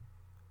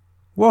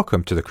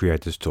Welcome to the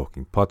Creators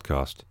Talking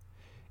podcast.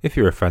 If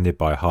you're offended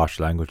by harsh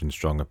language and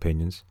strong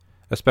opinions,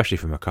 especially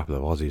from a couple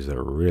of Aussies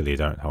that really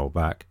don't hold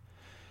back,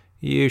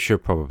 you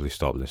should probably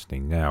stop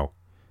listening now.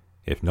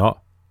 If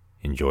not,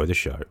 enjoy the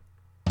show.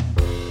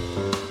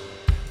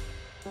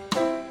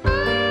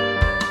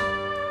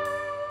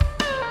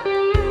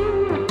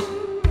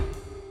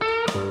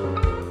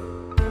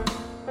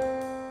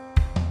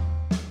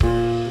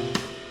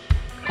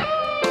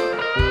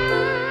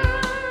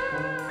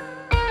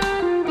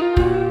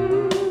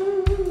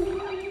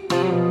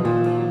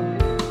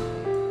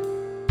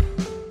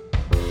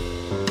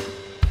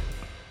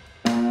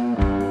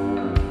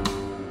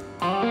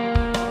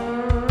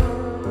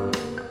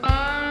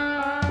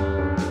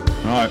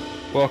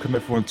 Welcome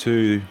everyone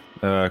to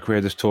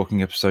Creators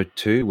Talking episode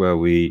 2, where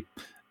we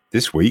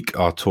this week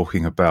are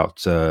talking about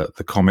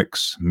the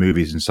comics,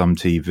 movies and some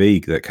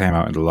TV that came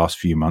out in the last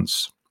few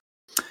months.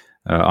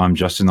 I'm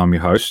Justin, I'm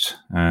your host,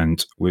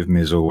 and with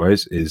me as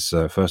always is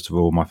first of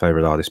all my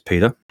favourite artist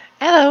Peter.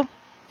 Hello.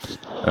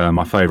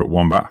 My favourite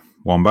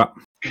Wombat.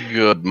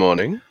 Good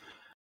morning.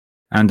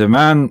 And a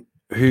man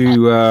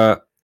who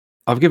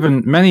I've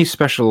given many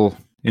special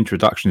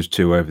introductions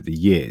to over the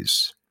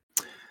years.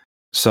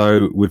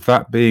 So, with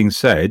that being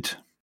said,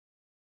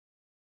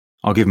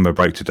 I'll give him a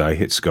break today.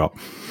 It's Scott.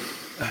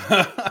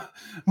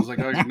 I was like,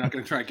 "Oh, you're not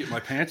going to try and get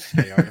my pants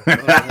today, are you?"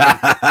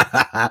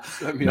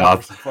 Set me up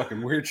for some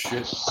fucking weird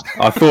shit.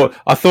 I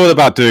thought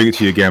about doing it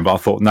to you again, but I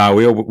thought, no,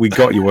 we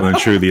got you one and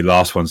truly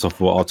last one, so I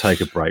thought I'll take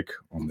a break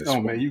on this. Oh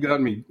one. man, you got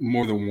me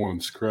more than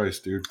once,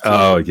 Christ, dude.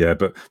 Oh yeah,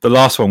 but the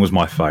last one was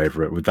my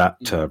favourite. With that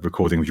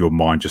recording with your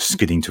mind just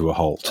skidding to a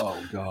halt. Oh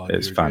god,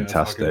 it's dude,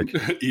 fantastic.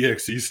 Yeah,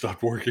 EXE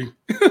stopped working.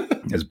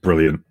 It's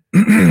brilliant.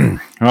 All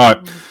right.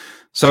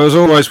 So as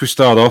always, we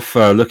start off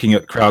looking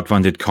at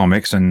crowdfunded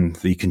comics and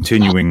the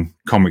continuing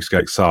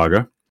Comicsgate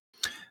saga.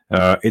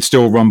 It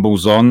still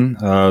rumbles on.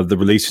 The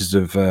releases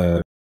of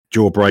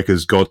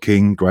Jawbreakers, God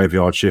King,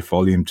 Graveyard Shift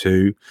Volume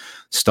 2,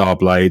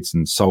 Starblades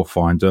and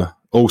Soulfinder,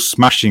 all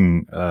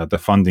smashing the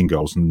funding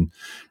goals and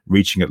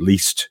reaching at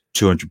least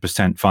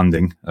 200%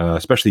 funding,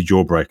 especially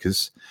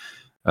Jawbreakers,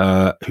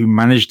 who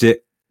managed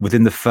it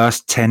within the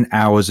first 10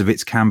 hours of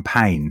its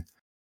campaign.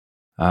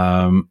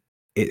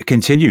 It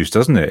continues,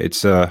 doesn't it?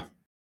 It's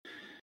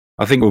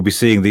I think we'll be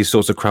seeing these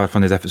sorts of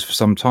crowdfunded efforts for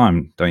some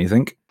time, don't you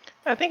think?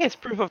 I think it's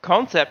proof of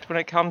concept when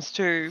it comes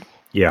to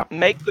Yeah.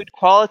 make good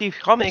quality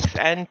comics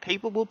and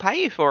people will pay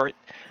you for it.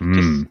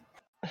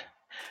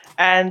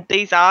 And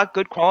these are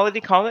good quality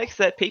comics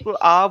that people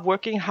are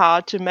working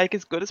hard to make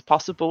as good as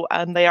possible,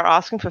 and they are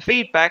asking for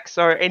feedback,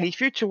 so any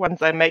future ones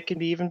they make can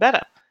be even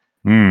better.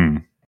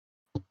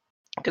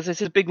 Because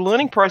this is a big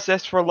learning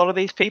process for a lot of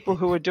these people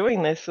who are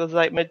doing this. So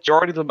like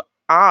majority of them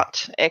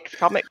aren't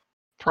ex-comic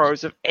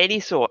pros of any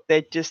sort.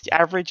 They're just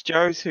average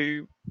Joes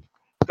who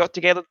got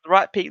together the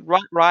right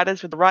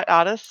writers with the right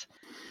artists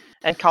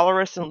and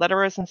colorists and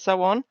letterers and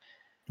so on.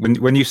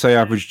 When you say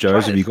average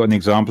Joes, have you got an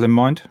example in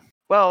mind?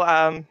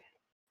 Well,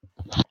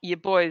 your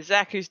boy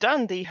Zach, who's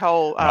done the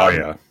whole...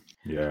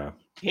 yeah.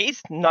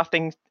 He's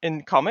nothing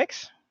in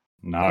comics.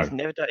 No. He's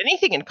never done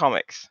anything in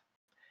comics.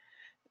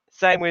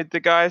 Same with the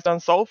guys done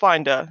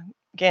Soulfinder.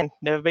 Again,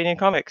 never been in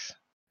comics.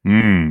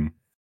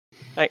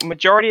 Like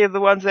majority of the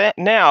ones that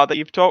now that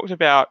you've talked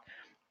about,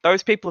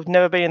 those people have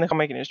never been in the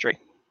comic industry.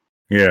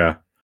 Yeah,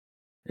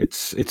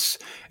 it's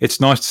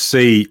nice to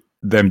see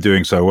them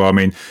doing so well. I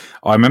mean,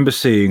 I remember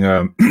seeing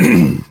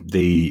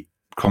the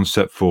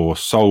concept for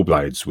Soul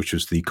Blades, which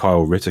was the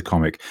Kyle Ritter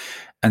comic,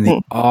 and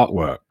the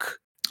artwork.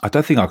 I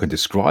don't think I can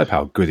describe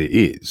how good it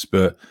is,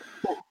 but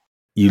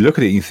you look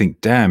at it and you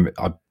think, damn,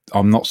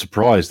 I'm not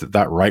surprised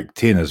that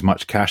raked in as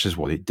much cash as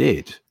what it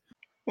did.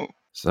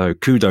 So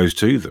kudos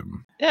to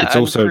them. Yeah, it's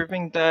and also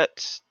proving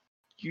that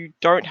you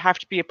don't have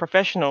to be a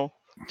professional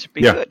to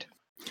be good.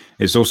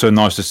 It's also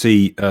nice to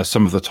see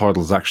some of the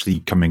titles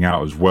actually coming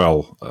out as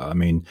well. I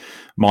mean,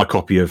 my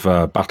copy of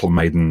Battle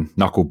Maiden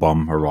Knuckle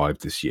Bum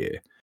arrived this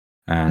year,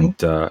 and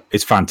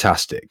it's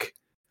fantastic.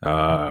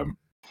 And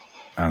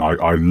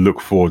I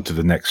look forward to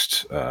the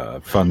next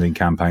funding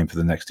campaign for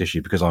the next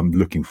issue because I'm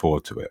looking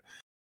forward to it.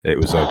 It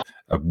was a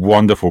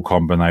wonderful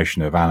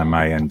combination of anime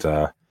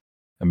and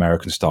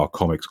American style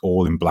comics,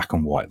 all in black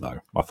and white, though.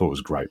 I thought it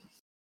was great.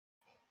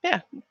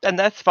 Yeah, and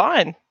that's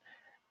fine.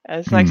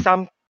 It's like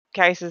some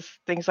cases,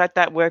 things like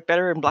that work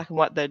better in black and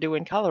white than they do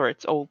in color.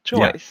 It's all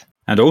choice. Yeah.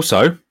 And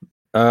also,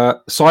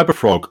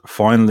 Cyberfrog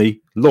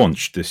finally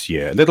launched this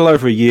year, a little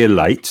over a year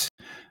late.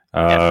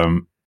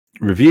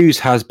 Reviews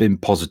has been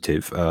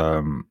positive.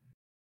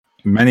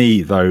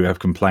 Many, though, have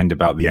complained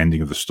about the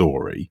ending of the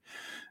story,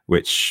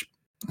 which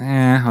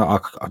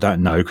I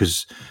don't know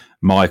because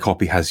my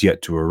copy has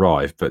yet to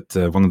arrive. But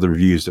one of the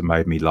reviews that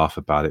made me laugh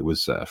about it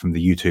was from the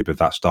YouTuber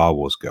That Star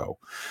Wars Girl,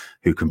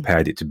 who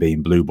compared it to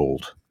being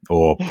blueballed,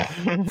 or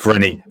for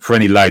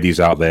any ladies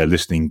out there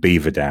listening,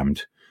 beaver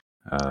damned.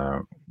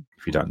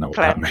 If you don't know what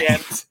that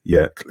means,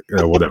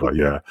 whatever.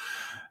 Yeah.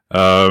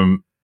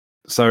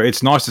 So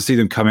it's nice to see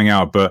them coming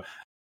out, but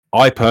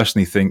I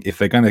personally think if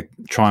they're going to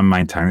try and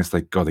maintain this,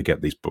 they've got to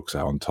get these books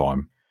out on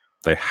time.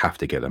 they have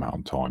to get them out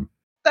on time.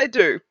 They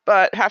do,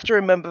 but have to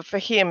remember, for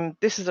him,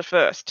 this is a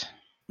first.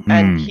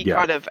 And he yeah.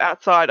 kind of,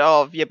 outside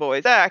of your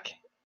boy Zach,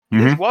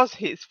 this was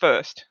his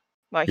first.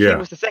 Like, he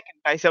was the second,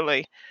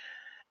 basically.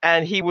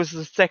 And he was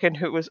the second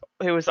who was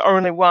the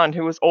only one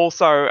who was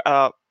also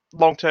a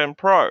long-term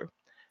pro.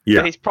 Yeah.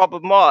 But his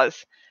problem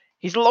was,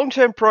 he's a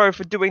long-term pro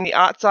for doing the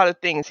art side of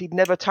things. He'd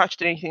never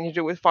touched anything to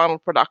do with final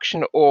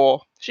production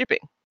or shipping.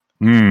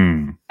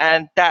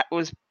 And that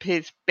was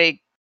his big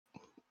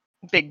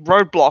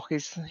roadblock,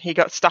 is he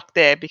got stuck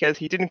there because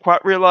he didn't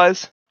quite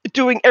realize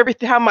doing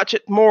everything, how much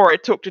more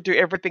it took to do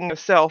everything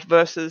yourself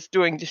versus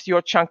doing just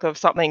your chunk of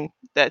something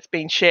that's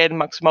been shared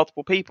amongst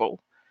multiple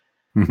people.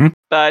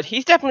 But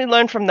he's definitely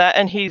learned from that,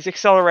 and he's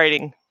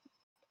accelerating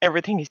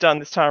everything he's done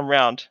this time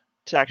around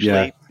to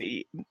actually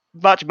be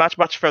much, much,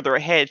 much further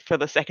ahead for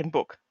the second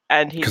book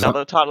and his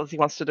other titles he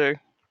wants to do.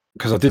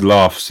 Because I did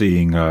laugh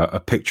seeing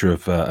a picture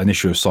of an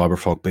issue of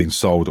Cyberfrog being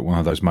sold at one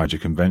of those major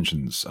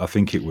conventions. I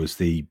think it was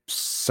the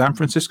San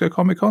Francisco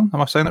Comic-Con.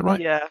 Am I saying that right?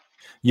 Yeah.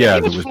 Yeah.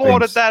 He was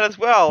floored at that as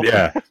well.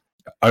 Yeah.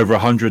 Over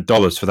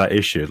 $100 for that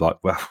issue. Like,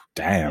 well,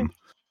 damn.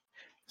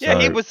 Yeah, so,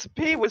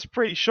 he was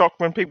pretty shocked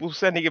when people were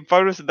sending him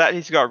photos of that.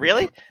 He's go,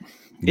 really?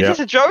 Is this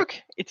a joke?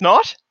 It's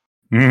not?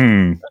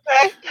 Okay.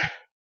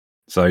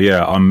 So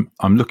yeah,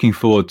 I'm looking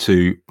forward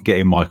to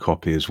getting my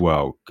copy as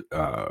well.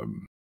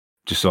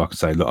 Just so I can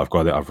say, look, I've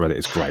got it, I've read it,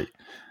 it's great.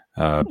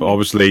 But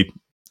obviously, a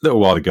little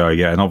while ago,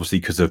 and obviously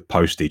because of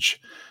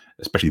postage,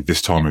 especially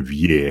this time of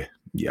year,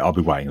 I'll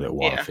be waiting a little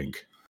while, I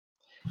think.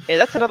 Yeah,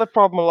 that's another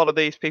problem a lot of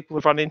these people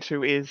have run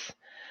into, is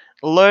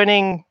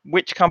learning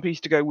which companies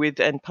to go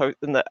with and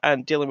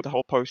dealing with the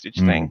whole postage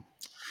thing.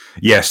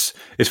 Yes,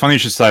 it's funny you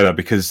should say that,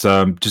 because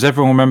does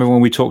everyone remember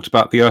when we talked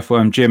about the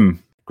Earthworm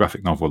Jim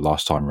graphic novel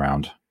last time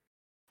round?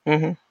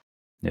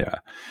 Yeah.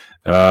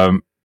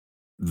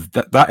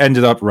 That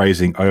ended up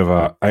raising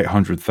over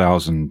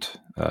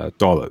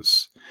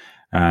 $800,000.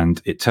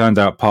 And it turned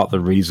out part of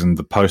the reason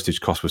the postage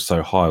cost was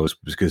so high was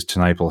because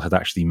TenNapel had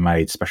actually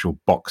made special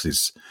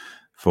boxes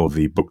for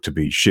the book to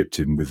be shipped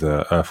in with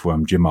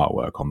Earthworm Jim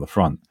artwork on the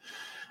front.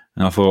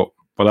 And I thought,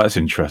 well, that's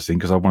interesting,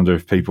 because I wonder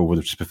if people would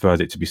have just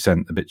preferred it to be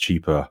sent a bit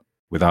cheaper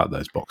without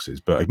those boxes.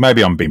 But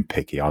maybe I'm being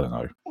picky, I don't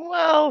know.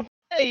 Well,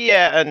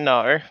 yeah and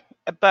no.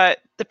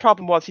 But the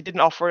problem was he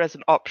didn't offer it as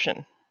an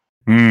option.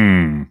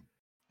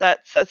 That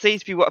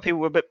seems to be what people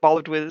were a bit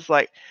bothered with. Is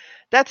like,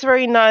 that's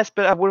very nice,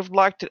 but I would have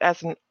liked it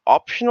as an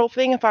optional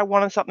thing if I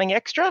wanted something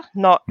extra,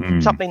 not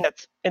something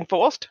that's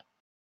enforced.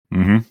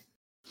 All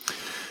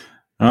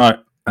right.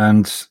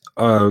 And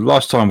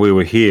last time we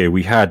were here,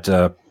 we had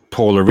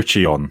Paula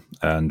Ritchie on,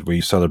 and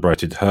we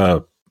celebrated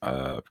her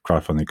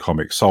crowdfunding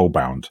comic,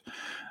 Soulbound.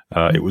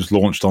 It was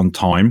launched on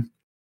time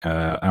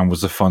and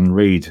was a fun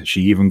read.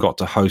 She even got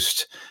to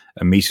host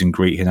a meet and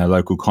greet in her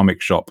local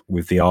comic shop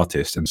with the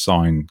artist and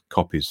sign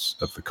copies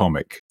of the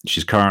comic.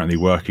 She's currently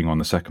working on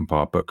the second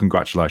part, but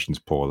congratulations,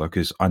 Paula,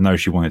 because I know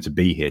she wanted to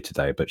be here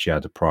today, but she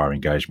had a prior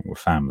engagement with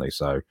family,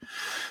 so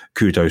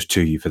kudos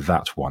to you for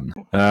that one.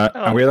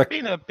 And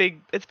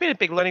it's been a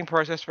big learning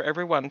process for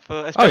everyone,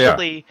 for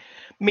especially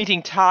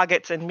meeting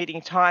targets and meeting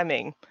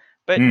timing.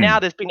 But now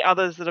there's been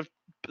others that have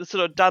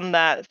sort of done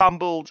that,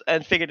 fumbled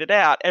and figured it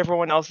out.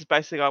 Everyone else is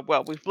basically like,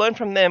 well, we've learned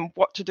from them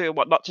what to do and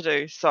what not to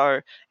do.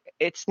 So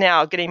it's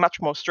now getting much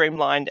more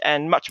streamlined,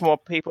 and much more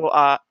people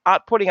are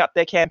putting up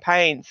their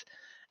campaigns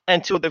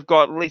until they've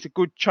got at least a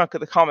good chunk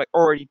of the comic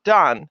already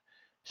done.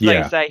 So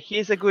they say,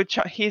 here's a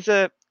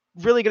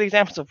really good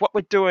examples of what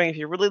we're doing. If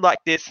you really like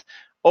this,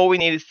 all we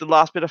need is the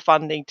last bit of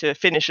funding to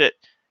finish it,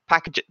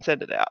 package it, and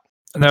send it out.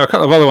 And there are a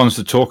couple of other ones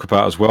to talk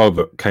about as well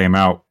that came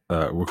out,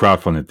 were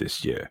crowdfunded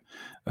this year.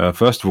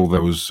 First of all,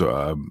 there was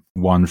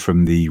one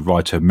from the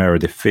writer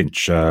Meredith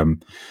Finch.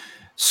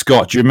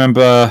 Scott, do you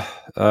remember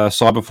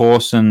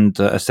Cyberforce and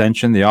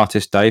Ascension, the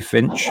artist Dave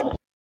Finch?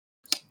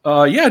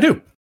 Yeah, I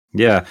do.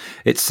 Yeah,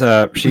 it's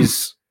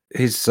she's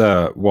his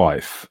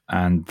wife,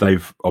 and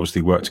they've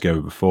obviously worked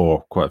together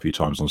before quite a few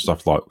times on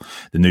stuff like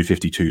the New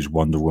 52's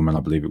Wonder Woman, I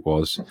believe it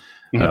was.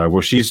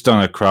 Well, she's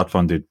done a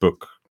crowdfunded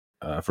book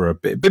for a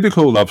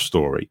biblical love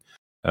story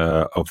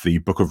of the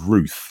Book of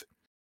Ruth,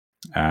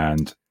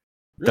 and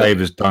really? Dave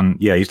has done,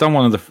 he's done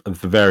one of the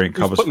variant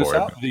covers for it.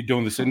 Are they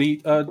doing this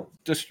indie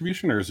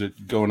distribution, or is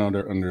it going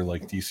under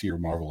like DC or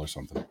Marvel or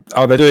something?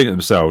 Oh, they're doing it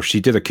themselves. She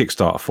did a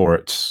Kickstarter for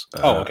it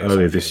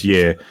earlier this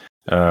year.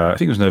 I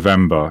think it was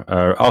November.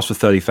 Asked for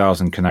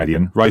 30,000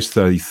 Canadian, raised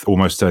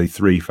almost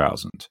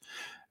 33,000,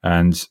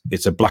 and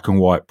it's a black and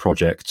white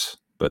project.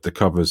 But the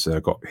covers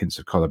got hints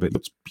of color, but it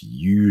looks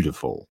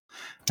beautiful.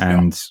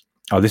 And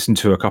I listened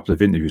to a couple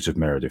of interviews of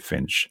Meredith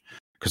Finch,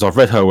 because I've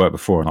read her work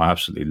before and I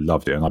absolutely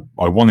loved it. And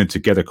I wanted to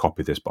get a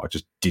copy of this, but I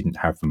just didn't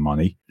have the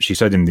money. She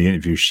said in the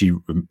interview she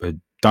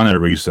had done her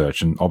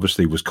research and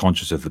obviously was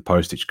conscious of the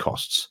postage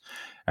costs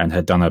and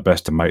had done her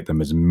best to make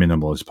them as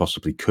minimal as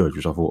possibly could,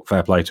 which I thought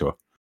fair play to her.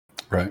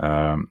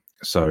 Right.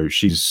 So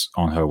she's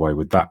on her way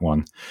with that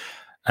one.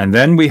 And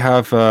then we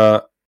have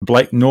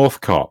Blake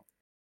Northcott.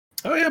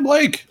 Oh, yeah,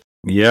 Blake.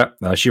 Yeah,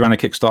 she ran a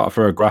Kickstarter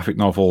for a graphic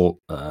novel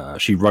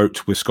she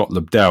wrote with Scott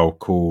Lobdell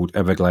called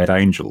Everglade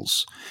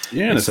Angels.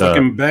 Yeah, and it's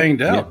fucking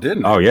banged out,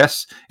 didn't it? Oh,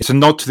 yes. It's a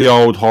nod to the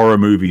old horror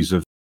movies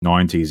of the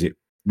 90s. It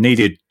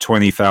needed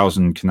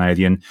 20,000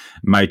 Canadian,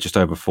 made just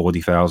over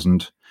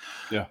 40,000.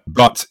 Yeah.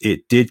 But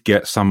it did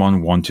get some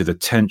unwanted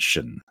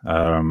attention.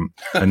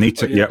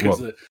 Anita,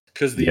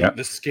 because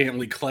the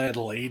scantily clad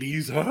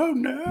ladies. Oh,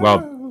 no.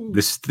 Well,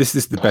 this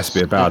is the best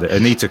bit about it.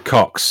 Anita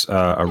Cox,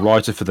 a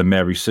writer for the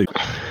Mary Sue.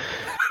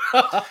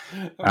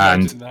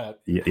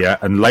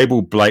 and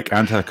label Blake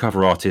and her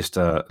cover artist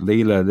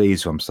Leela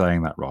Lees, I'm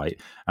saying that right,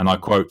 and I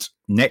quote,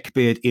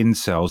 neckbeard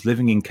incels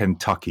living in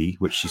Kentucky,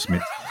 which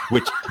and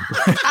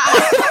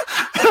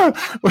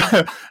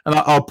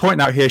I'll point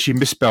out here she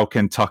misspelled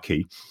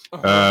Kentucky,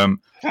 and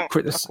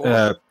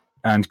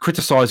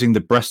criticizing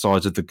the breast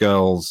size of the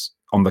girls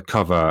on the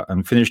cover,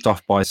 and finished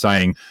off by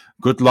saying,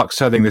 good luck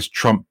selling this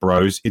Trump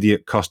bros,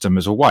 idiot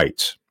customers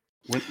await.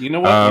 When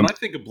I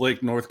think of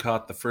Blake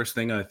Northcott, the first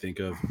thing I think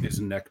of is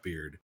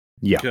neckbeard.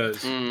 Yeah.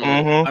 Because,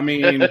 I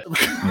mean...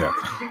 yeah.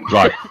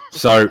 Right.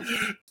 So...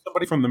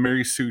 somebody from the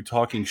Mary Sue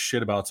talking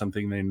shit about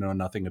something they know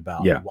nothing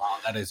about. Yeah. Wow,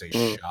 that is a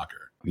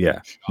shocker.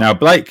 Yeah. Now,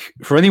 Blake,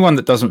 for anyone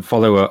that doesn't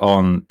follow her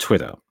on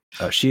Twitter,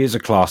 she is a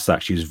class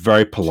act. She's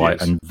very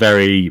polite and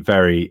very,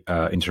 very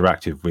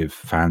interactive with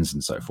fans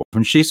and so forth.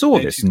 And she saw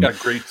this. She's got a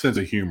great sense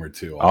of humor,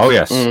 too. Also. Oh,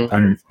 yes.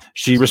 And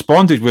she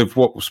responded with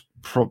what was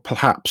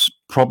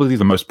probably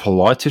the most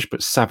politest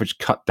but savage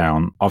cut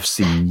down I've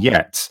seen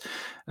yet,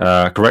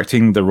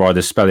 correcting the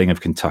writer's spelling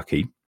of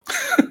Kentucky,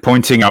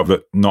 pointing out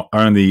that not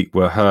only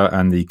were her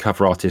and the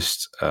cover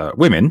artist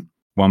women,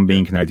 one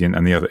being Canadian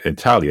and the other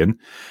Italian,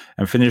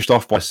 and finished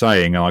off by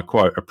saying, and I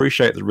quote,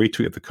 appreciate the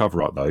retweet of the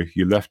cover art, though.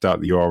 You left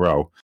out the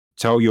URL.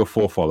 Tell your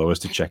 4 followers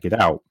to check it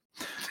out.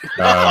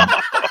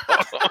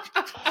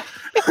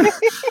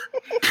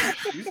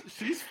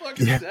 She's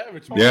fucking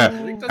savage, man. Yeah,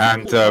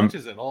 and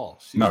punches at all.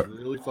 She's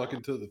really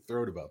fucking to the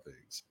throat about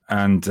things.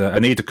 And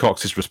Anita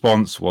Cox's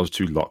response was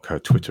to lock her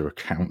Twitter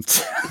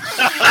account.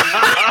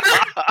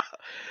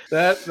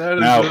 that is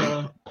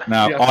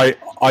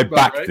I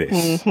back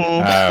this,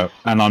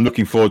 and I'm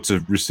looking forward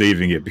to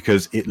receiving it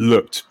because it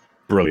looked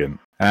brilliant.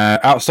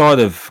 Outside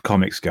of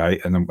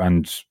Comicsgate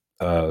and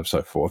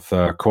so forth,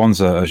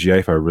 Kwanzaa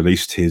Ajiefo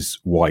released his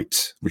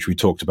White, which we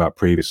talked about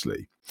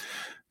previously.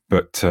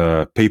 But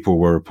people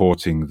were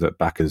reporting that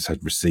backers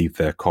had received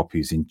their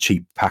copies in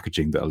cheap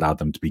packaging that allowed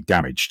them to be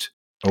damaged.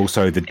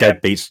 Also, the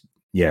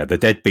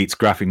Deadbeats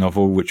graphic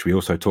novel, which we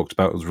also talked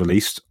about, was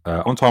released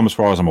on time, as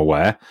far as I'm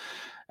aware,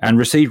 and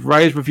received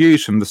rave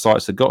reviews from the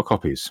sites that got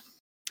copies.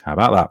 How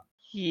about that?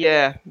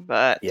 Yeah,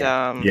 but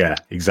yeah,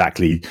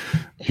 exactly.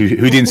 Who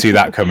didn't see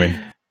that coming?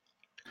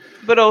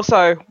 But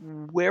also,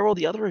 where are all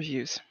the other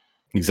reviews?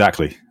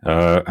 Exactly,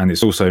 and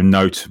it's also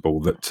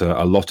notable that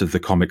a lot of the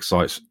comic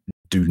sites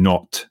do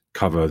not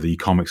cover the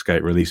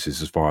Comicsgate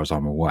releases, as far as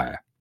I'm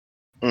aware.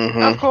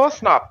 Of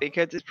course not,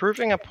 because it's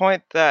proving a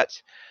point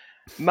that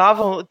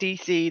Marvel,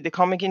 DC, the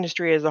comic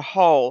industry as a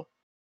whole,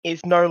 is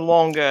no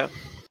longer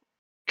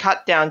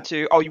cut down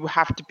to, you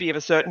have to be of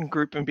a certain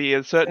group and be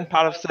a certain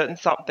part of certain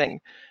something,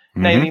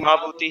 namely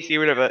Marvel, DC,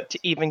 whatever, to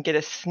even get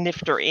a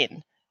snifter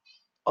in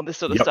on this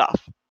sort of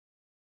stuff.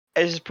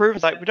 It's just proven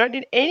we don't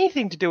need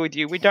anything to do with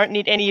you. We don't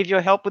need any of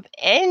your help with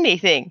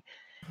anything.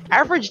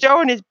 Average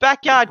Joe in his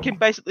backyard can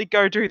basically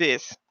go do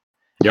this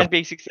and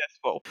be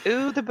successful.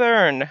 Ooh, the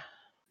burn.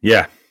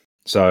 Yeah.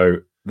 So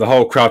the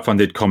whole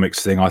crowdfunded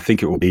comics thing, I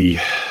think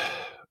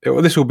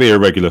this will be a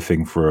regular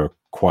thing for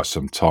quite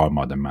some time,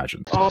 I'd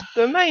imagine.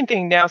 The main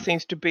thing now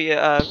seems to be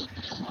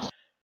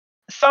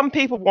some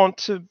people want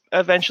to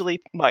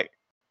eventually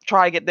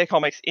try to get their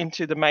comics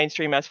into the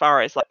mainstream as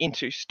far as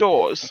into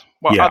stores,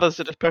 while others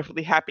are just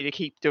perfectly happy to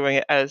keep doing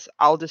it as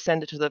I'll just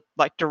send it to the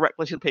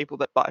directly to the people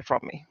that buy from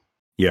me.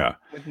 Yeah.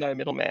 With no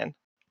middleman.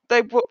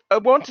 They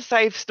want to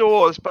save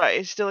stores, but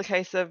it's still a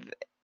case of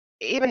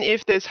even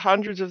if there's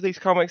hundreds of these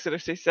comics that are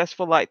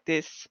successful like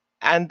this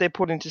and they're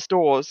put into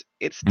stores,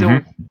 it's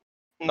still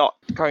not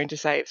going to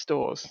save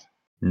stores.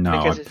 No.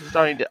 Because it's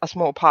only a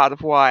small part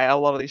of why a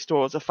lot of these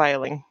stores are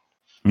failing.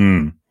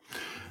 No,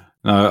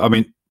 I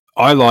mean,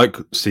 I like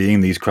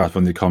seeing these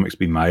crowdfunded comics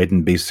be made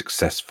and be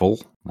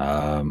successful.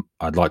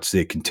 I'd like to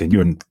see it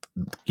continue, and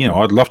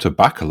I'd love to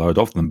back a load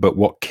of them. But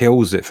what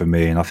kills it for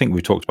me, and I think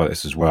we talked about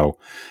this as well,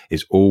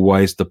 is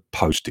always the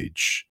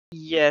postage.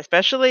 Yeah,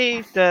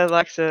 especially for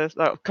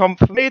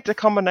me, it's a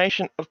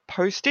combination of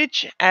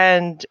postage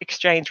and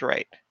exchange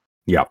rate.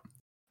 Yeah.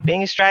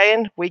 Being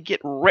Australian, we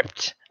get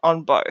ripped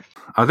on both.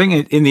 I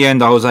think in the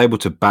end, I was able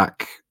to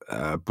back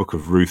Book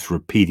of Ruth for a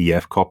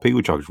PDF copy,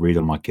 which I could read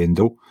on my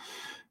Kindle.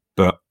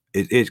 But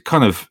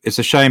it's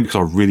a shame because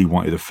I really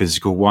wanted a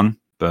physical one.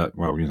 But,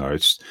 well,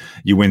 it's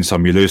you win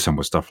some, you lose some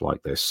with stuff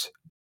like this.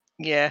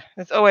 Yeah,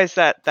 it's always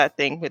that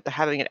thing with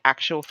having an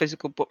actual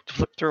physical book to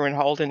flip through and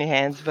hold in your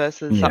hands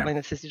versus something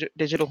that's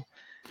digital.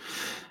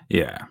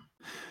 Yeah.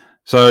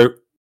 So,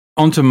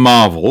 on to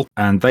Marvel,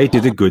 and they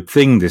did a good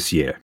thing this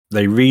year.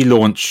 They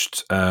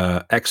relaunched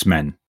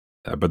X-Men,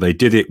 but they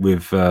did it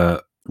with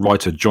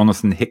writer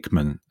Jonathan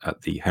Hickman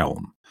at the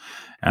helm.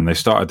 And they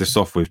started this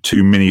off with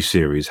 2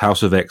 miniseries,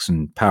 House of X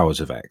and Powers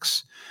of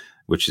X,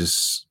 which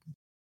is,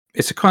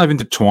 it's a kind of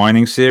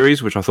intertwining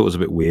series, which I thought was a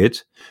bit weird,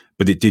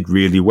 but it did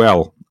really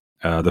well.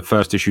 The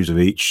first issues of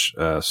each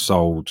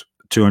sold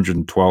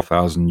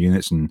 212,000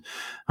 units and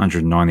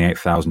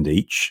 198,000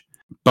 each.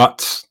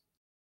 But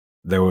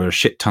there were a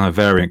shit ton of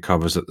variant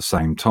covers at the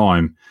same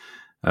time.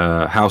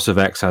 House of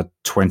X had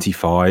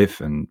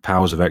 25 and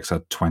Powers of X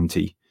had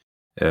 20,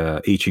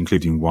 each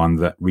including one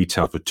that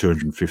retailed for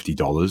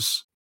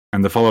 $250.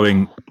 And the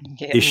following and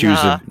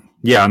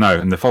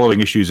the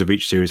following issues of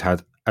each series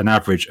had an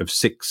average of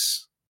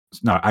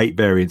 8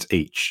 variants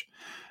each.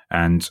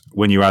 And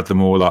when you add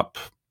them all up,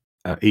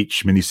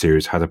 each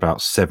miniseries had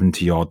about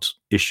 70 odd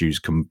issues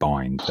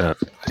combined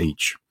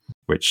each,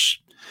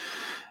 which,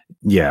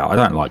 yeah, I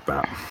don't like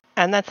that.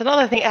 And that's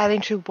another thing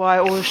adding to why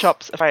all the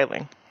shops are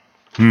failing.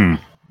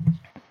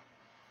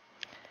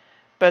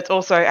 But it's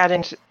also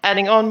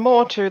adding on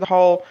more to the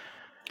whole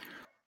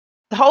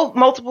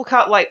multiple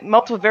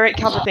variant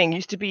cover thing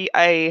used to be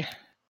a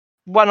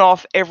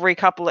one-off every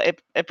couple of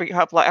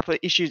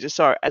issues or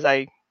so as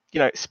a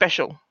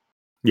special.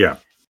 Yeah.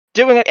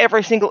 Doing it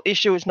every single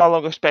issue is no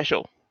longer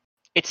special.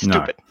 It's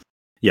stupid. No.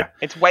 Yeah.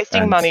 It's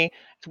wasting money,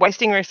 it's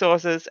wasting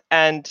resources,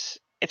 and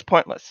it's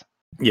pointless.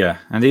 Yeah,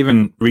 and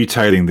even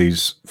retailing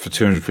these for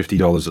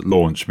 $250 at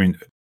launch. I mean,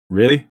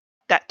 really?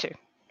 That too.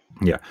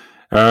 Yeah.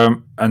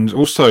 And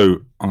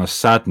also, on a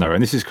sad note,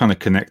 and this is kind of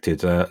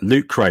connected,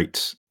 Loot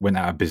Crate went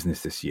out of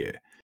business this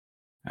year.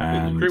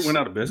 And Loot Crate went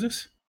out of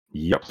business?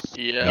 Yep.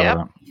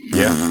 Yeah.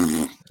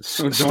 Yeah.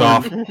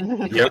 Staff.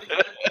 Yep.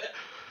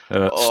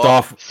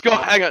 Staff.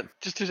 Scott, hang on,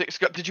 just 2 seconds.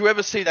 Scott, did you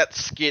ever see that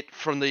skit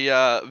from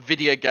the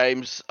Video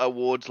Games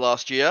Awards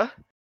last year?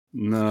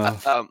 No.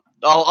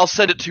 I'll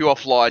send it to you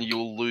offline.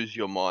 You'll lose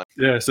your mind.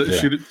 Yeah, so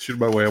shoot it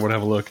my way. I want to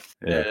have a look.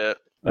 Yeah.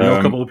 I know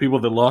a couple of people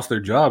that lost their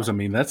jobs. I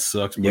mean, that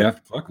sucks. Yeah.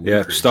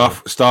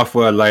 Staff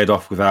were laid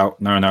off without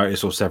no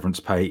notice or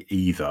severance pay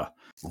either.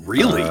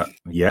 Really?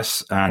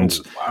 Yes, and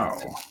wow.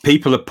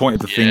 People have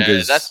pointed the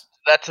fingers.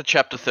 That's a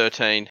chapter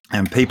 13.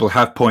 And people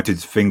have pointed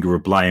the finger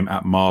of blame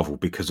at Marvel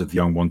because of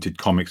the unwanted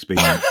comics being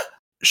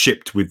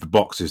shipped with the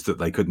boxes that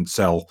they couldn't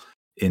sell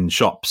in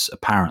shops,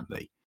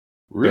 apparently.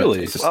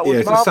 Really? It's Marvel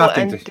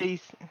and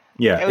DC.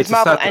 Yeah, it was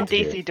Marvel and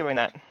DC doing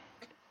that.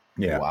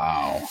 Yeah.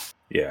 Wow.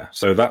 Yeah,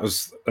 so that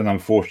was an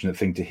unfortunate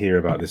thing to hear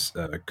about this,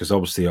 because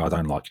obviously I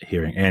don't like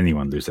hearing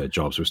anyone lose their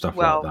jobs with stuff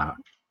like that.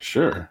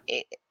 Sure.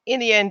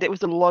 In the end, it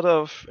was a lot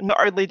of not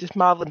only just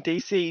Marvel and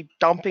DC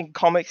dumping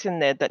comics in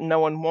there that no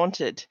one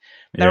wanted.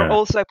 They were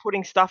also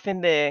putting stuff in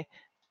there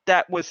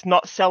that was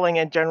not selling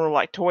in general,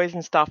 like toys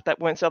and stuff that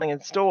weren't selling in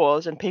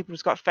stores, and people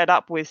just got fed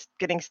up with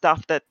getting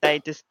stuff that they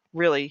just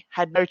really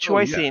had no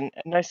choice in,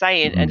 no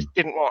say in, and just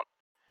didn't want.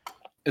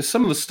 As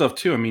some of the stuff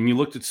too. I mean, you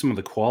looked at some of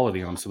the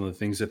quality on some of the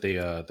things that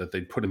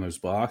they put in those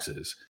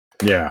boxes.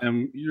 Yeah,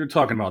 and you're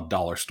talking about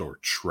dollar store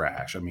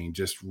trash. I mean,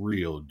 just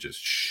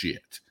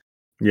shit.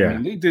 Yeah, I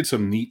mean, they did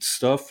some neat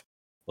stuff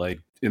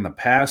like in the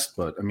past,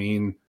 but I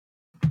mean,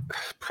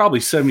 probably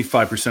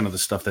 75% of the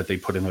stuff that they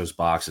put in those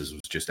boxes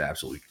was just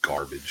absolutely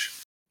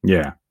garbage.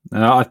 Yeah,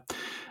 I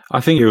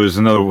think it was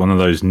another one of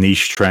those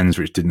niche trends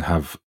which didn't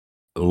have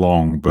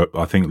long, but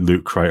I think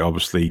Loot Crate,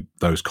 obviously,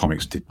 those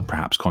comics did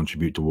perhaps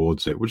contribute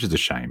towards it, which is a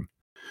shame.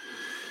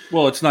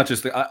 Well, it's not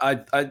just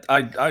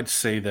I'd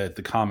say that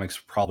the comics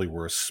probably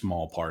were a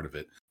small part of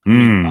it. I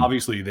Mm. mean,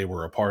 obviously, they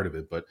were a part of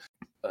it, but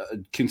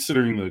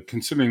considering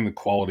the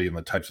quality and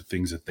the types of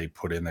things that they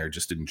put in there,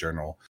 just in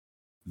general,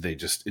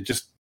 it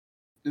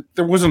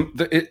wasn't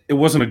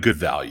a good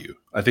value.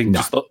 I think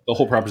just the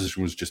whole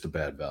proposition was just a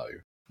bad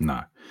value.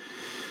 No.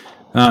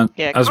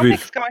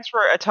 Comics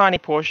were a tiny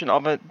portion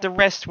of it. The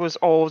rest was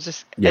all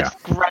just it's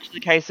gradually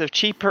a case of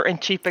cheaper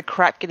and cheaper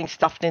crap getting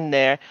stuffed in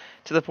there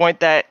to the point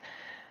that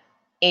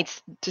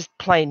it's just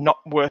plain not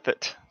worth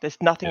it. There's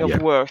nothing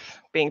of worth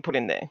being put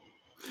in there.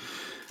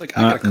 Like,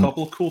 I got a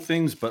couple of cool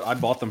things, but I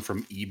bought them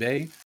from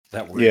eBay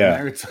that were in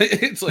there.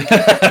 It's like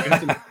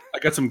I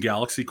got some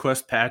Galaxy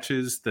Quest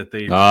patches that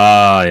they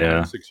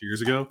 6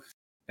 years ago.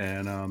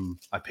 And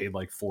I paid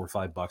like $4 or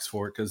 $5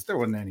 for it because there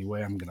wasn't any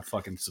way I'm gonna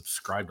fucking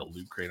subscribe to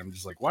Loot Crate. I'm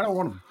just like, why do I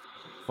want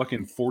a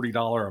fucking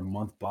 $40 a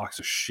month box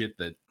of shit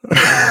that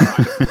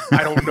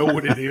I don't know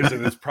what it is,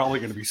 and it's probably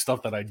gonna be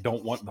stuff that I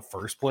don't want in the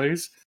first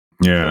place.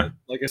 Yeah, but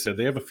like I said,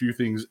 they have a few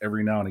things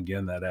every now and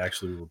again that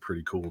actually were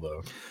pretty cool,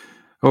 though.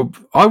 Well,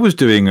 I was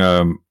doing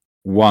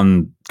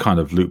one kind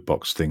of loot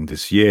box thing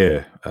this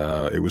year.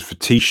 It was for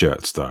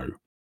T-shirts though,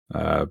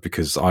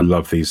 because I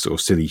love these sort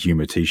of silly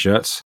humor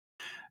T-shirts,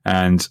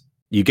 and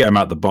you get them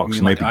out the box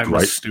and they'd be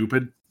great.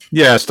 Stupid,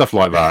 yeah, stuff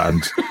like that,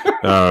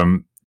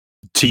 and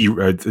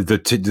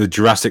the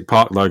Jurassic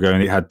Park logo,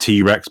 and it had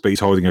T-Rex, but he's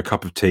holding a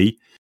cup of tea,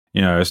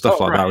 stuff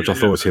like that, which I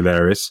thought was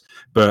hilarious.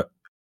 But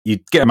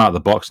you'd get them out of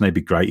the box and they'd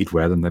be great. You'd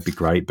wear them, they'd be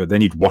great, but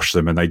then you'd wash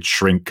them and they'd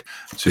shrink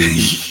to,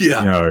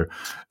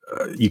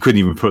 you couldn't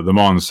even put them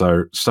on.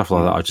 So stuff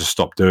like that, I just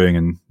stopped doing.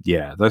 And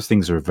those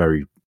things are a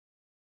very,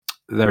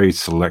 very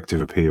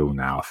selective appeal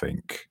now, I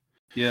think.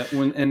 Yeah,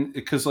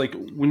 because like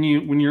when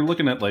you're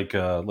looking at like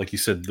you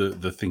said,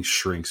 the thing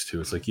shrinks too.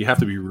 It's like you have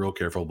to be real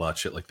careful about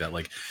shit like that.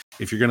 Like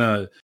if you're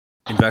gonna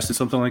invest in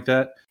something like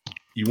that,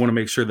 you want to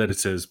make sure that it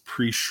says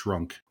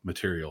pre-shrunk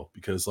material,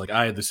 because like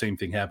I had the same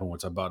thing happen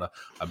once. I bought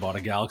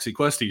a Galaxy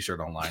Quest t-shirt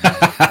online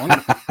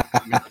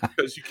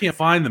because you can't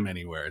find them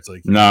anywhere. It's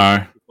like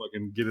no,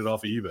 fucking get it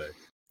off of eBay.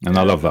 And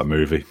I love that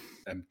movie.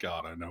 And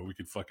God, I know we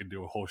could fucking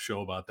do a whole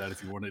show about that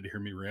if you wanted to hear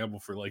me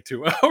ramble for like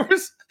 2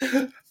 hours.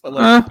 But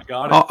like,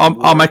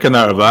 I'll make a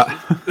note of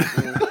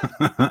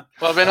that.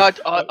 Well, I mean,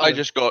 I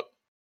just got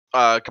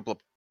a couple of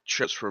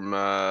shirts from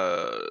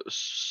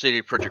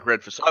CD Projekt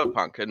Red for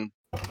Cyberpunk, and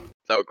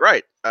they were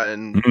great.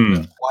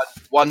 And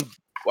one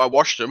I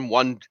washed them,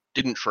 one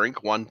didn't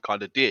shrink, one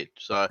kind of did.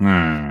 So,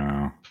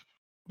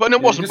 but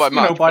it wasn't by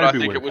much. But I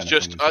think it was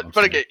just.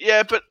 But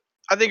again, but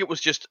I think it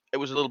was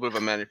a little bit of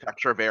a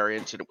manufacturer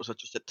variance, and it was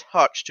just a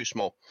touch too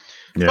small.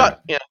 Yeah.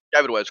 But gave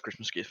it away as a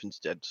Christmas gift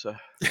instead. So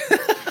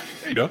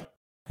there you go.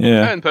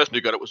 Yeah. And the person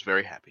who got it was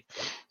very happy.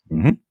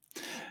 Mm-hmm.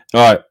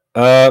 All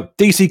right.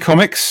 DC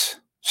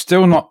Comics,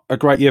 still not a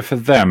great year for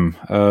them.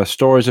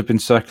 Stories have been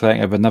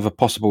circulating of another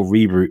possible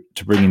reboot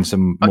to bring in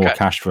some more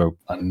cash flow.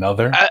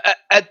 Another?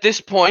 At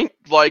this point,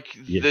 like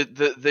the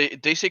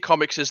DC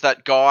Comics is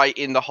that guy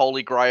in the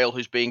Holy Grail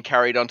who's being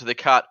carried onto the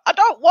cart. I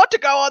don't want to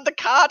go on the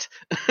cart.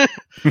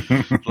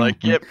 Like,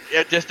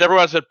 just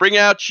everyone said, bring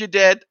out your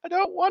dead. I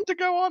don't want to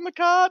go on the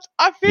cart.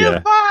 I feel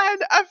fine.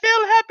 I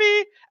feel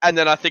happy. And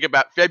then I think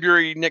about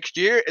February next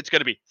year, it's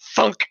going to be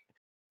thunk.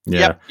 Yeah.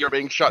 Yep, you're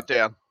being shut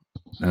down.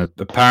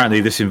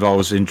 Apparently, this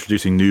involves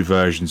introducing new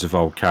versions of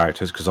old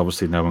characters, because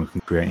obviously no one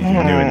can create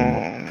anything new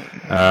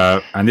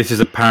anymore. And this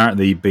is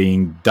apparently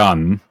being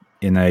done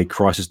in a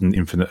Crisis on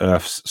Infinite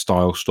Earths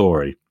style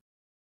story.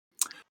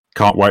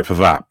 Can't wait for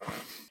that.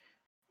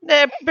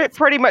 They're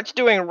pretty much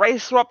doing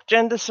race swap,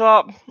 gender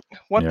swap,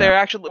 what their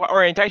actual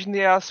orientation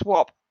they are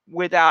swap,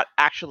 without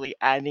actually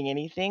adding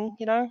anything,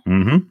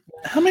 Mm-hmm.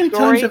 How many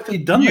times have they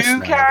done this?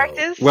 New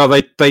characters? Well,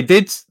 they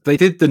did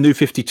the New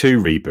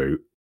 52 reboot.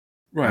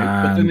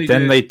 Right, and but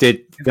then they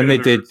did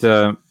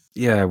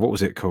what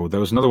was it called? There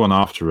was another one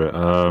after it.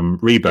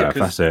 Rebirth,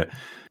 that's it.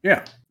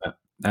 Yeah.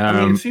 I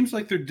mean, it seems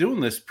like they're doing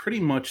this pretty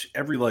much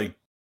every like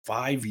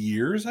 5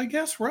 years, I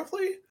guess,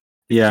 roughly.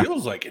 It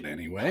feels like it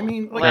anyway. I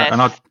mean, like,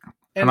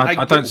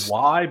 I don't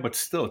why, but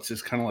still, it's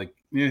just kind of like,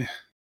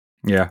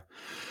 yeah.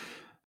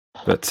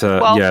 But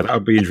that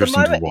would be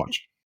interesting to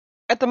watch.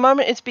 At the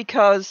moment, it's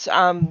because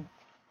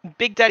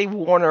Big Daddy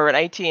Warner and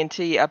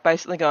AT&T are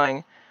basically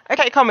going,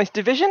 okay, Comics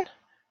Division,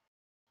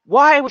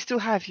 why do we still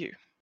have you?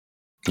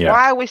 Yeah.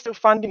 Why are we still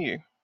funding you?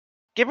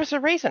 Give us a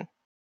reason.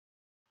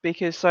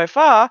 Because so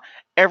far,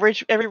 every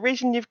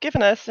reason you've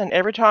given us, and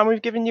every time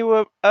we've given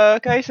you a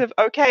case of,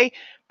 okay,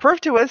 prove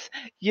to us,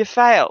 you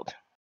failed.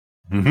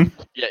 Mm-hmm.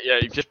 Yeah,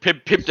 you just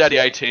pimp daddy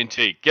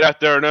AT&T. Get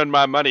out there and earn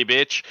my money,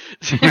 bitch.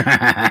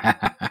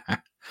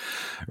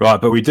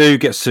 Right, but we do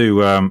get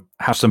to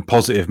have some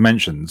positive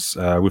mentions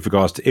with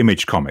regards to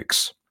Image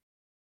Comics.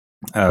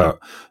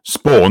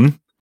 Spawn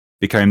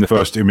became the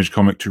first Image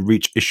comic to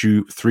reach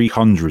issue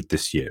 300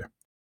 this year.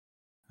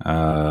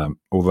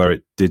 Although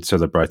it did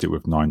celebrate it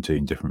with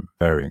 19 different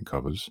variant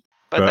covers.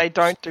 But they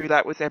don't do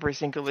that with every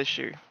single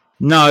issue.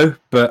 No,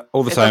 but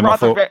all the same, I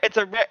thought...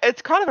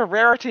 it's kind of a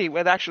rarity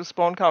with actual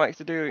Spawn comics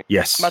to do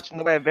much in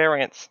the way of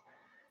variants.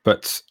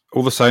 But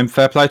all the same,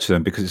 fair play to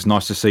them, because it's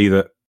nice to see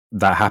that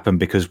happened,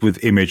 because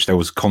with Image, there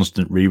was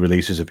constant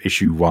re-releases of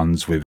issue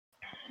ones with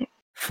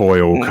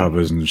foil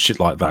covers and shit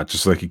like that,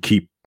 just so they could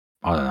keep...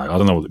 I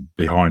don't know what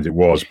behind it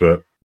was,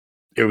 but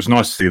it was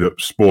nice to see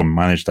that Spawn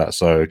managed that.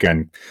 So,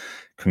 again,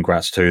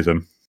 congrats to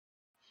them.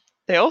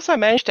 They also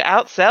managed to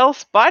outsell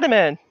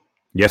Spider-Man.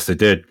 Yes, they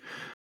did.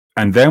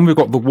 And then we've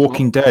got The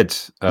Walking Dead.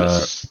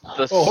 The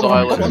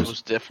silence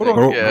was different.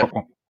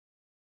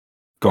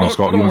 Go on,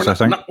 Scott. You want to say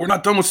something? We're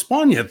not done with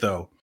Spawn yet,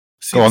 though.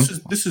 See, Go on.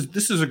 This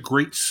is a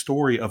great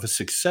story of a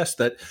success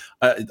that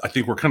I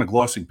think we're kind of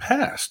glossing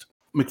past.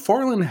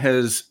 McFarlane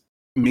has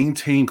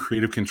maintained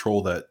creative control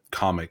of that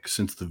comic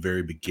since the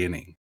very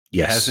beginning.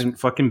 Yes. He hasn't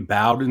fucking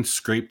bowed and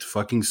scraped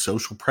fucking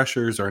social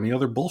pressures or any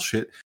other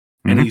bullshit.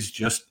 And he's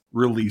just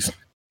released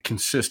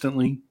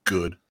consistently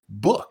good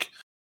book.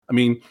 I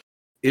mean,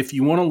 if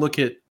you want to look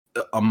at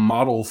a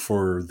model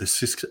for the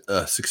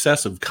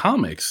success of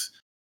comics,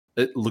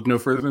 look no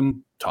further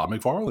than Todd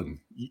McFarlane.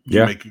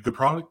 You make a good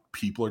product,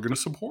 people are going to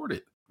support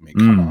it. I mean,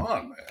 come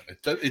on, man.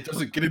 It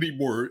doesn't get any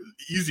more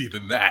easy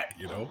than that,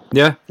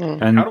 Yeah.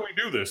 And how do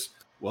we do this?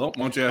 Well,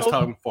 why don't you ask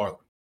Todd McFarlane?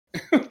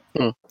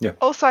 Yeah.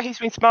 Also, he's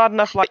been smart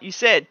enough, like you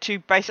said, to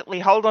basically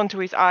hold on to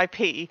his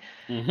IP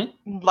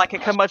like a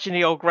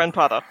curmudgeon old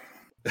grandfather.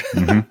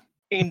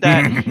 In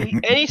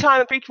that,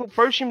 anytime people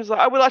approach him, he's like,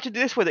 I would like to do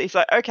this with it. He's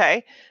like,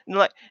 okay. And they're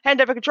like, hand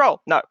over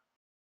control. No.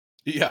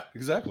 Yeah,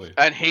 exactly.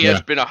 And he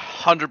has been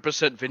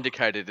 100%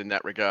 vindicated in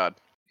that regard.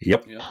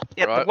 Yep.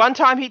 Yeah, right. The one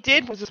time he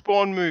did was a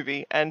Spawn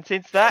movie, and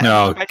since that,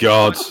 oh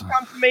god,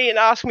 come to me and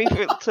ask me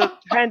to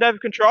hand over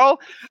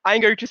control,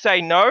 I'm going to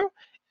say no.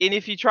 And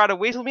if you try to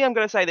weasel me, I'm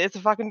going to say there's the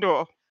fucking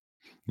door.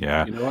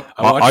 Yeah, you know what?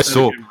 I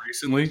saw it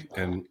recently,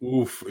 and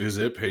oof, is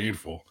it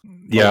painful?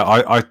 Yeah,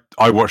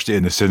 I watched it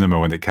in the cinema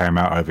when it came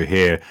out over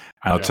here,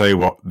 and I'll tell you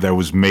what, there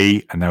was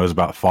me and there was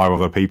about 5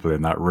 other people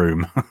in that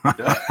room.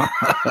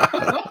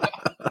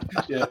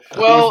 Yeah.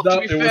 Well,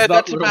 to be fair,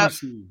 that's about.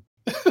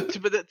 To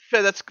be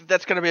fair,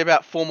 that's going to be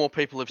about 4 more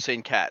people who've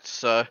seen Cats.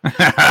 So.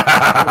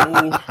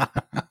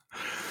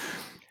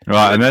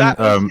 Right, and then that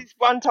was his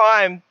one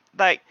time.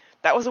 Like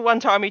that was the one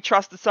time he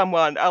trusted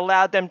someone,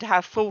 allowed them to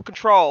have full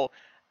control.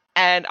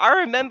 And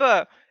I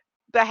remember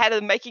they had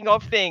a making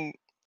of thing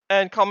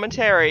and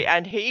commentary,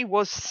 and he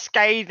was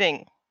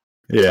scathing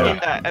in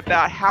that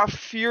about how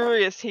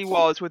furious he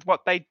was with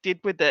what they did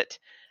with it,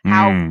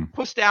 how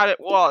pushed out it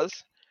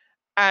was,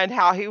 and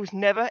how he was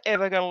never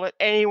ever going to let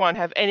anyone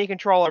have any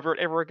control over it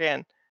ever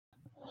again.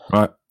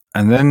 Right.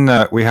 And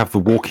then we have the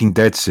Walking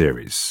Dead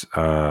series.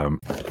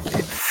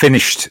 It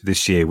finished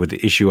this year with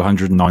the issue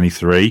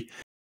 193,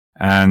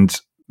 and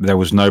there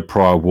was no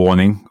prior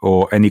warning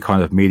or any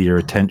kind of media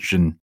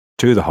attention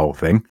to the whole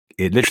thing.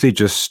 It literally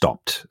just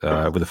stopped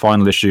with the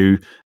final issue,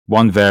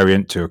 one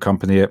variant to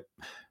accompany it.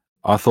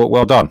 I thought,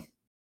 well done.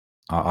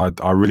 I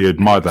really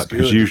admired that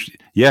because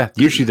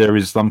usually there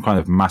is some kind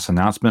of mass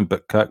announcement,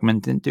 but Kirkman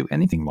didn't do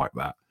anything like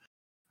that.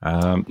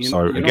 You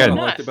know what I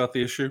liked about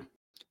the issue?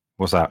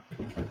 What's that?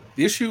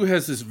 The issue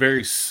has this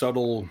very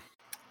subtle.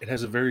 It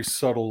has a very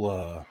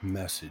subtle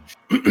message,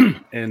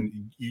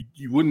 and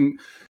you wouldn't.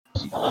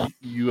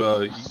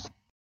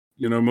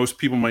 Most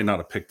people might not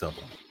have picked up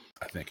on it,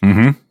 I think.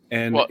 Mm-hmm.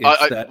 And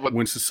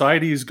when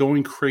society is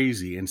going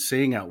crazy and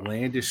saying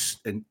outlandish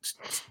and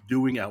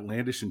doing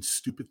outlandish and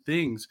stupid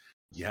things,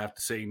 you have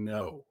to say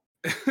no.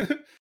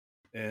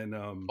 And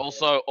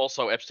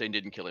also Epstein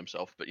didn't kill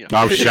himself, but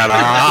Oh, shut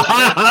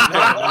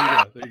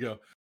up! There you go.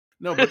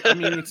 No, but I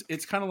mean,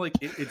 it's kind of like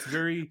it's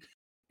very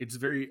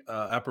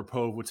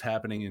apropos of what's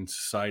happening in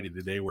society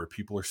today, where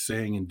people are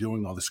saying and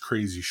doing all this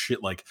crazy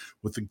shit, like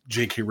with the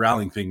J.K.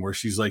 Rowling thing, where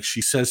she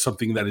says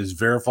something that is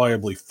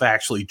verifiably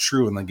factually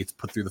true, and then gets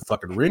put through the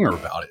fucking ringer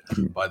about it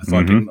by the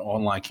fucking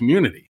online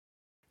community.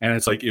 And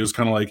it's like, it was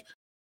kind of like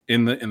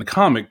in the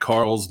comic,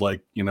 Carl's like,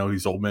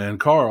 he's old man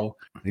Carl.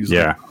 He's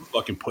like, I'm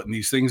fucking putting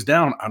these things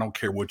down. I don't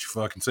care what you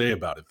fucking say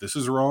about it. If this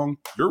is wrong,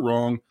 you're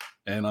wrong,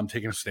 and I'm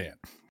taking a stand.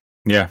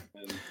 Yeah.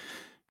 And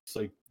it's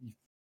like,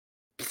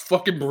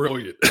 fucking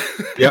brilliant.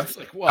 Yeah, it's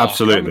like, wow,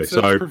 absolutely.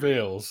 So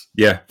prevails.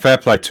 Yeah, fair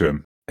play to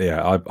him.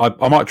 Yeah,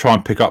 I might try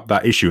and pick up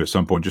that issue at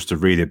some point just to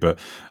read it, but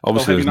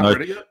obviously have you not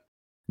read it yet?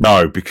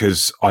 No,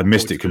 because I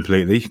missed it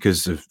completely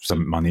because of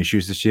some money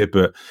issues this year.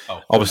 But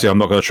obviously, I'm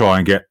not going to try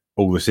and get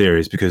all the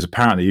series because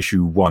apparently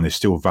issue 1 is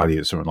still valued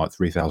at something like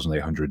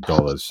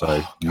 $3,800.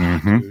 So,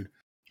 dude.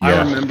 I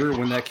remember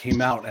when that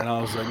came out, and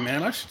I was like,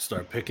 man, I should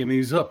start picking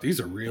these up. These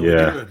are really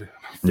good.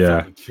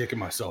 I'm kicking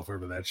myself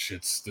over that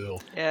shit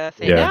still.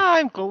 Now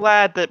I'm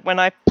glad that when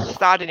I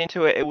started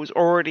into it, it was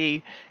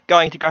already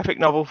going to graphic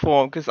novel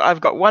form, because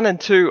I've got 1 and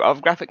 2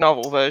 of graphic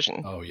novel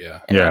version. Oh, yeah.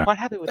 And I'm quite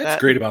happy with that.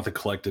 That's great about the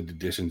collected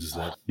editions is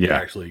that they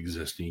actually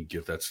exist and you can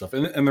get that stuff.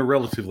 And they're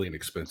relatively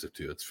inexpensive,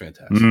 too. It's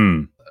fantastic.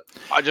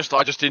 I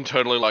just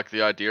internally like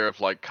the idea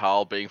of like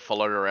Carl being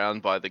followed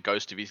around by the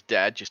ghost of his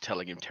dad, just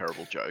telling him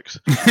terrible jokes.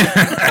 Hey,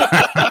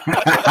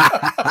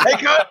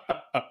 go.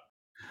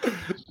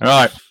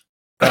 Right.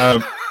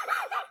 So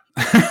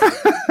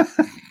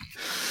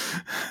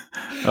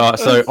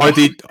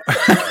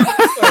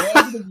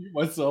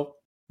myself.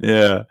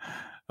 Yeah.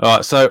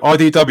 So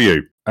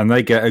IDW, and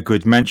they get a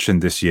good mention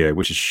this year,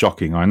 which is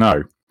shocking, I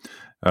know.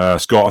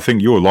 Scott, I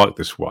think you'll like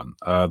this one.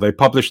 They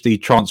published the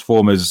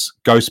Transformers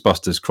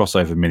Ghostbusters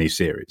crossover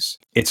miniseries.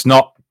 It's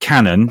not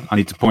canon, I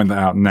need to point that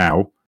out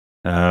now,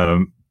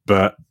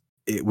 but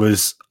it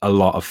was a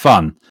lot of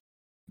fun.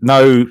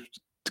 No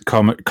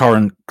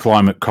current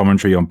climate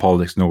commentary on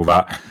politics and all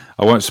that.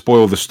 I won't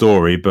spoil the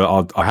story,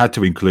 but I had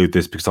to include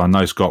this because I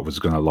know Scott was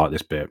going to like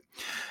this bit.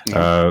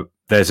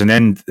 There's a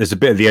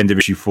bit at the end of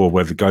issue 4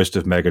 where the ghost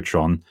of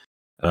Megatron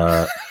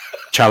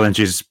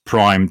challenges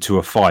Prime to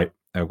a fight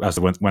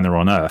when they're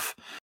on Earth,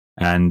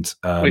 and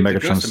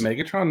Megatron's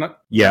Megatron.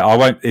 I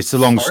won't. It's a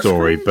long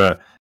story,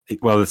 but the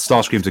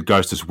Starscream's a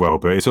ghost as well,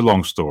 but it's a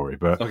long story.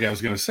 But okay, I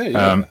was going to say,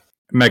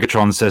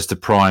 Megatron says to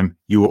Prime,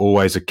 "You were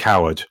always a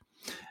coward,"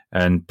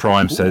 and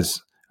Prime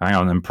says, "Hang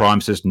on," and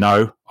Prime says,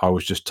 "No, I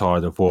was just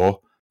tired of war.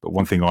 But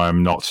one thing I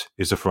am not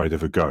is afraid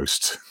of a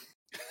ghost."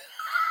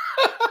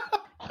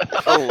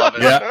 I love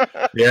it.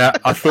 Yeah,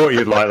 I thought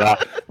you'd like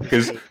that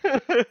because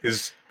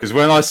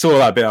when I saw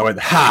that bit, I went,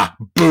 "Ha!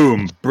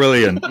 Boom!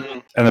 Brilliant!"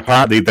 And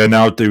apparently, they're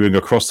now doing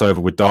a crossover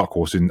with Dark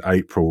Horse in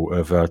April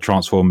of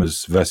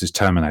Transformers versus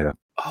Terminator.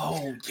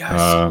 Oh, yeah, I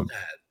saw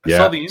that. I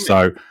saw the image.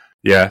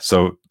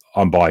 So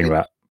I'm buying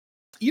that.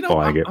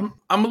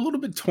 I'm a little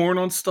bit torn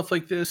on stuff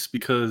like this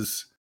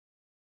because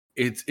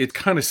it's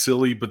kind of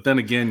silly, but then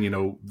again,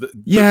 but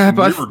we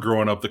were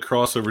growing up, the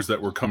crossovers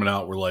that were coming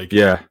out were like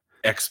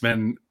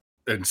X-Men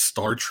and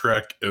Star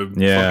Trek, and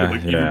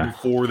even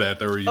before that,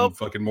 there were even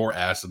fucking more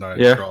asinine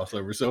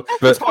crossovers. So,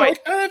 I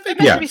think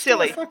it should be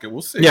silly. Fuck it,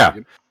 we'll see. Yeah,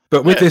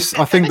 but with this,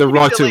 I think the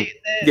writer,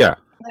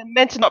 They're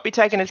meant to not be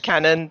taken as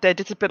canon. They're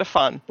just a bit of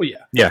fun. Well,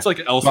 yeah. Yeah. It's like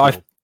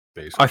Elseworld,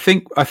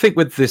 basically. I think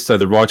with this though,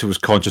 the writer was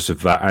conscious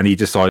of that, and he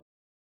decided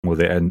with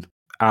it, and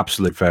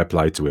absolute fair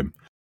play to him.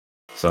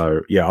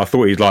 So yeah, I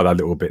thought he'd like that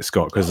little bit,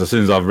 Scott, because as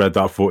soon as I've read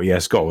that, I thought, yeah,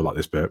 Scott will like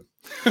this bit.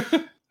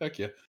 Heck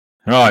yeah.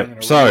 Right,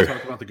 We're so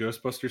talk about the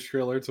Ghostbusters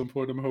trailer at some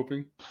point, I'm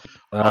hoping.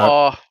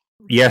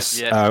 Yes,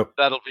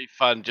 that'll be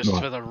fun just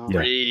for the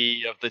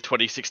of the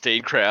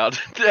 2016 crowd.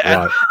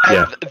 and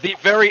the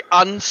very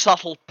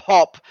unsubtle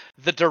pop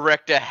the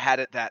director had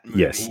at that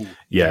movie.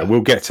 Yes, we'll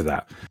get to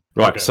that.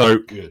 Right, so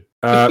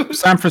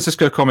San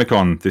Francisco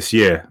Comic-Con this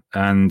year,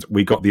 and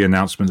we got the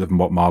announcement of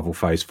what Marvel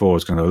Phase 4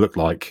 is going to look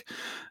like.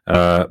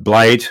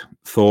 Blade,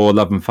 Thor,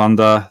 Love and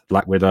Thunder,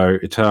 Black Widow,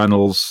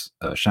 Eternals,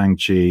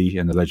 Shang-Chi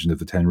and the Legend of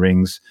the Ten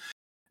Rings,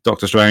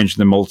 Doctor Strange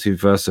and the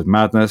Multiverse of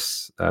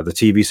Madness, the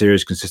TV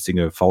series consisting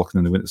of Falcon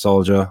and the Winter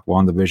Soldier,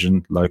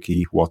 WandaVision,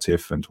 Loki, What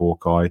If, and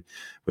Hawkeye,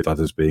 with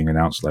others being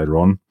announced later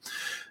on.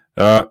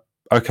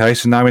 Okay,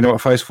 so now we know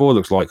what Phase 4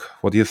 looks like.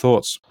 What are your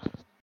thoughts?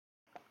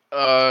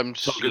 Good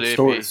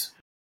stories.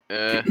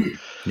 Yeah,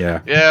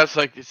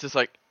 it's just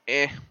like,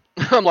 eh.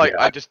 I'm like,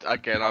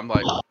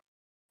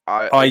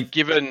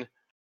 given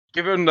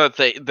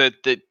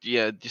that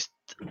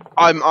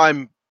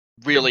I'm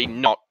really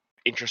not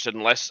interested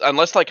unless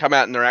they come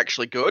out and they're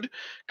actually good,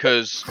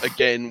 because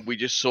again we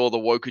just saw the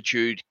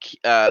Wokitude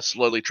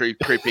slowly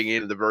creeping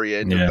in at the very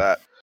end of that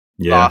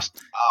last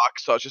arc,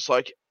 so it's just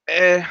like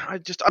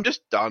I'm just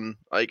done.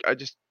 I can't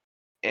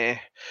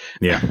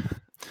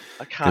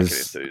get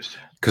enthused,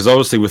 because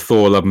obviously with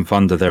Thor Love and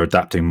Thunder they're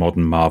adapting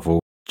modern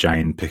Marvel,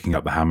 Jane picking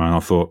up the hammer, and I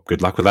thought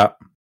good luck with that.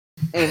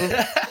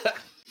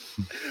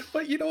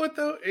 But you know what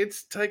though,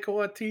 it's Taika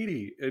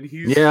Waititi and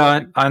he's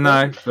I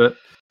know, but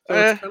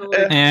don't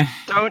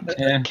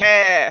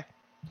care.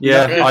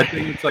 I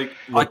think it's like,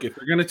 look, if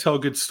they're gonna tell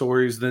good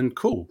stories, then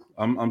cool.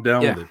 I'm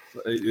down with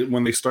it.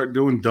 When they start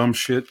doing dumb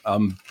shit, I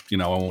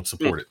won't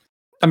support it.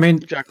 I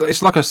mean,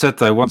 it's like I said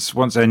though. Once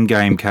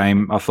Endgame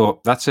came, I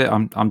thought that's it.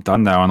 I'm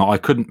done now, and I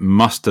couldn't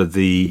muster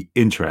the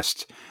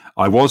interest.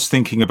 I was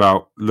thinking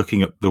about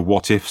looking at the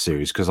What If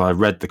series because I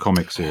read the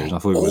comic series and I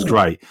thought it was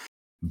great,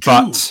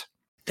 but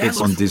it's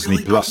on Disney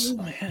really Plus.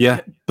 Cool,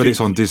 but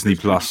it's on Disney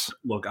Plus.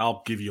 Look,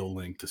 I'll give you a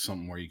link to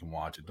something where you can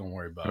watch it. Don't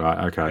worry about it.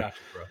 Right, okay.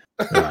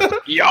 Right.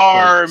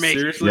 Yar, mate.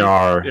 Seriously?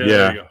 Yar,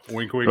 yeah.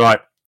 Wink, wink.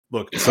 Right.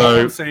 Look,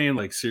 so I'm saying,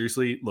 like,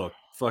 seriously, look,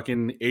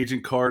 fucking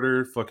Agent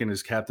Carter, fucking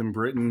is Captain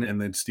Britain, and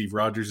then Steve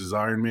Rogers is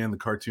Iron Man, the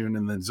cartoon,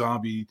 and then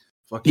Zombie,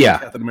 fucking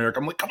Captain America.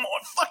 I'm like, come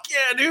on, fuck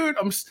yeah, dude.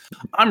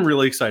 I'm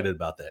really excited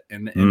about that.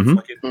 And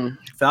fucking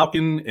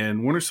Falcon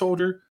and Winter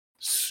Soldier,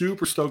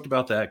 super stoked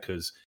about that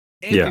because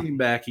Anthony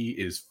Mackie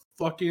is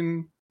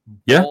fucking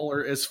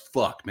baller as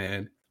fuck,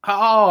 man.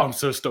 Oh, I'm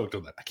so stoked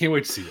on that. I can't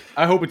wait to see it.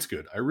 I hope it's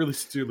good. I really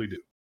sincerely do.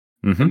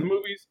 And the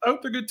movies, I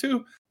hope they're good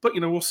too. But,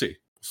 we'll see.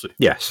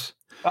 Yes.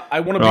 I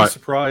want to be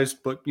surprised,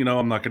 but,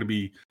 I'm not going to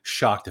be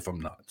shocked if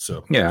I'm not.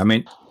 So yeah, I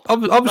mean,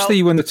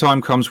 obviously when the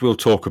time comes, we'll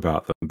talk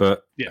about them.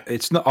 But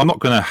it's not. I'm not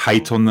going to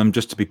hate on them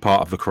just to be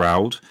part of the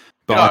crowd.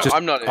 But I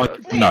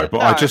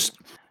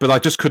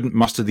just couldn't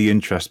muster the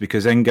interest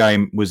because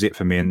Endgame was it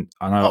for me, and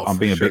I know I'm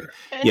being a bit.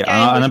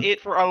 Endgame was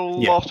it for a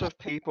lot of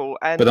people,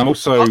 and but I'm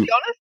also. I'll be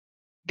honest,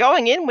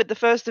 going in with the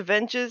first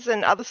Avengers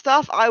and other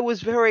stuff, I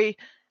was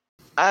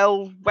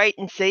I'll wait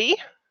and see,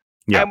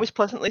 and was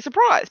pleasantly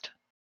surprised.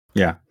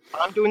 Yeah,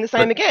 I'm doing the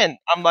same again.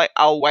 I'm like,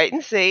 I'll wait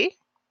and see.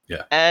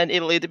 Yeah, and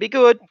it'll either be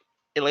good,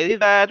 it'll either be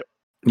bad,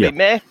 it'll be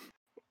meh.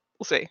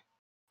 We'll see.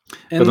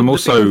 And but I'm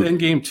also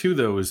Endgame too,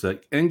 though, is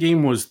that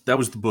Endgame was the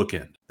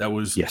bookend. That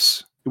was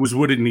it was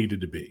what it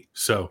needed to be.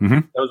 So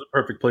that was a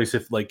perfect place.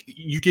 If like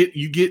you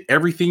get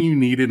everything you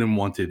needed and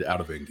wanted out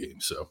of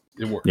Endgame, so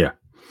it worked. Yeah,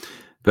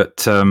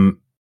 but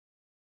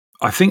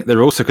I think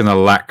they're also going to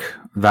lack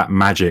that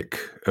magic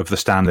of the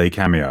Stan Lee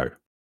cameo,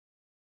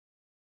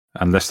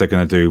 unless they're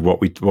going to do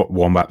what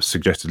Wombat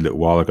suggested a little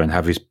while ago and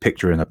have his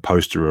picture in a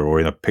poster or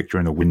in a picture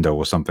in a window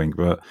or something.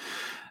 But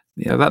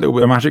that little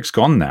bit of magic's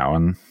gone now,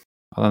 and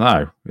I don't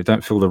know. It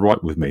don't feel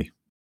right with me.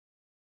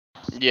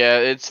 Yeah,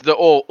 it's the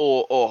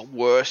or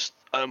worse.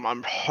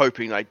 I'm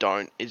hoping they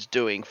don't. Is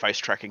doing face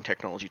tracking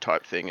technology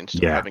type thing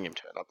instead of having him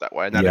turn up that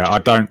way. And that'd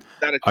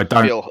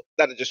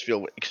just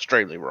feel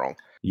extremely wrong.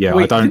 Yeah,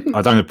 I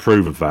don't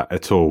approve of that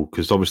at all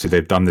because obviously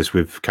they've done this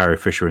with Carrie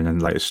Fisher in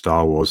the latest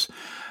Star Wars.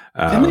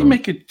 Didn't they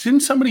make it?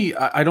 Didn't somebody?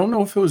 I don't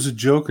know if it was a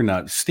joke or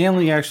not.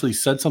 Stanley actually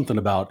said something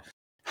about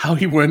how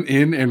he went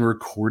in and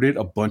recorded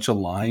a bunch of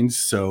lines.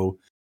 So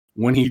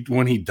when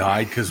he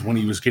died, because when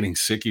he was getting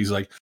sick, he's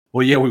like,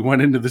 well, yeah, we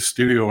went into the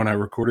studio and I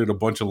recorded a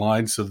bunch of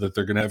lines so that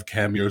they're going to have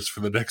cameos for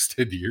the next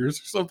 10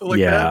 years or something like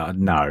that. Yeah,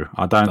 no,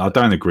 I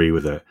don't agree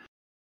with it.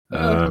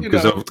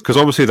 Because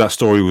obviously that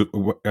story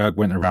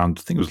went around,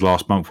 I think it was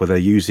last month, where they're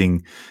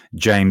using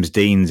James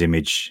Dean's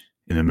image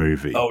in a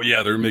movie. Oh,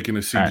 yeah, they're making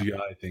a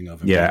CGI thing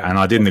of it. Yeah, and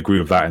I didn't agree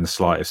with that in the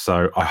slightest,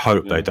 so I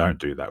hope they don't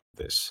do that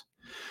with this.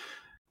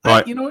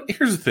 Right. You know what?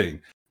 Here's the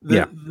thing.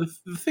 The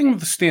thing with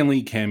the Stan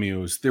Lee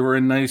cameos, they were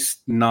a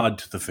nice nod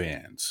to the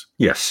fans.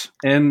 Yes.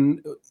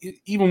 And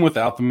even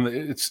without them,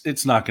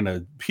 it's not going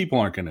to, people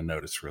aren't going to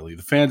notice really.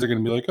 The fans are going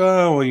to be like,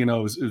 oh,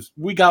 well,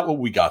 we got what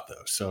we got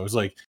though. So it's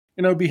like,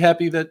 be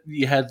happy that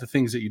you had the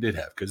things that you did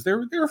have, because they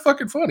were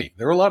fucking funny.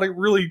 There were a lot of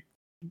really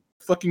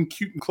fucking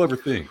cute and clever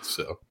things.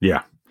 So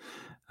yeah.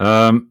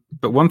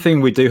 But one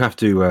thing we do have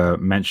to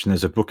mention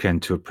as a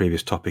bookend to a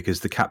previous topic is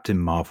the Captain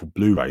Marvel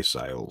Blu-ray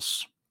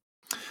sales.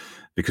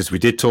 Because we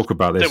did talk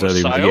about this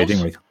earlier in the year,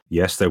 didn't we?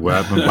 Yes, there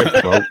were.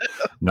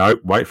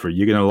 Wait for it.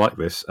 You're going to like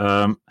this.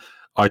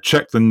 I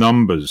checked the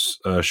numbers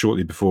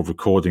shortly before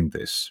recording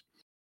this,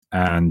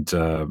 and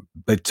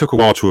they took a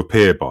while to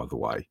appear, by the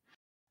way.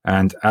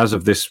 And as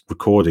of this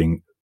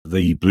recording,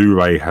 the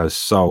Blu-ray has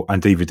sold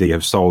and DVD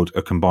have sold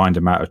a combined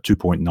amount of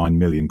 2.9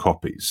 million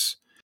copies.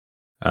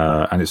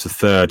 And it's the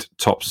third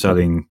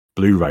top-selling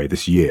Blu-ray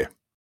this year.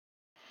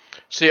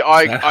 See,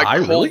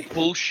 I call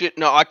bullshit.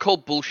 No, I call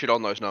bullshit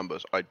on those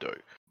numbers. I do.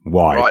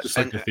 Why? Right? Just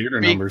like the theater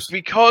numbers.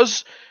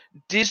 Because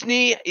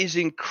Disney is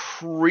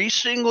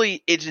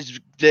increasingly,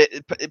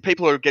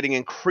 people are getting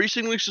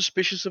increasingly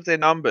suspicious of their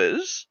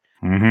numbers.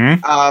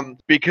 Mm-hmm.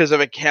 Because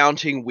of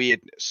accounting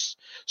weirdness.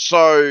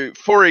 So,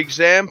 for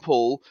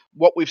example,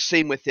 what we've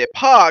seen with their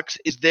parks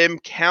is them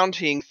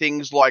counting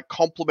things like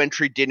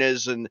complimentary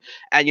dinners and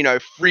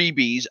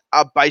freebies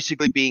are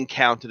basically being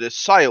counted as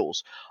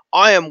sales.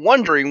 I am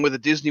wondering whether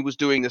Disney was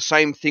doing the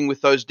same thing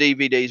with those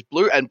DVDs,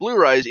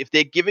 Blu-rays, if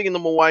they're giving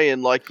them away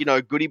in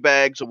goodie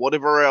bags or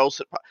whatever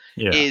else,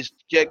 is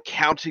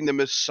counting them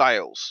as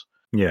sales.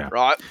 Yeah.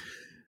 Right?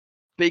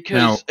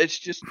 Because it's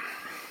just.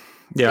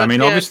 Yeah, I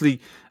mean,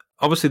 obviously,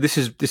 this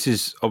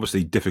is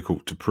obviously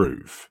difficult to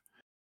prove,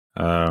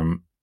 and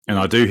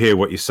I do hear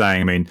what you're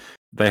saying. I mean,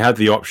 they had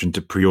the option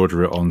to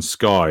pre-order it on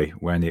Sky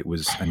when it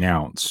was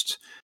announced,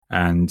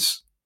 and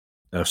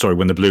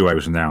when the Blu-ray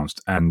was announced,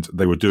 and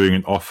they were doing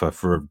an offer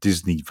for a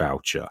Disney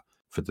voucher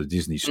for the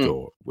Disney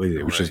store,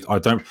 which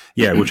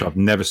which I've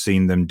never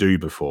seen them do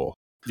before.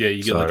 Yeah,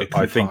 you get like a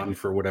coupon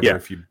for whatever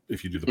if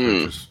you do the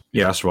purchase.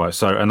 Yeah, that's right.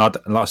 So, and like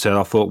I said,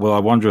 I thought, well, I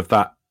wonder if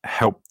that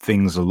helped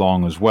things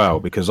along as well,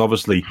 because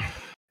obviously,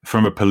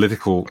 from a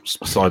political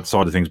side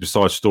of things,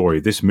 besides story,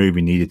 this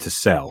movie needed to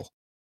sell,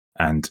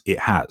 and it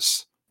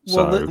has.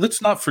 Well,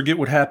 let's not forget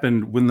what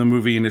happened when the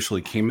movie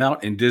initially came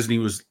out, and Disney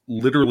was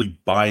literally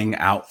buying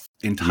out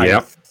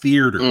entire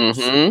theaters.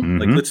 Mm-hmm.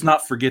 Like, let's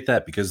not forget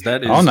that, because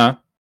that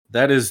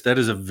is that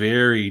is a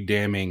very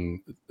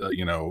damning,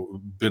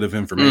 bit of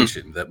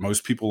information that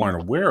most people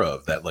aren't aware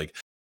of. That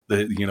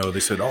they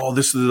said, oh,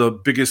 this is the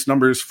biggest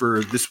numbers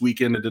for this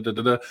weekend,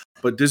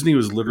 but Disney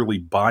was literally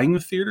buying the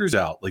theaters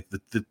out, like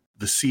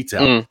the seats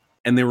out,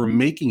 and they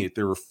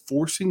were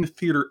forcing the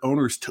theater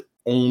owners to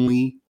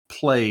only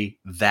play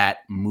that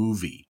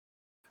movie.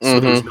 So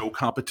there's no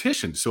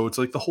competition. So it's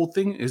like the whole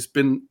thing has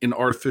been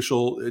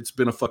it's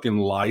been a fucking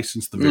lie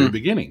since the very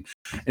beginning.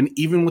 And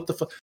even with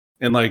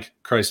and like,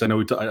 Christ, I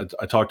know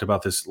I talked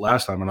about this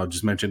last time, and I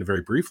just mentioned it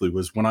very briefly,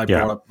 was when I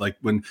brought up, like,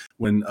 when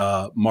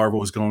Marvel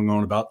was going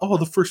on about,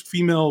 the first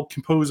female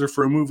composer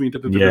for a movie. I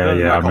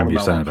remember you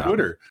saying about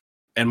Twitter.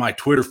 And my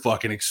Twitter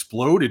fucking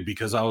exploded,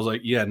 because I was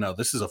like, yeah, no,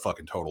 this is a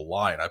fucking total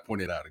lie. And I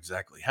pointed out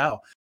exactly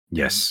how.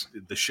 Yes.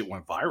 And the shit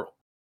went viral.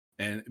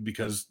 And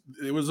because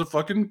it was a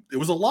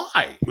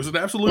lie. It was an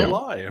absolute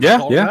lie. And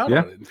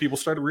And people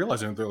started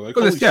realizing it. They're like,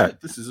 holy shit,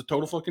 this is a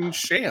total fucking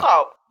sham.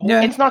 Oh,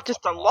 it's not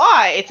just a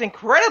lie. It's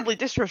incredibly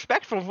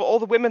disrespectful for all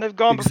the women who've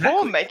gone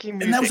before making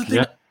music. And that was the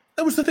thing.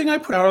 That was the thing I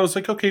put out. I was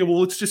like, okay,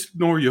 well, let's just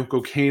ignore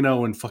Yoko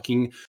Kano and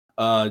fucking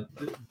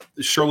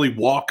Shirley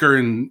Walker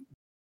and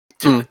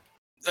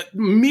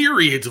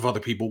myriads of other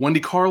people.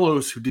 Wendy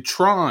Carlos, who did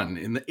Tron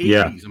in the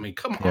 80s. I mean,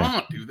 come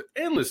on, dude.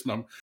 The endless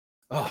number.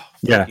 Oh,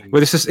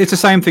 well, it's the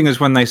same thing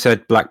as when they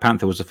said Black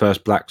Panther was the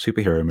first black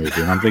superhero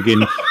movie, and I'm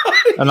thinking,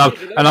 and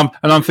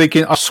I'm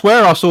thinking, I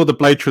swear I saw the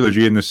Blade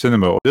trilogy in the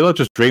cinema, or did I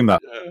just dream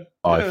that?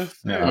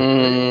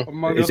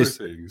 Among other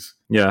things.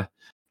 Yeah.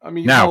 I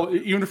mean, now,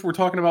 even if we're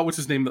talking about what's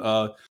his name,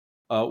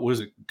 was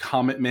it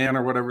Comet Man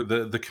or whatever,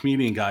 the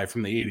comedian guy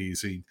from the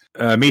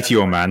 80s?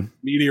 Meteor Man.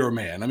 Meteor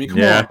Man. I mean,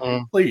 come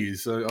on,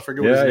 please. I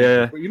forget what his name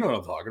is, but you know what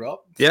I'm talking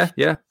about.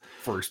 Yeah.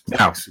 First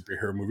black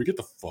superhero movie. Get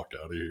the fuck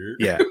out of here.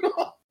 Yeah.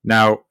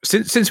 Now,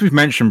 since we've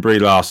mentioned Brie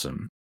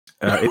Larson,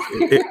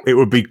 it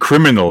would be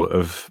criminal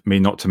of me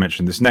not to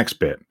mention this next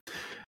bit.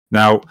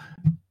 Now,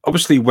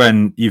 obviously,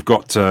 when you've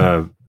got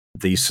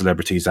these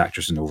celebrities,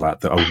 actors, and all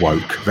that are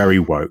woke, very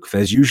woke,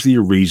 there's usually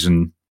a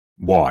reason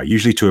why,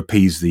 usually to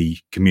appease the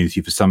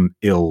community for some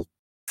ill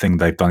thing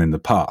they've done in the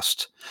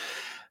past.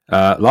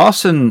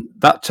 Larson,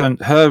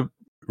 her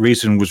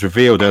reason was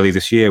revealed early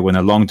this year when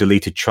a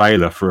long-deleted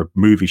trailer for a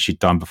movie she'd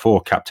done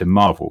before Captain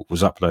Marvel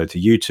was uploaded to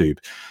YouTube,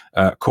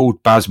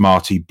 called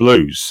Basmati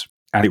Blues,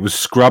 and it was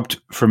scrubbed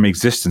from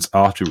existence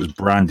after it was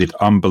branded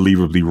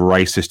unbelievably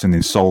racist and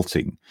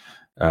insulting.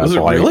 Was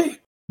it really?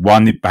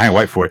 One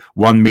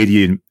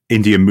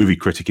Indian movie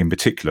critic in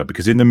particular,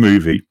 because in the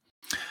movie,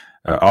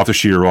 After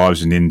she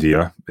arrives in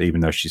India,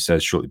 even though she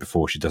says shortly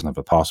before she doesn't have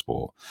a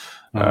passport,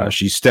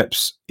 she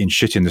steps in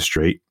shit in the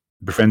street,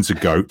 befriends a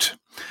goat,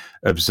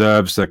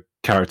 observes the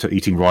character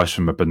eating rice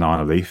from a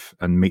banana leaf,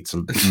 and meets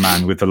a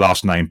man with the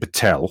last name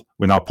Patel.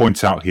 When I'll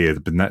point out here,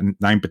 the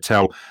name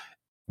Patel,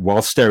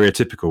 while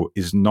stereotypical,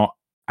 is not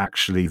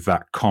actually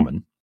that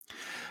common.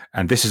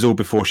 And this is all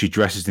before she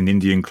dresses in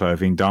Indian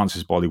clothing,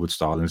 dances Bollywood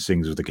style, and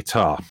sings with a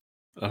guitar.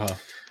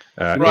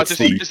 Right, this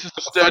is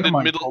the standard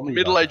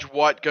middle-aged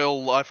white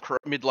girl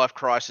midlife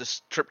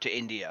crisis trip to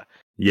India.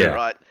 Yeah,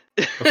 right.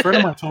 A friend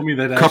of mine told me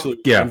that actually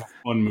was a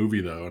fun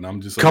movie though, and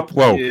I'm just like,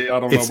 I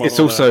don't know. It's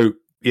also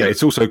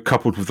it's also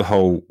coupled with the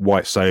whole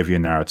white savior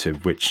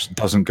narrative, which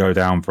doesn't go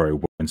down very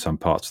well in some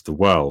parts of the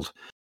world.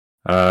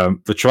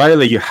 The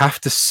trailer, you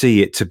have to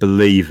see it to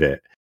believe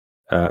it,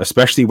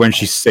 especially when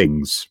she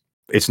sings.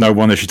 It's no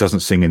wonder she doesn't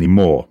sing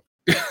anymore.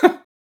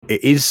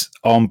 It is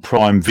on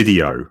Prime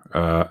Video,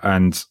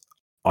 and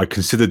I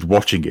considered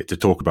watching it to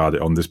talk about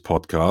it on this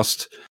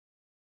podcast,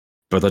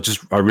 but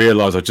I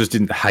realised I just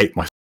didn't hate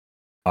myself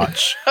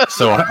much.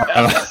 So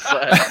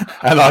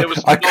there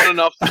was not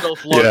enough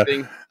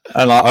self-loathing.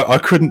 And I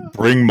couldn't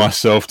bring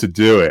myself to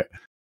do it.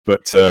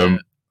 But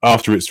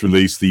after its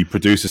release, the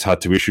producers had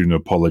to issue an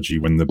apology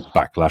when the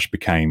backlash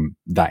became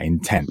that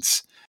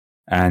intense.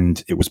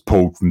 And it was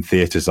pulled from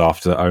theatres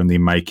after only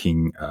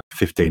making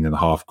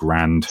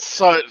 $15,500.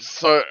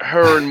 So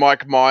her and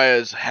Mike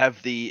Myers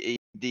have the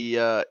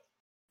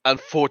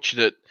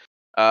unfortunate,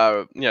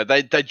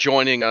 they're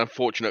joining an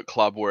unfortunate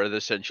club where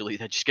essentially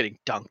they're just getting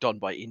dunked on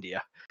by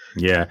India.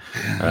 Yeah.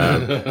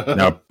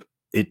 Now,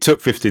 it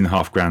took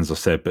 $15,500, as I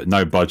said, but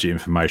no budget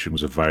information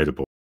was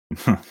available.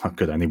 I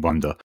could only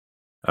wonder.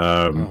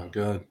 Oh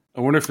God. I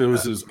wonder if it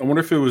was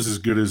as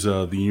good as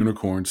the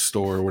Unicorn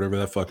Store or whatever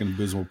that fucking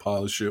abysmal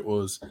pile of shit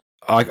was.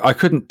 I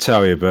couldn't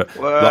tell you, but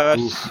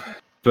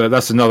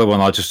that's another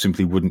one I just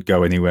simply wouldn't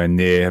go anywhere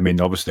near. I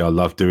mean, obviously, I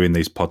love doing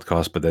these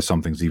podcasts, but there's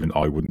some things even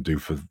I wouldn't do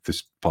for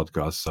this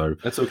podcast. So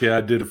that's okay. I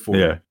did it for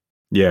you.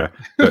 Yeah.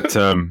 But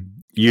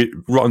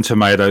Rotten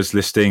Tomatoes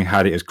listing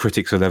had it as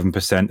critics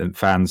 11% and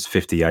fans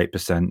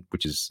 58%,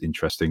 which is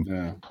interesting.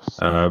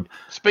 Yeah.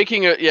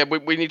 Speaking of,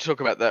 we need to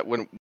talk about that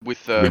when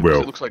with. We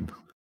will. It looks like.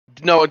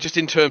 No, just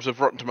in terms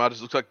of Rotten Tomatoes,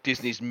 it looks like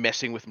Disney's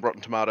messing with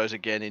Rotten Tomatoes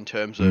again in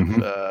terms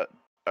of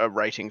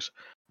ratings.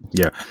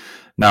 Yeah.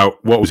 Now,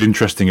 what was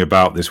interesting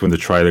about this when the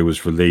trailer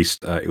was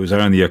released, it was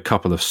only a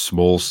couple of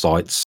small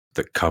sites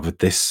that covered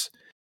this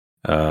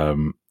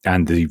and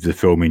the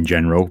film in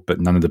general, but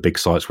none of the big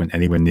sites went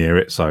anywhere near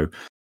it. So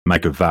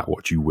make of that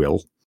what you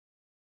will.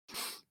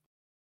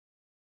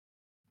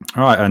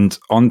 All right, and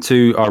on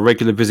to our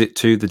regular visit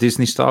to the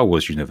Disney Star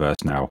Wars universe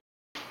now.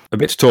 A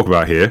bit to talk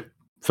about here.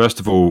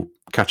 First of all,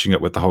 catching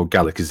up with the whole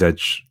Galaxy's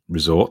Edge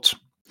resort.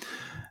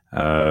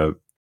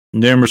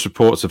 Numerous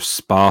reports of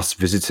sparse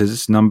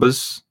visitors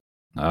numbers,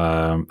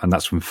 and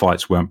that's when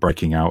fights weren't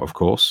breaking out, of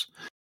course.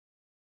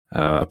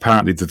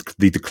 Apparently,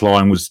 the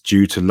decline was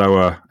due to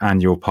lower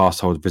annual pass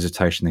holder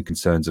visitation and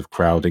concerns of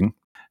crowding,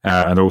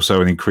 and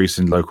also an increase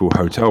in local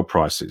hotel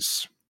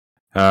prices.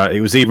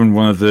 It was even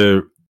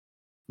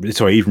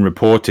even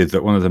reported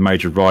that one of the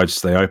major rides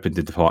they opened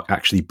in the park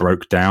actually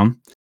broke down.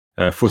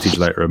 Footage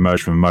later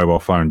emerged from a mobile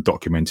phone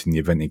documenting the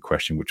event in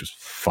question, which was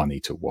funny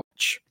to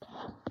watch.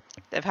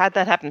 They've had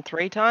that happen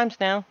 3 times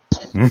now.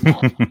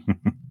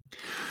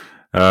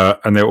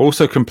 And there were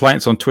also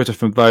complaints on Twitter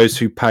from those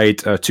who paid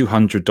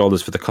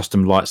 $200 for the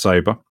custom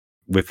lightsaber,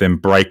 with them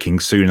breaking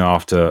soon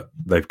after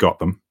they've got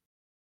them.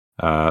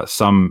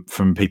 Some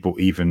from people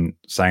even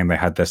saying they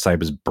had their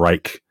sabers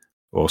break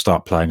or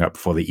start playing up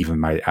before they even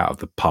made it out of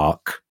the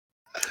park.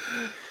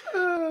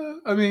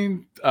 I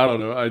mean, I don't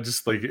know. I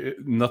just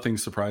nothing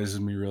surprises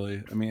me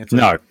really. I mean, it's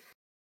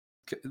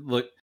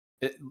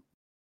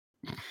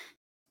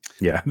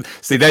yeah.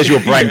 See, there's your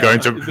brain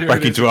going to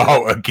back into a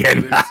hole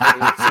again.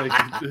 It's like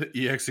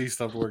EXE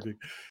stopped working.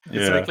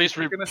 Please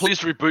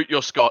reboot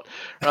your Scott.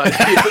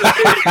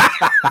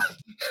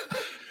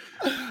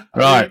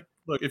 Right. Mean,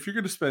 look, if you're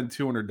going to spend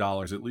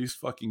 $200, at least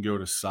fucking go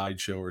to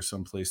Sideshow or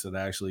someplace that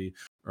actually,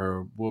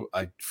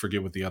 I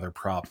forget what the other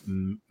prop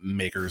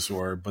makers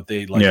were, but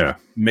they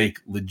make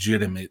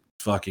legitimate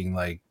fucking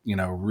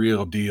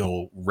real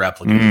deal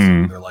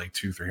replicas. They're like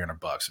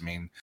 $200-$300. I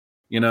mean,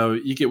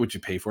 you get what you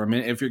pay for. I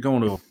mean, if you're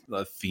going to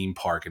a theme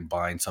park and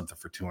buying something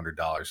for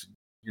 $200,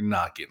 you're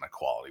not getting a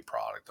quality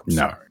product. I'm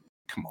sorry.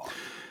 Come on.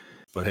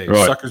 But hey,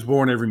 sucker's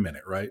born every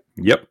minute, right?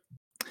 Yep.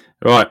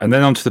 Right, and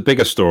then on to the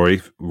bigger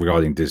story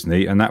regarding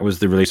Disney, and that was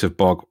the release of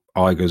Bob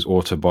Iger's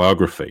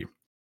autobiography.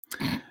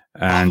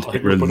 And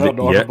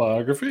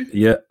autobiography?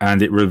 Yeah,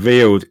 and it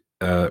revealed,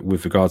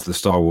 with regards to the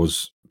Star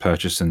Wars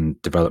purchase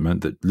and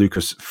development, that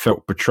Lucas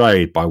felt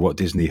betrayed by what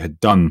Disney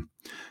had done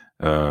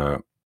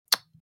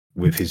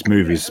with his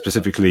movies,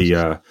 specifically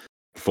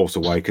Force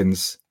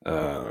Awakens.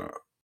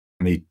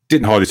 And he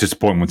didn't hide his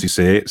disappointment once he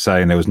saw it,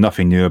 saying there was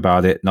nothing new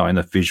about it, not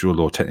enough visual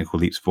or technical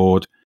leaps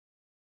forward.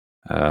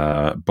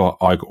 But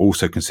I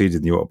also conceded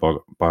in the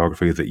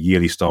autobiography that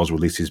yearly Star Wars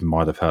releases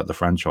might have hurt the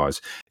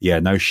franchise. Yeah,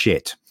 no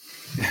shit.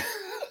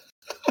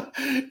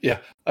 Yeah,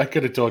 I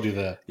could have told you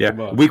that. Yeah,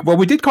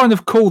 we did kind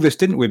of call this,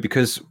 didn't we?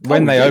 Because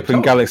when they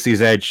opened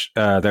Galaxy's Edge,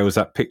 there was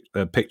that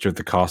picture of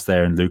the cast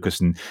there and Lucas,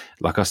 and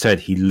like I said,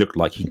 he looked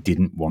like he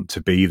didn't want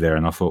to be there,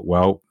 and I thought,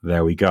 well,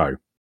 there we go.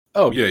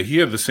 Oh yeah, he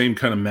had the same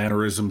kind of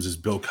mannerisms as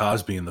Bill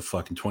Cosby in the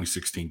fucking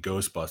 2016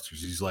 Ghostbusters.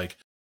 He's like,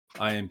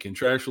 I am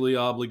contractually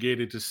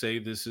obligated to say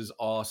this is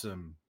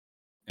awesome.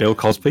 Bill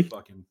Cosby?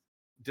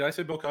 Did I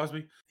say Bill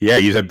Cosby? Yeah,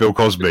 you said Bill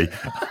Cosby.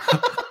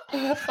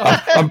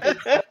 I'm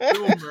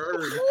Bill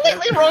Murray.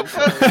 Completely wrong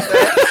person.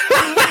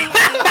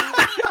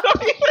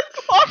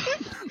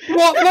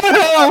 What the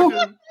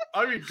hell?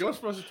 I mean,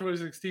 Ghostbusters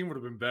 2016 would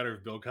have been better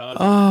if Bill Cosby.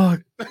 Oh,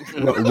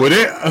 would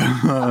it?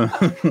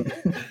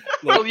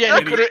 Well, yeah,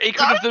 he could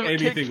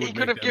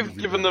have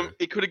given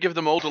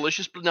them all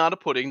delicious banana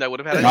pudding. They would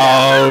have had.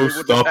 No,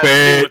 stop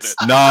it!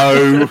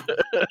 No.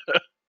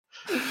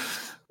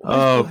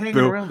 Oh, hanging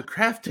around the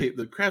craft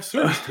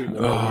service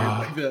table.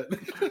 Like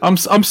that.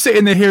 I'm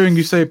sitting there hearing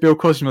you say Bill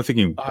Cosby. I'm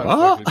thinking,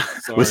 what?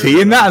 Was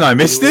he in that and I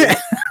missed it?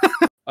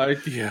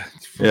 Yeah.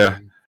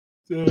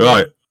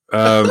 Right.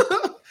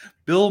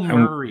 Bill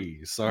Murray.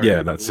 Sorry.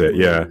 Yeah, that's it.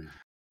 Yeah.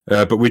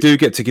 But we do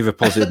get to give a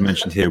positive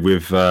mention here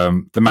with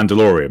The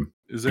Mandalorian.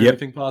 Is there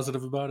anything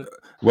positive about it?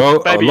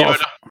 Well, I'm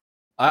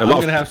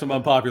going to have some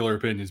unpopular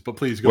opinions, but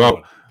please go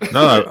on.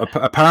 No.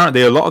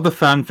 Apparently, a lot of the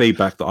fan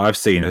feedback that I've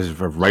seen has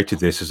rated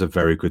this as a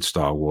very good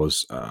Star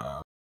Wars.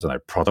 I don't know,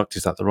 product.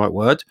 Is that the right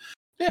word?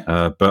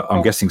 Yeah. But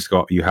I'm guessing,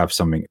 Scott, you have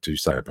something to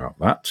say about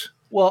that.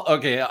 Well,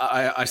 okay.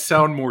 I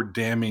sound more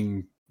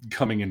damning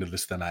coming into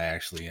this than I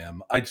actually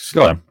am.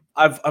 Go on.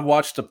 I've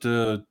watched up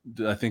to,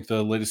 I think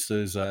the latest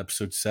is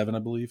episode 7, I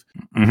believe,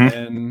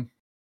 and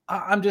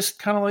I'm just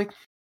kind of like,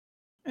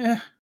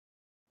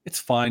 it's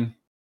fine.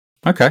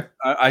 Okay.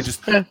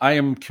 I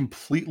am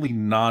completely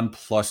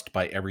nonplussed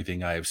by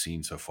everything I have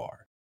seen so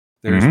far.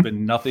 There's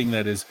been nothing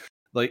that is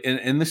like,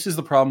 and this is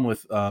the problem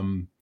with.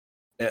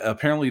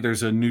 Apparently,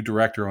 there's a new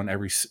director on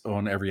every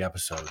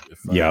episode.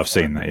 I've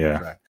seen that.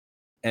 Yeah,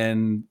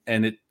 and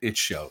it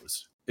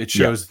shows. It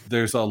shows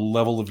there's a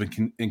level of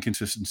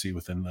inconsistency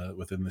within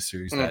the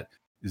series that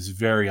is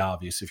very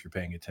obvious if you're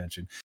paying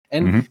attention,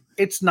 and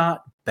it's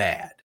not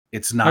bad.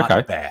 It's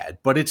not bad,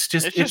 but it's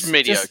just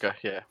mediocre.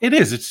 It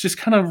is. It's just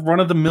kind of run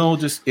of the mill.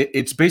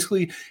 It's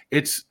basically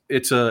it's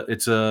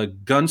a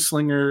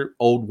gunslinger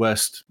Old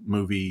West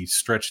movie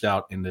stretched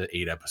out into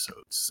 8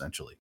 episodes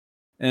essentially,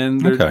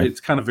 and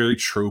it's kind of very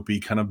tropey,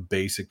 kind of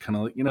basic, kind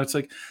of like, it's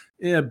like,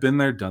 yeah, been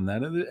there, done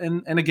that,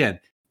 and again,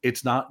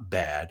 it's not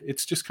bad.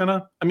 It's just kind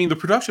of, I mean, the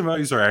production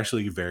values are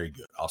actually very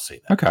good. I'll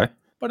say that. Okay.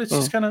 But it's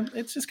just kind of,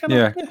 Well,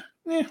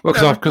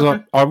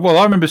 because I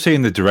remember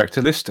seeing the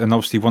director list, and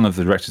obviously one of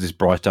the directors is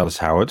Bryce Dallas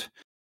Howard.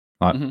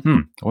 Like, I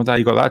wonder how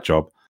you got that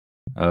job.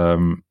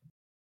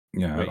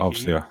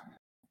 Obviously,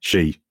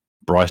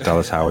 Bryce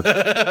Dallas Howard.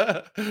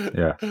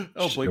 Yeah.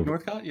 Oh, Blake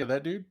Northcott? Yeah,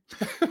 that dude.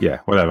 Yeah,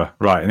 whatever.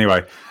 Right.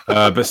 Anyway,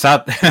 but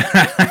sad.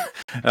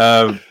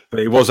 But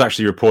it was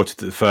actually reported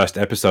that the first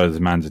episode of The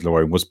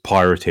Mandalorian was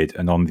pirated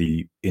and on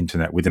the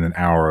internet within an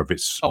hour of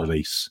its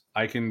release.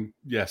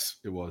 Yes,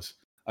 it was.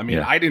 I mean,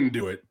 I didn't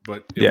do it,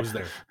 but it was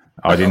there.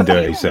 I didn't do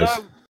it, he says.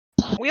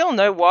 We all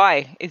know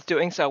why it's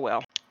doing so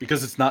well.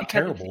 Because it's not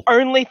terrible. It's the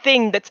only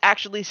thing that's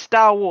actually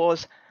Star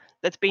Wars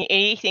that's been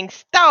anything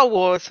Star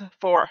Wars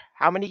for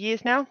how many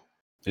years now?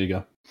 There you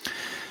go.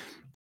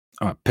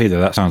 All right, Peter,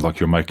 that sounds like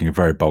you're making a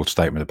very bold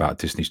statement about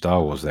Disney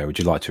Star Wars there. Would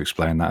you like to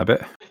explain that a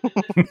bit?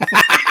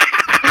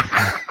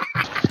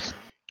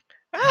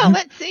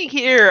 Let's see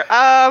here.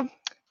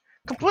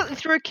 Completely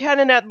threw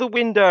canon out the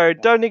window.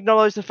 Don't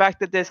acknowledge the fact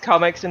that there's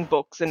comics and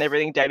books and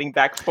everything dating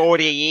back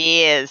 40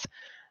 years.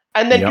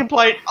 And then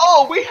complain,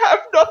 we have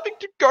nothing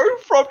to go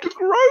from to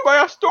grow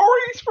our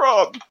stories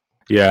from.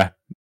 Yeah.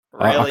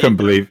 Really? I couldn't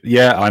believe.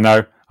 Yeah, I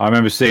know. I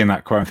remember seeing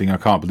that quote and thinking, I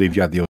can't believe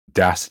you had the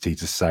audacity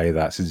to say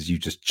that, since you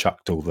just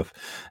chucked all the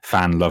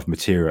fan love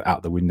material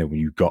out the window when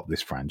you got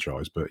this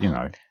franchise. But,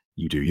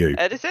 you do you.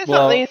 And it says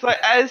something, it's like,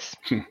 as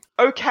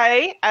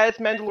okay as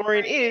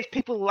Mandalorian is,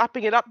 people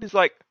lapping it up is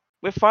like,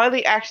 we're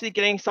finally actually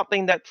getting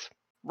something that's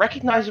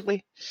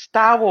recognizably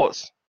Star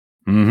Wars.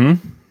 Mm-hmm.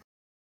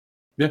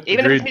 Yeah,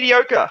 even if it's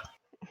mediocre.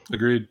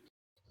 Agreed.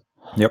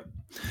 Yep.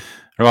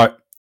 Right.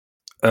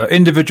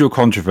 Individual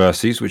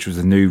controversies, which was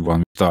a new one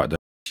we started this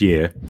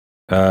year.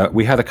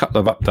 We had a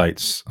couple of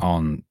updates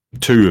on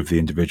 2 of the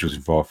individuals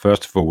involved.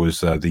 First of all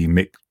was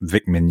the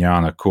Vic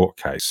Mignogna court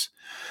case.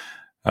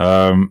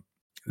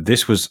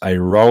 This was a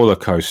roller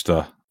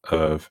coaster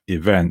of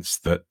events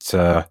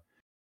that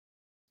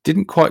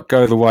didn't quite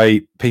go the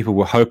way people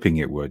were hoping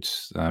it would.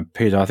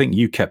 Peter, I think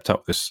you kept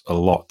up this a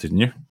lot, didn't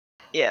you?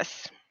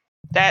 Yes.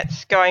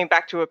 That's going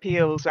back to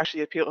appeals.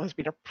 Actually, appeal has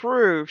been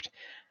approved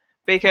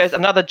because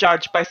another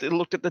judge basically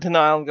looked at the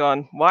denial and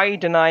gone, why are you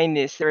denying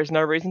this? There is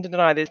no reason to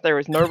deny this. There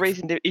is no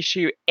reason to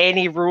issue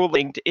any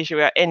ruling, to issue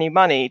out any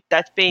money.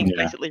 That's being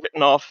basically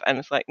written off. And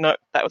it's like, no,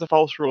 that was a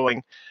false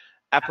ruling.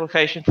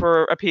 Application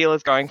for appeal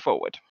is going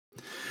forward.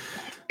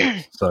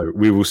 So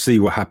we will see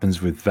what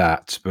happens with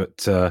that.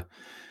 But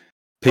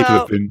people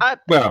have been...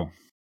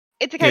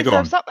 It's a case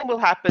of something will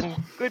happen,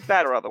 good,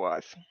 bad, or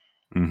otherwise.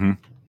 Mm-hmm.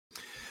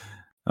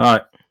 All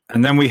right.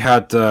 And then we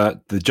had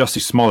the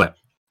Jussie Smollett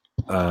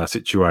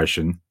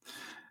situation.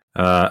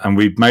 And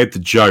we made the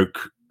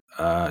joke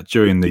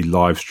during the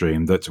live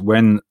stream that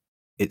when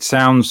it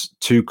sounds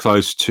too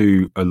close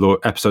to a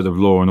episode of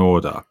Law and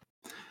Order,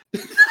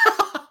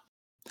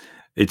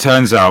 it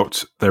turns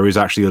out there is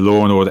actually a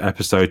Law and Order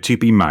episode to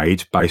be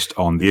made based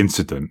on the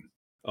incident.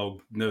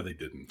 Oh, no, they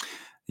didn't.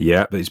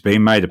 Yeah, but it's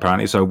being made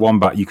apparently. So,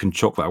 Wombat, you can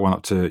chalk that one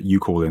up to you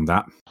calling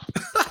that.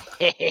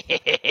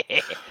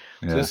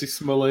 Jussie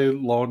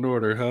Smollett, Law and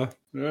Order, huh?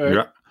 All right.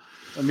 Yeah.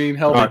 I mean,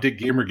 hell, they did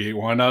Gamergate.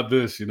 Why not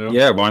this, you know?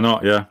 Yeah, why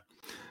not? Yeah.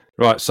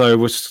 Right, so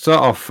we'll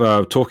start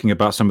off talking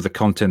about some of the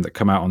content that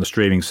come out on the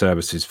streaming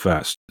services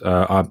first.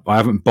 I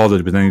haven't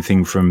bothered with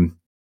anything from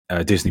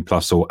Disney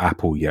Plus or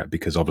Apple yet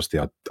because obviously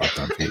I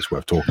don't think it's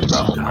worth talking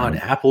about. Oh, God,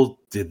 Apple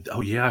did.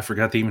 Oh, yeah, I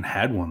forgot they even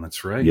had one.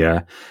 That's right.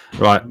 Yeah,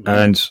 right.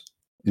 And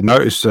you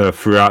notice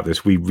throughout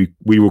this, we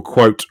will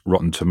quote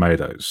Rotten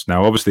Tomatoes.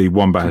 Now, obviously,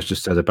 Wombat has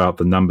just said about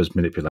the numbers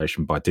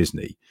manipulation by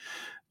Disney,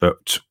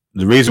 but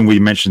the reason we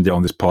mentioned it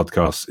on this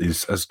podcast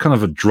is as kind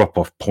of a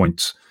drop-off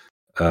point.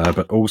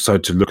 But also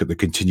to look at the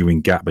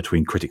continuing gap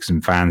between critics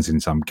and fans in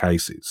some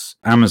cases.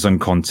 Amazon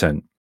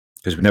content,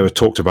 because we never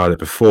talked about it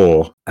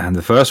before. And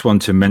the first one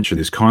to mention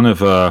is kind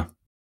of a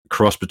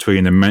cross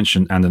between a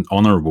mention and an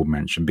honorable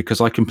mention,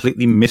 because I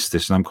completely missed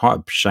this and I'm quite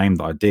ashamed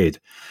that I did.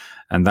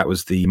 And that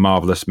was the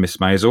Marvelous Miss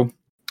Maisel.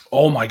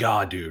 Oh my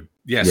God, dude.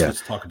 Yes, yeah.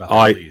 Let's talk about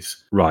that,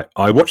 please. Right.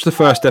 I watched the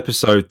first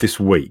episode this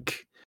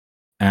week,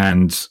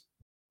 and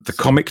the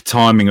comic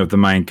timing of the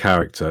main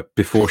character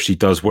before she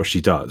does what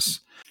she does.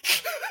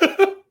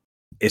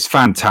 It's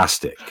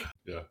fantastic.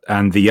 Yeah.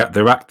 And the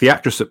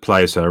actress that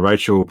plays her,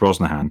 Rachel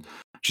Brosnahan,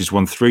 she's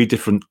won 3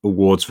 different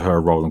awards for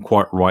her role, and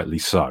quite rightly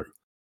so.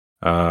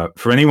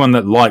 For anyone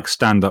that likes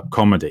stand-up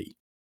comedy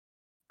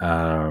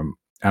and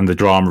the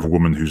drama of a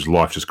woman whose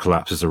life just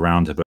collapses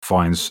around her but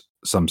finds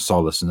some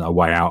solace and a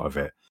way out of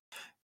it,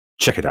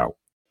 check it out.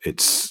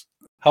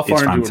 How far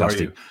into fantastic.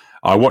 it are you?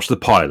 I watched the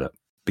pilot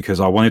because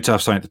I wanted to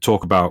have something to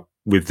talk about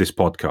with this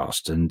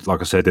podcast. And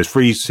like I said, there's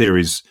 3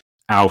 series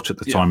out at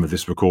the time of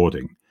this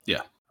recording.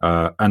 Yeah.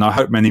 And I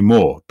hope many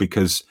more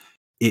because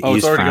it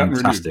is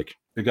fantastic.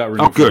 It got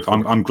renewed. Oh, good.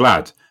 I'm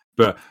glad.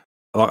 But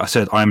like I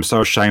said, I am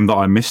so ashamed that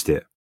I missed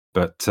it.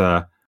 But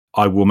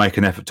I will make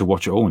an effort to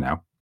watch it all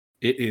now.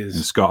 It is.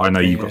 And Scott, I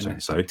know you've got something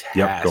to say.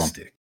 Yep, go on.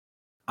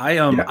 I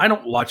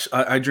don't watch.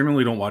 I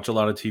generally don't watch a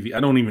lot of TV. I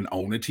don't even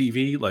own a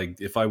TV.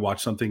 Like if I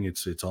watch something,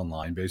 it's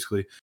online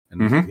basically.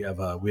 And we have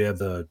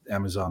the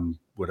Amazon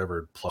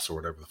whatever Plus or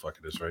whatever the fuck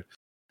it is, right?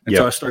 And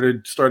so I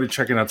started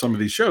checking out some of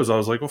these shows. I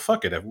was like, well,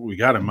 fuck it. We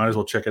got it. Might as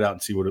well check it out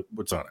and see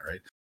what's on it,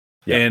 right?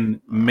 Yeah. And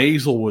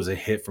Maisel was a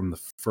hit from the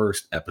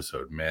first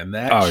episode, man.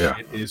 That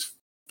shit is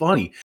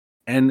funny.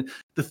 And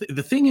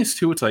the thing is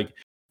too, it's like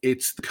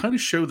it's the kind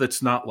of show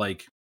that's not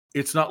like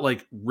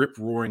rip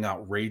roaring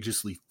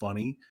outrageously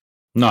funny.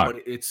 No,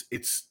 but it's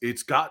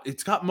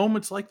got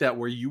moments like that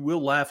where you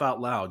will laugh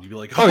out loud. You'll be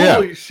like,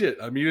 holy shit.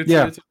 I mean, it's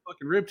a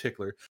fucking rib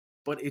tickler,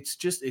 but it's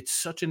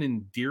such an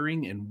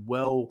endearing and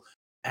well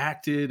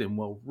acted and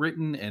well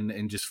written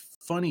and just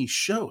funny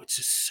show. It's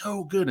just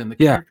so good, and the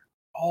characters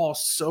are all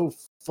so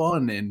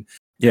fun and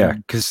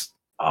because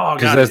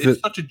it's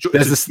such a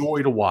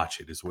joy to watch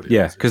it. Is what it is.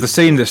 Yeah, because the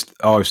scene that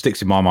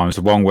sticks in my mind is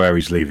the one where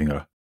he's leaving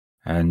her,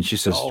 and she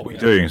says, "What are you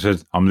doing?" He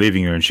says, "I'm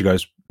leaving her," and she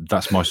goes,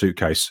 "That's my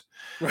suitcase."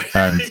 Right.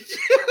 And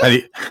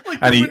he's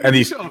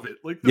and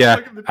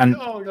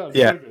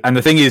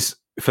the thing is,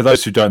 for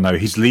those who don't know,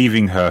 he's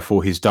leaving her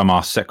for his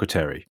dumbass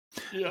secretary.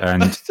 Yeah.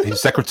 And his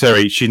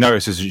secretary, she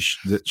notices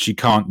that she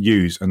can't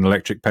use an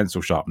electric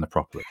pencil sharpener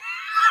properly.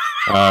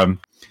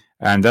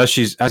 And as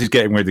he's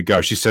getting ready to go,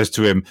 she says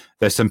to him,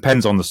 "There's some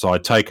pens on the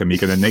side. Take them. You're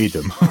going to need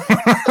them."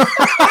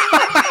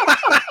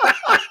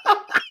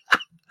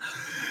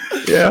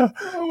 Yeah.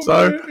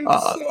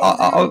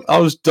 I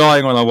was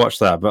dying when I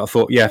watched that, but I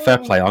thought, fair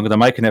play. I'm going to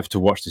make an effort to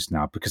watch this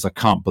now because I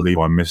can't believe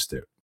I missed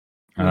it.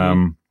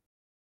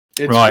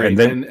 It's right, great.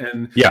 And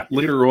then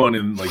later on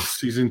in like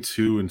season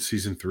 2 and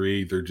season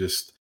 3, they're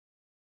just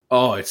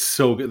it's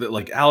so good. That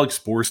like Alex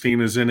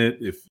Borstein is in it.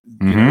 If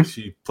you know,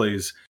 she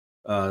plays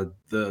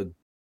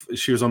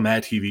she was on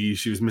Mad TV.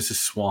 She was Mrs.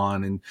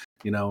 Swan, and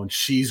and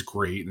she's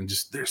great. And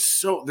just there's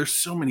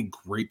so many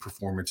great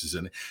performances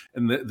in it.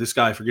 And this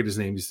guy, I forget his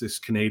name, is this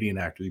Canadian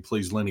actor. He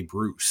plays Lenny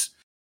Bruce.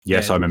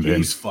 Yes, I remember him.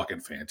 He's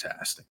fucking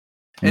fantastic.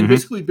 And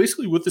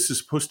basically what this is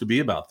supposed to be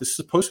about. This is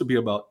supposed to be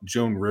about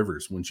Joan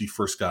Rivers when she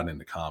first got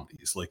into comedy.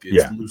 It's like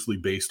it's loosely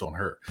based on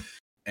her.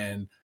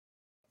 And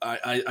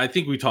I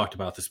think we talked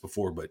about this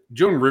before, but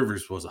Joan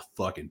Rivers was a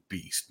fucking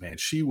beast, man.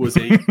 She was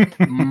a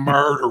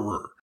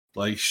murderer.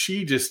 Like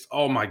she just,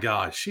 oh my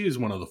God, she is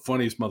one of the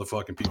funniest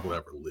motherfucking people to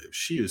ever live.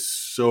 She is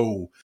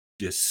so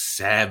just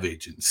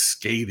savage and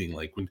scathing.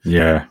 Like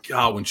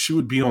when she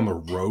would be on the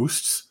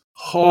roasts,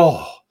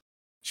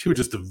 she would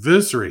just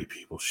eviscerate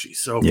people. She's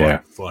so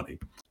fucking funny.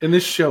 And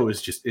this show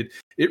is just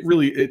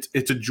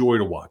it's a joy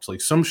to watch. Like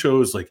some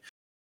shows, like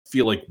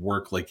feel like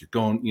work. Like you're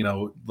going,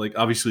 like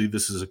obviously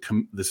this is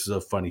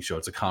a funny show.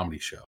 It's a comedy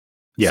show.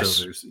 Yes.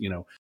 So there's,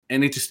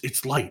 and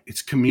it's light.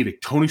 It's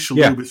comedic. Tony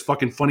Shalhoub is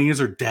fucking funny as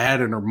her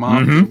dad, and her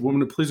mom, the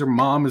woman that plays her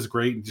mom, is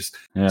great. And just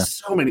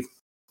so many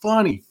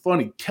funny.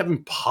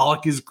 Kevin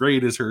Pollak is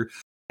great as her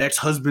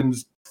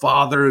ex-husband's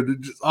father.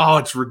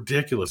 It's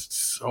ridiculous.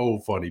 It's so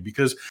funny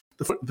because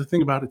the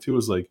thing about it too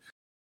is like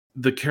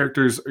the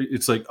characters.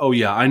 It's like, oh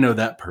yeah, I know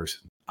that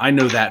person.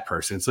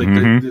 It's like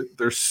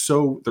they're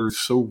so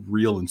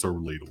real and so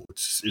relatable.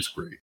 It's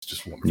great. It's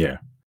just wonderful. Yeah.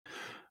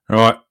 All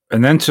right,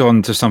 and then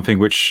on to something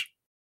which,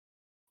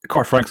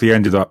 quite frankly,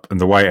 ended up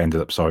is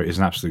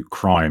an absolute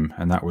crime,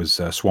 and that was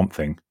Swamp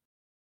Thing.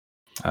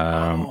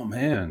 Oh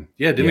man,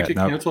 yeah, didn't it get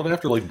canceled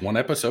after like one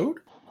episode?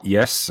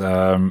 Yes.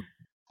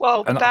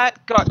 Well,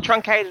 that got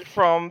truncated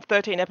from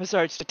 13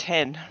 episodes to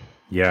 10.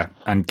 Yeah,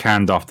 and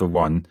canned after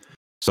one,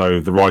 so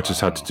the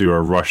writers had to do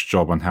a rush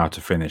job on how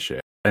to finish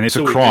it, and it's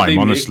a crime,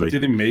 honestly.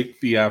 Did they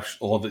make the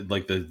actual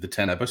the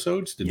 10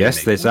 episodes?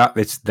 Yes,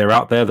 they're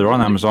out there. They're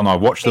on Amazon. I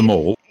watched them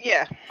all.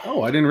 Yeah.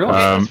 Oh, I didn't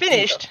realize. It was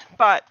finished,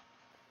 but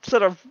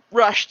sort of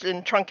rushed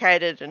and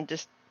truncated and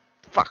just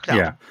fucked up.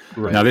 Yeah.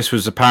 Right. Now, this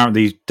was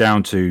apparently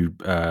down to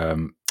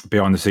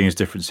behind-the-scenes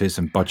differences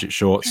and budget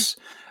shorts,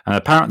 and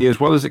apparently as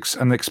well as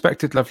an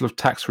expected level of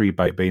tax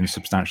rebate being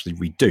substantially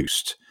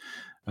reduced.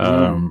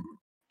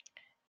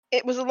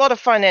 It was a lot of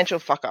financial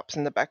fuck-ups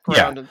in the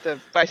background. Yeah.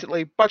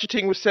 Basically,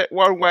 budgeting was set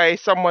one way,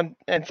 someone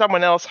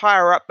else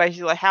higher up,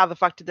 basically, like, how the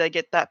fuck did they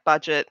get that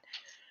budget?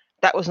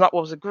 That was not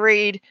what was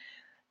agreed.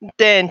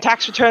 Then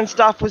tax return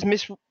stuff was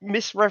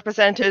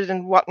misrepresented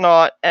and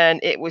whatnot, and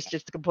it was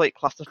just a complete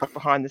clusterfuck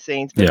behind the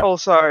scenes. But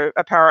also,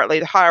 apparently,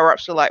 the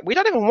higher-ups were like, we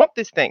don't even want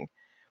this thing.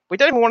 We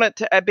don't even want it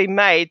to be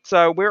made,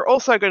 so we're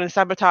also going to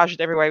sabotage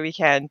it every way we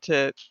can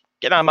to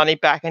get our money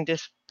back and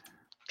just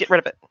get rid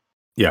of it.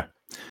 Yeah.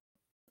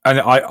 And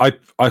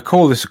I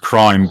call this a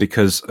crime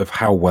because of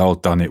how well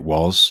done it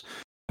was.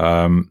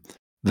 The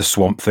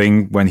Swamp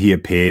Thing, when he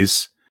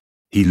appears,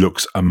 he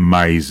looks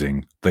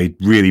amazing. They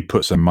really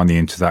put some money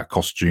into that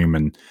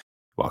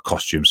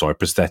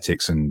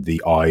prosthetics and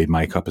the eye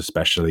makeup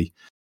especially.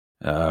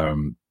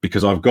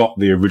 Because I've got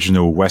the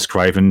original Wes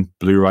Craven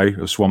Blu-ray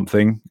of Swamp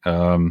Thing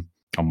on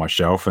my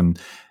shelf, and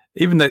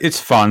even though it's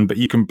fun, but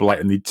you can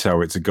blatantly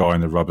tell it's a guy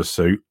in a rubber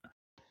suit.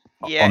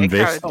 Yeah, on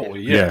this,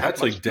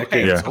 that's like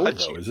decades old,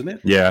 though, isn't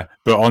it? Yeah,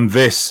 but on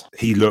this,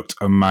 he looked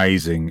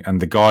amazing,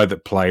 and the guy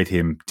that played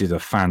him did a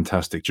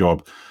fantastic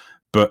job.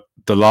 But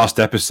the last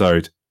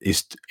episode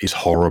is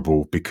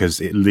horrible because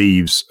it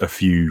leaves a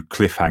few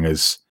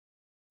cliffhangers.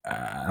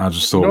 And I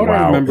just thought, wow.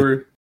 I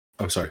remember.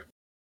 I'm sorry,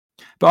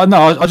 but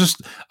no,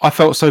 I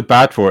felt so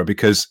bad for it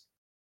because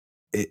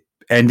it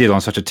ended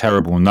on such a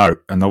terrible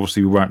note, and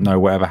obviously we won't know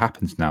whatever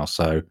happens now.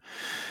 So,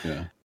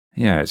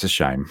 yeah, it's a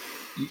shame.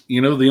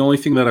 The only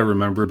thing that I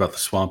remember about the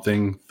Swamp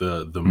Thing,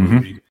 the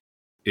movie,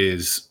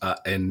 is,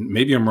 and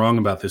maybe I'm wrong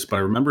about this, but I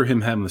remember him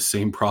having the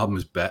same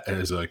problem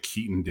as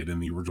Keaton did in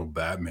the original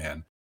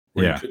Batman,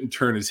 where he couldn't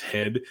turn his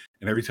head,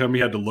 and every time he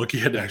had to look, he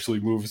had to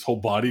actually move his whole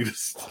body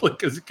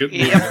because he couldn't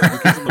move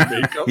because of the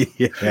makeup.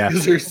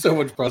 Because there's so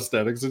much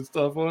prosthetics and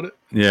stuff on it.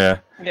 Yeah,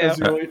 that's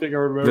the only thing I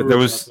remember.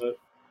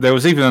 There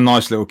was even a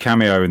nice little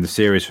cameo in the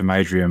series from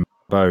Adrian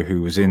Barbeau,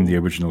 who was in the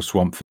original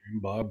Swamp Thing.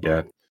 Bob.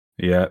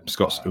 Yeah,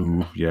 Scott's.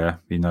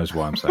 He knows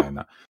why I'm saying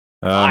that.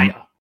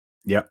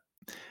 Yeah,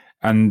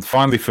 and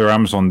finally for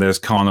Amazon, there's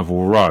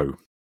Carnival Row.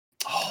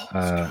 Oh,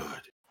 that's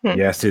good.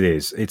 Yes, it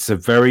is. It's a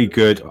very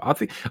good. I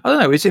don't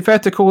know. Is it fair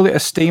to call it a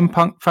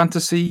steampunk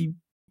fantasy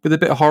with a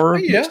bit of horror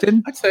mixed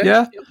in? I'd say.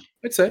 Yeah,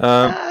 I'd say.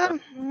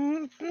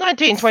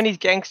 1920s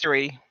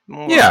gangstery.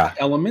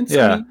 Elements.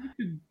 Yeah,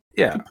 you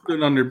can put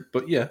it under,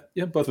 but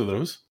both of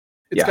those.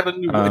 It's got a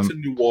it's a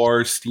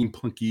noir,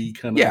 steampunky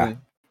kind of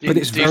thing. But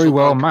it's very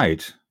well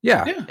made.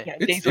 Yeah.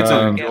 It's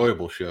an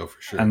enjoyable show for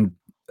sure. And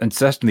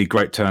certainly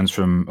great turns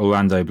from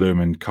Orlando Bloom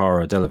and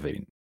Cara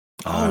Delevingne.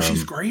 Oh,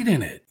 she's great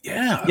in it.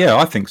 Yeah. Yeah,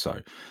 I think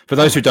so. For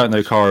those who don't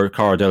know Cara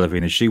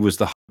Delevingne, she was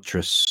the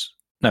huntress.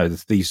 No,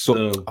 what's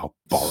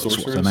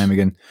her name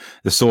again?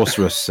 The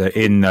sorceress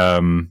in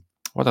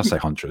what did I say?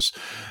 Huntress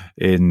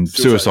in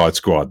Suicide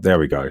Squad. There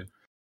we go.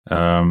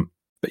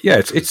 But yeah,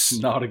 it's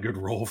not a good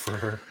role for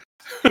her.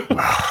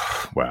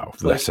 Well,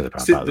 less said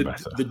about that, the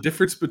better. The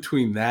difference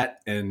between that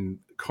and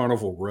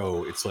Carnival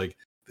Row, it's like,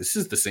 this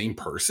is the same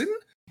person?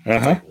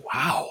 Like,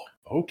 wow.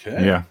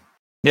 Okay.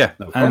 Yeah.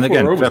 No, and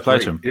again, fair play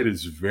to him. It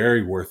is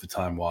very worth the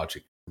time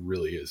watching. It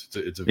really is.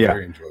 It's a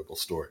very enjoyable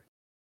story.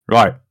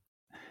 Right.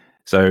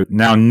 So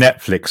now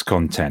Netflix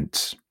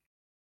content.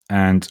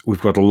 And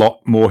we've got a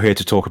lot more here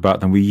to talk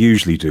about than we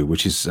usually do,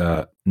 which is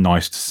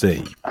nice to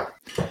see.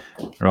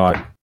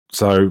 Right.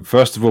 So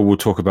first of all, we'll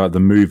talk about the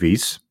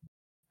movies.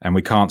 And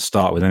we can't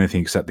start with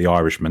anything except The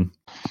Irishman.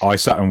 I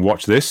sat and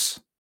watched this,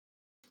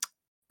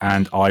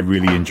 and I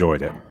really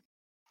enjoyed it.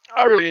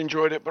 I really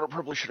enjoyed it, but it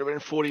probably should have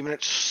been 40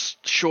 minutes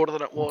shorter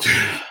than it was.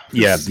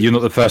 Yeah, you're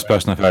not the first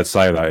person I've heard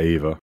say that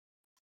either.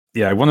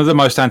 Yeah, one of the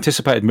most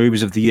anticipated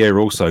movies of the year.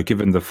 Also,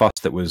 given the fuss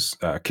that was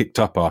kicked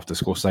up after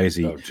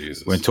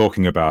Scorsese, when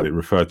talking about it,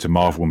 referred to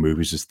Marvel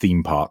movies as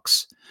theme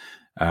parks.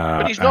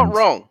 But he's not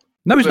wrong.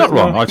 No, he's not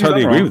wrong. I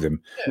totally agree with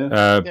him.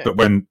 Yeah.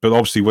 But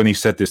obviously, when he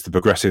said this, the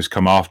progressives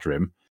come after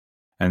him,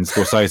 and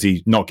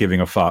Scorsese not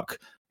giving a fuck,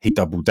 he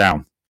doubled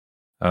down.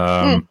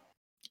 A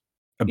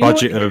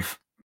budget of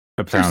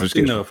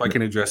interesting though, if I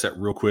can address that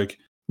real quick.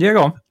 Yeah,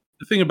 go on.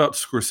 The thing about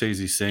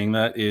Scorsese saying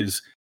that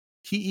is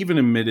he even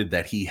admitted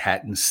that he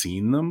hadn't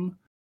seen them.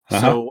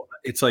 So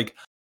it's like,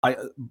 I,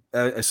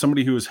 as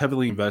somebody who is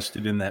heavily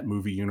invested in that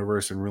movie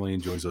universe and really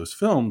enjoys those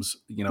films,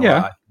 I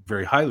think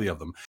very highly of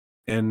them.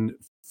 And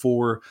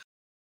for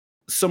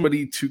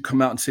somebody to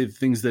come out and say the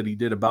things that he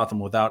did about them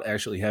without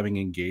actually having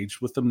engaged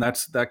with them,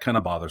 that kind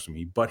of bothers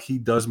me. But he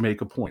does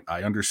make a point.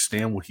 I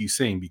understand what he's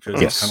saying,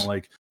 because it's kind of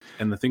like,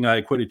 and the thing I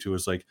equate it to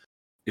is like,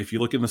 if you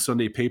look in the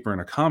Sunday paper in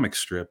a comic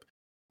strip,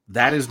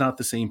 that is not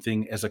the same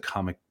thing as a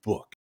comic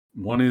book.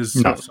 One is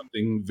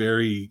something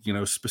very,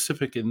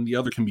 specific, and the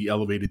other can be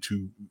elevated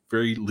to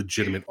very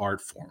legitimate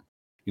art form.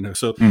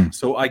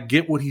 So I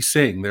get what he's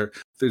saying. There's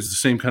the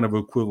same kind of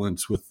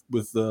equivalence with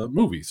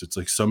movies. It's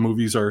like some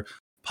movies are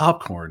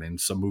popcorn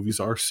and some movies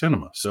are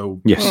cinema.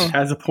 So he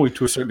has a point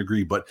to a certain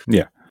degree, but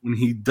when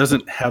he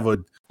doesn't have a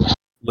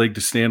leg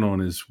to stand on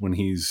is when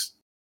he's,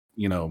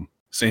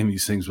 saying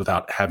these things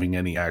without having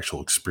any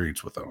actual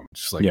experience with them.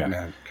 It's just like,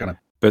 kind of.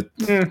 But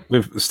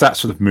with the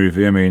stats for the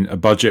movie, I mean, a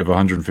budget of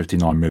 159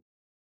 million,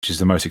 which is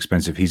the most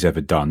expensive he's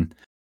ever done.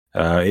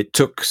 It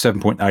took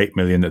 7.8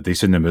 million at the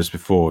cinemas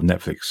before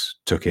Netflix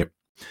took it.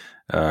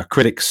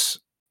 Critics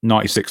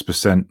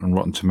 96% on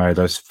Rotten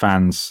Tomatoes,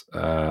 fans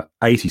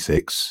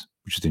 86%,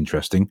 which is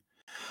interesting.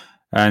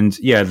 And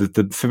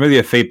the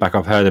familiar feedback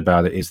I've heard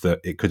about it is that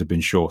it could have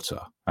been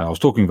shorter. I was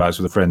talking about this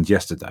with a friend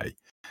yesterday,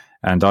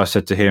 and I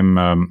said to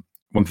him,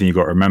 one thing you've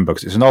got to remember,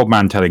 because it's an old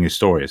man telling his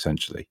story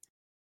essentially,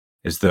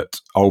 is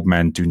that old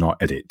men do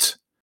not edit.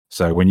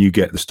 So when you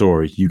get the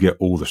story, you get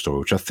all the story,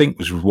 which I think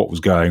was what was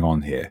going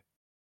on here.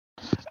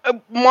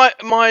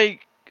 My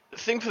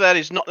thing for that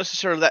is not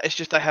necessarily that. It's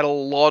just they had a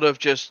lot of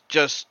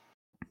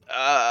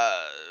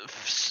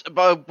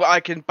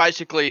I can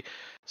basically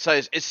say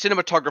it's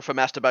cinematographer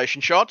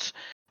masturbation shots,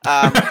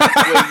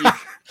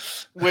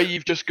 where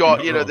you've just got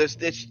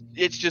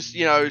it's just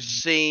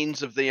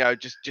scenes of the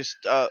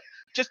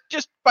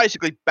just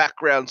basically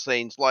background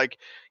scenes, like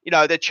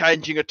they're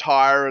changing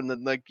attire and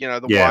then the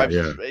wives.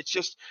 It's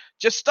just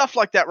stuff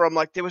like that where I'm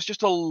like, there was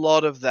just a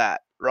lot of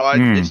that, right?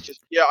 It's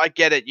just I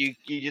get it.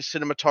 Your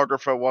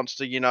cinematographer wants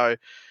to you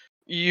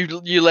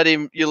let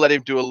him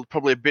do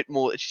probably a bit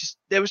more. It's just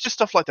there was just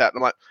stuff like that, and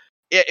I'm like,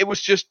 it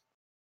was just.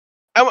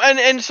 And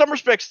in some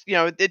respects,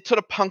 it sort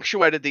of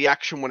punctuated the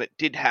action when it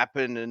did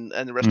happen and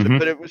the rest of it.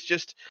 But it was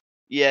just,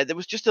 there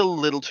was just a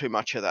little too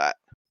much of that.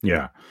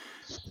 Yeah.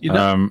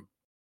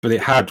 But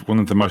it had one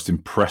of the most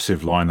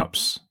impressive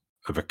lineups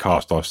of a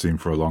cast I've seen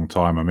for a long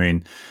time. I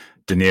mean,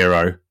 De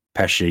Niro,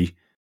 Pesci,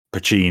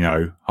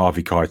 Pacino,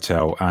 Harvey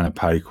Keitel, Anna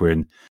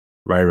Paquin,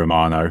 Ray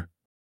Romano.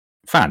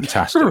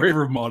 Fantastic. Ray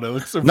Romano.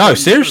 No,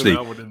 seriously.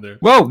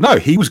 Well, no,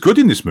 he was good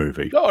in this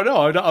movie.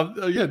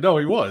 No,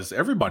 he was.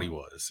 Everybody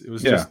was. It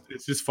was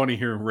it's just funny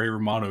hearing Ray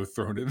Romano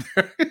thrown in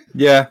there.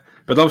 Yeah,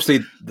 but obviously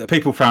the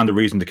people found a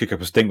reason to kick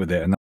up a stink with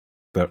it, and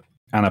that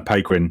Anna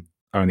Paquin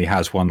only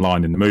has one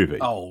line in the movie.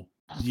 Oh,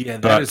 yeah,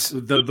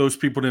 those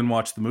people didn't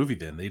watch the movie.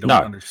 Then they don't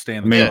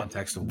understand the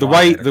context of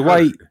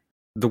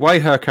the way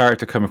her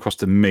character came across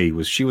to me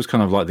was she was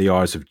kind of like the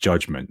eyes of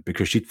judgment,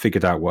 because she'd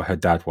figured out what her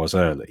dad was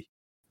early.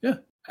 Yeah.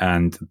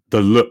 And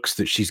the looks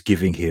that she's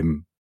giving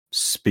him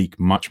speak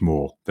much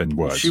more than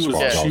words. She was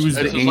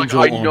the angel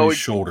on his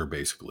shoulder,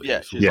 basically. Yeah,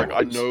 she's like,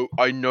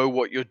 I know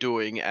what you're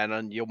doing,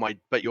 and you're my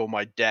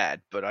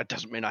dad, but that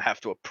doesn't mean I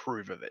have to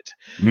approve of it.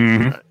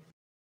 Mm-hmm.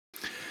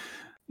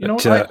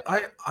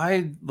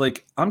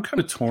 I'm kind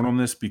of torn on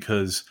this,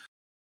 because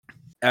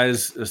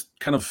as a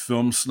kind of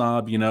film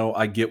snob,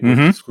 I get what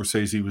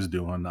Scorsese was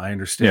doing. I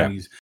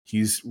understand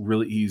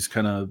he's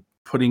kind of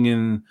putting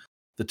in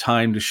the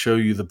time to show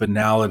you the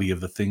banality of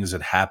the things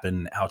that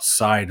happen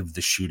outside of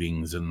the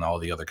shootings and all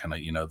the other kind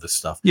of, this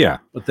stuff. Yeah.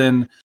 But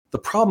then the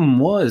problem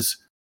was,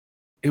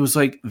 it was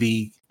like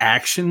the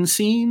action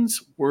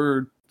scenes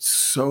were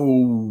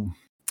so,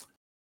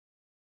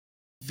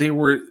 they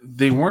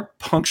weren't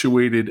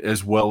punctuated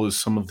as well as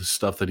some of the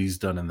stuff that he's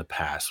done in the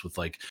past with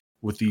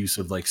the use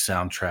of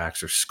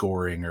soundtracks or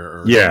scoring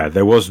or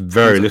there was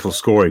very little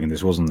scoring in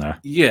this, wasn't there?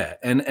 Yeah.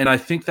 And I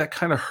think that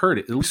kind of hurt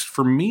it, at least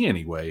for me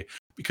anyway.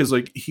 Because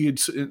he had,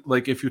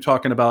 if you're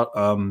talking about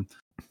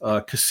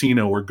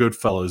Casino or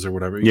Goodfellas or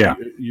whatever,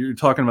 you're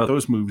talking about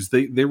those movies.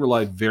 They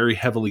rely very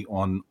heavily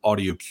on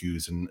audio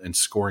cues and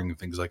scoring and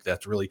things like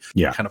that to really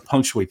kind of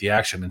punctuate the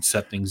action and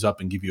set things up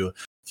and give you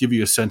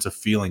a sense of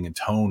feeling and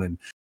tone.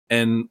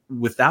 And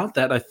without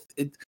that,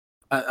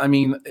 I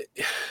mean,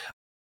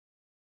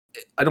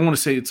 I don't want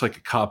to say it's like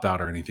a cop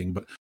out or anything,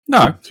 but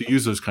to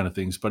use those kind of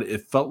things. But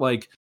it felt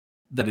like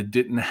that it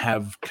didn't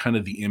have kind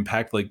of the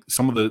impact.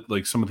 Some of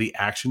the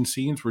action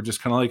scenes were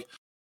just kind of like,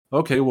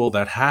 okay, well,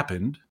 that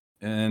happened,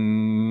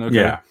 and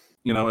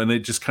and it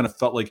just kind of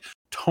felt like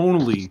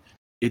tonally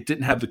it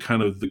didn't have the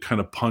kind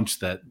of punch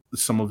that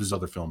some of his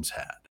other films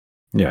had.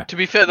 Yeah. To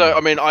be fair though, I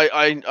mean,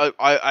 I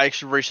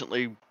actually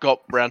recently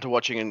got round to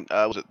watching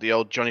was it the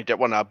old Johnny Depp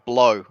one,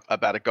 Blow,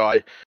 about a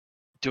guy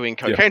doing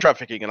cocaine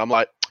trafficking, and I'm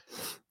like,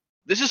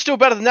 this is still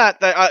better than that.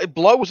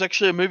 Blow was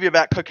actually a movie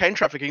about cocaine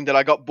trafficking that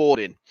I got bored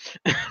in.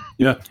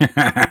 Yeah.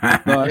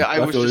 I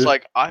was just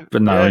like, I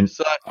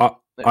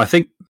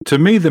think to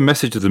me the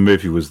message of the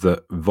movie was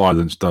that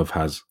violence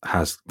does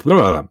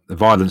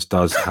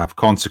have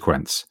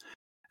consequence.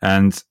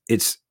 And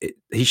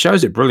he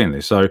shows it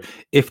brilliantly. So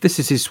if this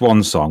is his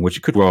swan song, which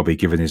it could well be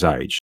given his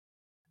age,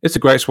 it's a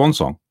great swan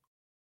song.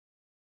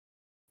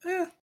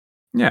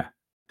 Yeah.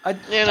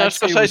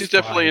 Scorsese's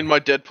definitely in my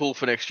Deadpool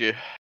for next year.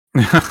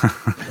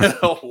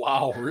 Oh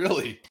wow,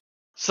 really?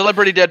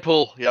 Celebrity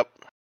Deadpool. Yep.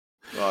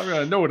 Well, I mean,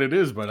 I know what it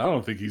is, but I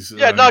don't think he's.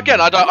 Yeah. No. Again,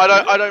 I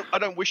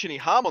don't wish any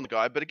harm on the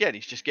guy, but again,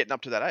 he's just getting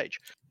up to that age.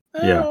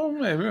 Yeah.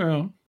 Maybe.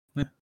 All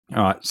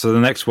right. So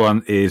the next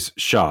one is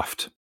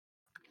Shaft.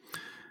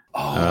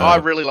 I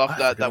really loved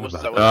that. That was.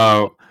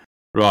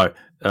 Right.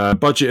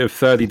 Budget of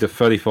 30 to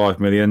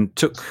 35 million.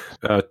 Took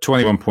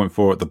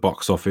 21.4 at the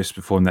box office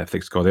before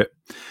Netflix got it.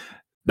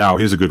 Now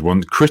here's a good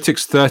one.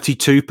 Critics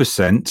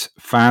 32%,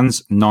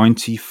 fans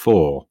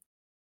 94%.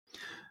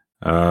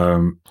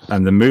 And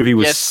the movie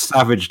was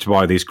savaged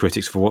by these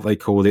critics for what they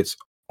called its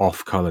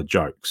off-color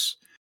jokes.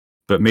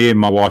 But me and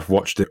my wife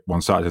watched it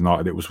one Saturday night,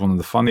 and it was one of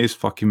the funniest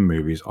fucking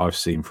movies I've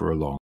seen for a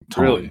long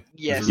time. Really?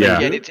 Yes. Yeah.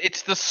 Again,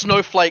 it's the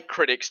snowflake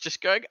critics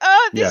just going,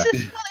 this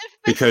is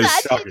because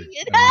triggered.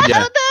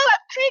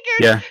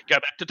 Yeah. Go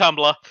back to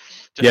Tumblr.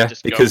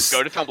 Just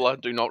go to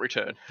Tumblr. Do not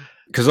return.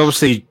 Because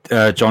obviously,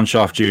 John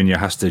Shaft Jr.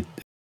 has to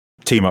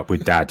team up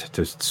with Dad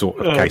to sort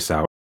the case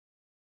out.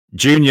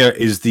 Junior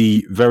is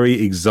the very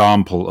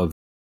example of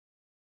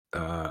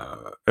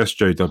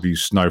SJW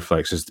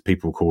snowflakes, as the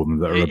people call them,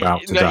 that are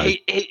about today.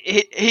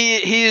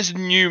 He is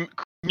new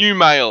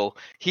male.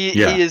 He's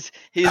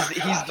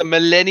the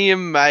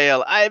millennium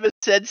male. I'm a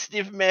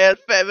sensitive male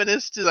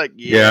feminist. He's like,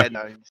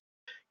 no.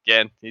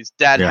 Again, his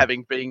dad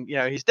having been,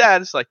 his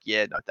dad is like,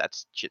 no, that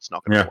shit's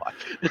not going to fly.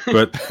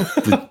 But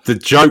the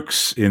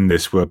jokes in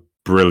this were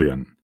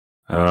brilliant.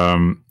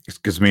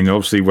 Because I mean,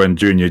 obviously, when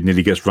Junior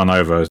nearly gets run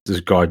over, this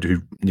guy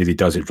who nearly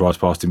does it drives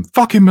past him.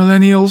 Fucking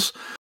millennials.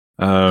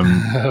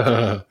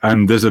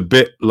 And there's a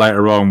bit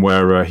later on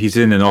where he's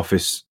in an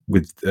office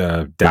with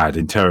Dad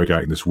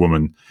interrogating this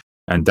woman,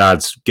 and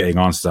Dad's getting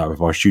answers out of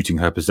her by shooting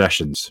her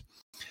possessions.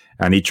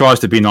 And he tries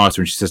to be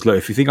nicer, and she says, "Look,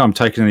 if you think I'm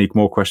taking any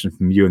more questions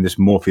from you and this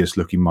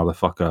Morpheus-looking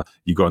motherfucker,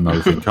 you got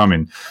another thing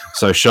coming."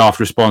 So Shaft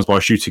responds by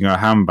shooting her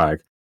handbag.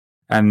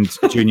 And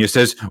Junior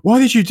says, "Why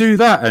did you do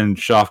that?" And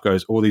Shaft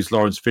goes, "All these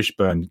Lawrence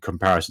Fishburne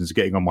comparisons are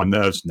getting on my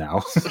nerves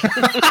now."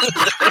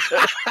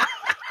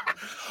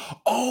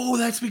 Oh,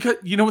 that's because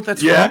you know what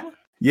that's from?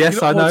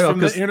 Yes, I know. From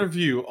the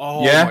interview.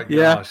 Oh my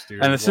gosh,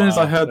 dude. And as soon as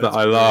I heard that,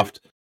 I laughed.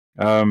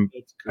 And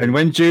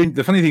when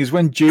the funny thing is,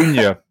 when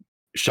Junior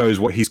shows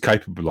what he's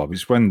capable of,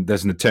 it's when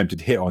there's an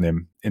attempted hit on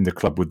him in the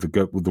club with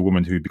the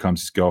woman who becomes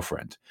his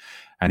girlfriend,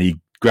 and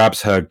he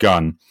grabs her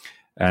gun,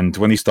 and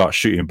when he starts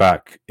shooting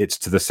back, it's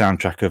to the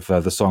soundtrack of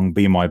the song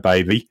 "Be My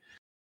Baby."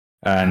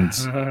 And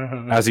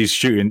as he's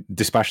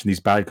dispatching these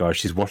bad guys,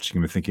 she's watching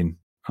him and thinking,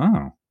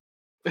 "Oh."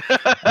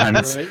 And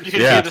you can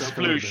hear the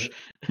sploosh.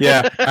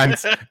 Yeah, and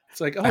it's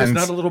like, it's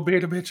not a little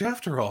beta bitch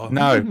after all.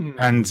 No,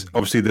 and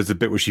obviously there's a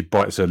bit where she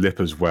bites her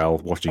lip as well,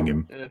 watching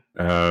him,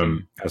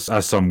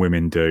 as some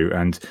women do.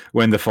 And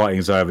when the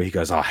fighting's over, he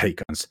goes, "I hate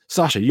guns."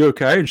 "Sasha, you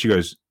okay?" And she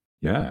goes,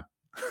 "Yeah."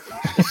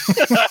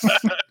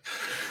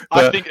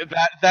 I think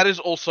that is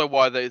also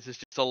why there's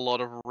just a lot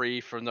of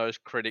from those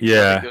critics.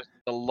 Yeah, there's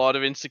a lot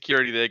of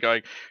insecurity there.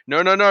 Going,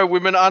 no,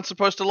 women aren't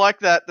supposed to like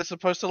that. They're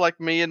supposed to like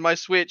me and my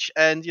Switch,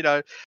 and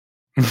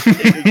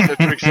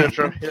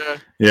etc.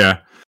 Yeah.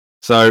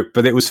 So,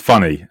 but it was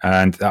funny,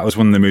 and that was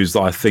one of the movies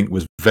that I think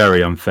was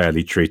very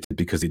unfairly treated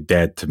because it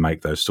dared to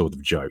make those sort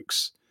of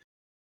jokes.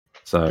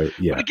 So,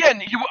 yeah. But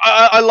again,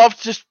 I love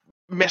just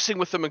messing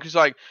with them because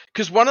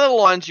one of the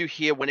lines you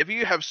hear whenever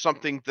you have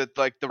something that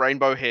like the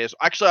rainbow hairs.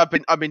 Actually,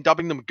 I've been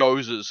dubbing them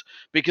Gozers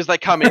because they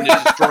come in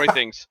to destroy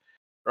things.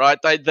 Right?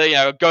 They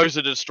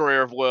Gozer,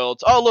 destroyer of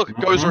worlds. Oh look,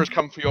 Gozer has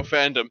come for your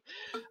fandom.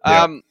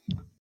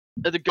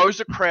 The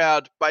Gozer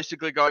crowd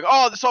basically going,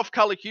 "Oh, this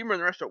off-color humor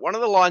and the rest of it." One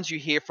of the lines you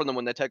hear from them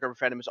when they take over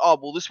fandom is, "Oh,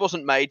 well, this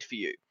wasn't made for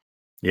you."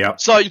 Yeah.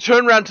 So you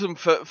turn around to them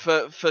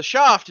for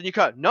Shaft, and you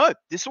go, "No,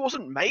 this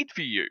wasn't made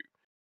for you."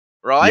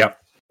 Right? Yep.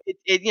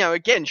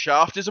 Again,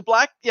 Shaft is a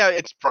black.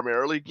 It's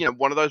primarily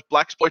one of those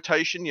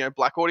blaxploitation,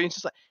 black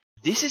audiences. Like,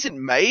 this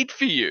isn't made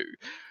for you,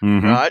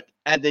 right?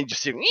 And then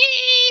just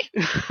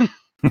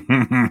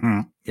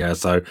yeah.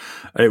 So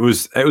it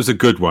was a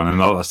good one, and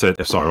like I said,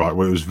 it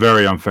was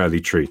very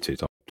unfairly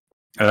treated.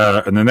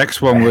 And the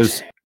next one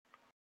was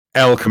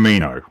El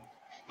Camino,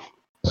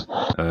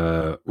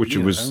 which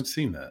was. I haven't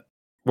seen that.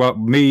 Well,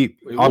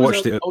 I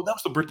watched it. Oh, that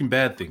was the Breaking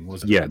Bad thing,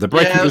 wasn't it? Yeah, the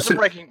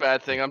Breaking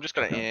Bad thing. I'm just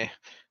gonna.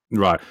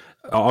 Right,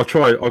 I'll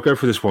go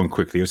through this one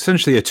quickly.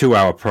 Essentially, a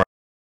 2-hour program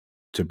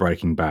to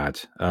Breaking Bad.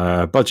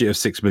 Budget of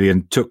 $6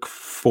 million, took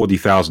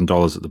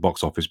 $40,000 at the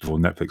box office before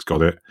Netflix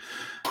got it.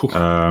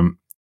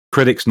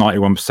 Critics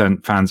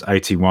 91%, fans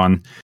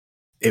 81%.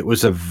 It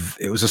was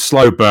a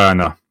slow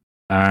burner,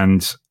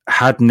 and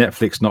had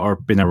Netflix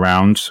not been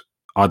around,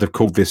 I'd have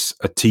called this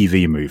a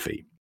TV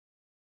movie.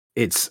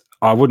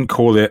 I wouldn't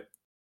call it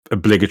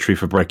obligatory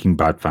for Breaking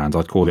Bad fans.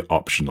 I'd call it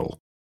optional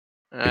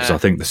because I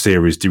think the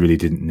series really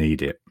didn't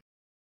need it.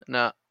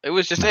 No, it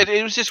was just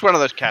one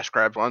of those cash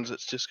grab ones.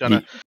 It's just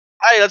gonna,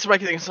 hey, let's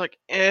make it. It's like,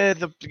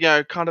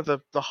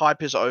 the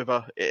hype is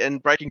over.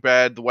 And Breaking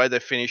Bad, the way they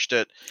finished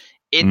it,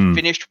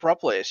 finished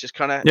properly. It's just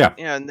kind of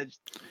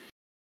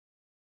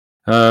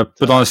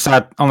But on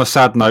a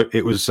sad note,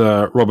 it was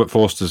Robert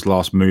Forster's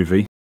last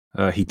movie.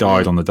 He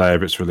died on the day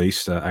of its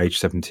release, age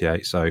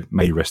 78. So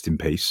may he rest in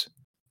peace.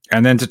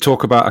 And then to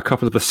talk about a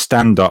couple of the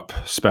stand-up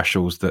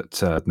specials that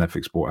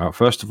Netflix brought out.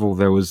 First of all,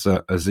 there was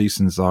Aziz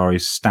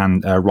Ansari's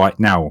Right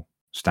Now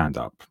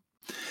stand-up.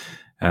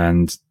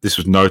 And this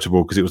was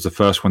notable because it was the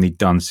first one he'd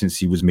done since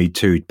he was Me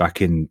Too'd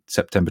back in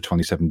September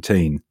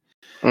 2017.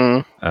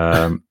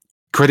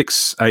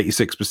 Critics,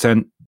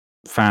 86%.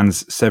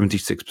 Fans,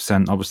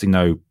 76%. Obviously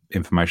no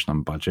information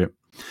on budget.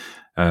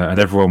 And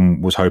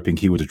everyone was hoping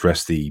he would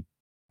address the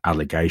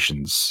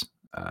allegations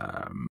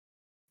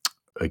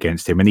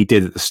against him, and he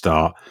did at the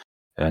start,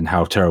 and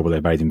how terrible they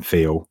made him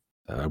feel,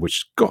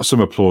 which got some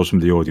applause from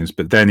the audience.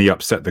 But then he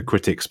upset the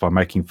critics by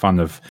making fun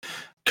of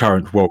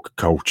current woke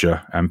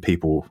culture and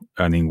people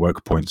earning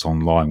woke points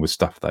online with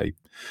stuff they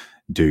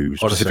do.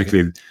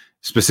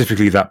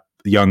 Specifically that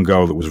young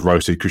girl that was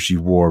roasted because she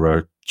wore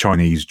a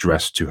Chinese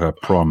dress to her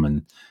prom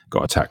and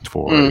got attacked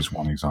for it, is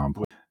one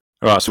example.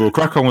 All right, so we'll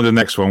crack on with the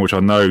next one, which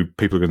I know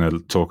people are going to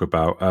talk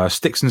about.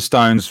 Sticks and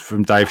Stones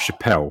from Dave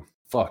Chappelle.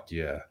 Fuck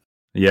yeah.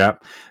 Yeah.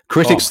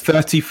 Critics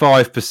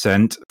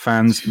 35%,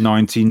 fans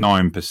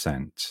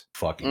 99%.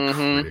 Fucking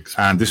critics.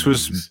 And this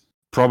was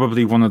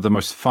probably one of the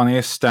most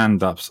funniest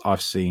stand-ups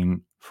I've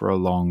seen for a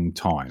long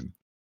time.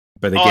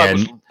 But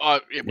again...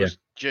 it was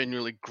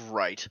genuinely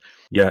great.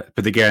 Yeah,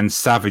 but again,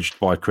 savaged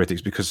by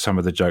critics because of some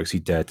of the jokes he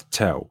dared to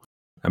tell.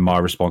 And my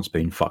response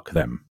being, fuck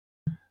them.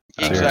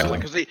 Exactly,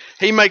 because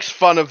he makes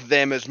fun of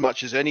them as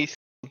much as anything.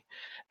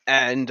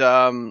 And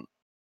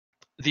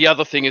the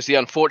other thing is, the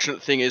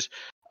unfortunate thing is,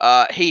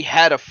 he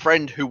had a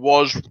friend who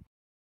was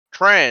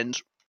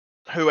trans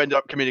who ended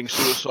up committing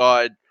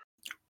suicide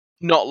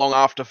not long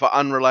after for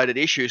unrelated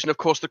issues. And of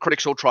course, the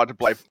critics all tried to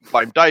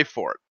blame Dave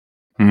for it.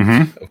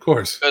 Mm-hmm. Of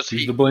course.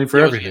 He's to blame for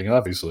everything,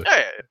 obviously.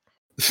 Yeah.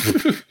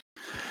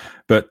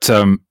 But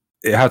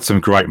it had some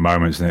great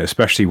moments in it,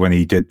 especially when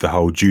he did the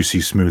whole Juicy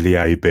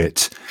Smoulier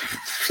bit.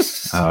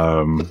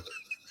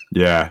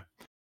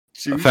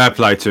 Fair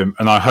play to him,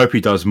 and I hope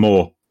he does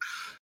more.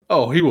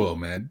 Oh, he will,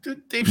 man.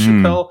 Dave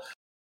Chappelle,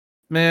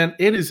 man,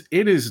 it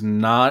is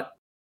not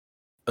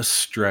a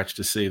stretch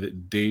to say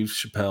that Dave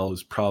Chappelle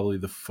is probably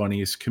the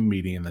funniest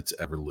comedian that's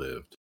ever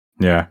lived.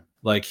 Yeah.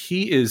 Like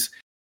he has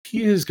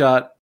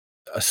got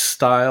a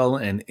style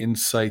and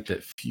insight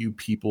that few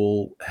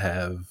people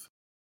have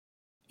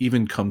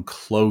even come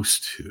close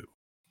to.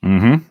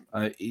 Mm-hmm.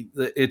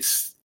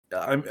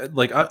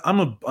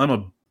 I'm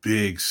a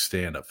big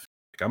stand-up.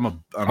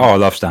 I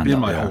love stand-up. In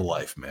my whole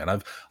life, man.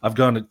 I've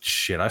gone to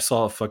shit. I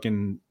saw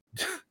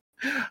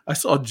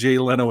Jay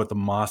Leno at the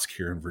mosque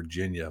here in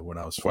Virginia when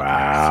I was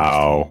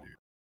 16,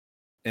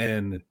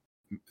 and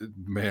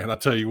man, I'll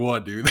tell you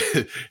what, dude,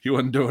 he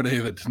wasn't doing any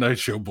of the Tonight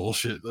Show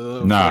bullshit.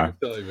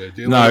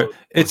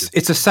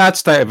 It's a sad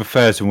state of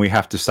affairs when we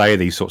have to say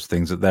these sorts of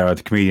things, that there are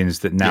the comedians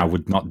that now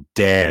would not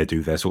dare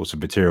do their sorts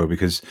of material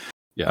because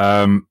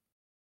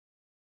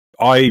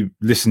I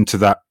listened to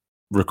that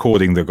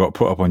recording that got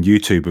put up on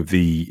YouTube of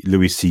the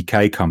Louis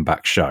C.K.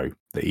 comeback show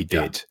that he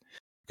did.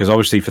 Because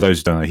obviously, for those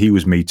who don't know, he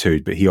was Me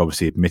Too'd, but he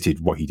obviously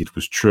admitted what he did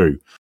was true.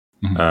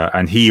 Mm-hmm.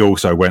 And he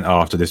also went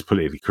after this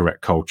politically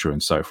correct culture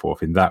and so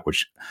forth in that,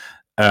 which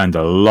earned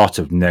a lot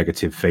of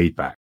negative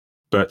feedback.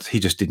 But he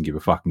just didn't give a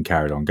fuck and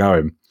carried on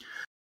going.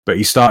 But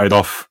he started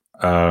off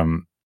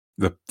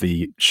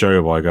the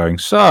show by going,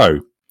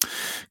 "So,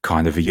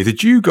 kind of a year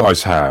did you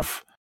guys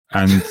have?"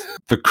 And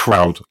the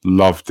crowd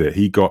loved it.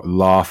 He got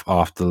laugh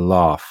after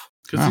laugh.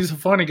 Because he's a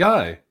funny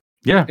guy.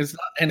 Yeah.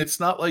 It's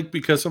not like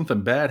because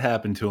something bad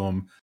happened to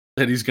him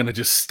that he's going to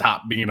just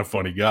stop being a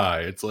funny guy.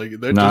 It's like,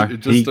 it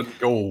just doesn't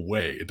go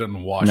away. It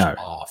doesn't wash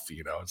off,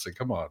 It's like,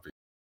 come on.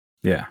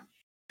 Yeah.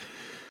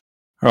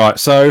 All right.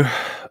 So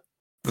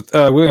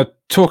we're going to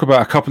talk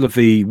about a couple of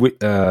the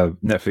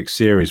Netflix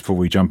series before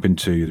we jump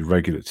into the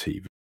regular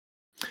TV.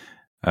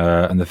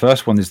 And the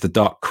first one is The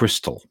Dark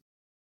Crystal.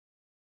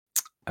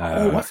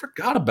 I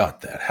forgot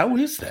about that. How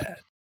is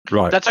that?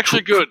 Right. That's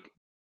actually good.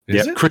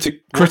 Is it?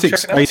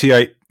 Critics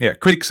 88. Yeah,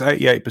 critics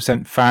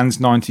 88%, fans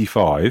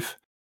 95%.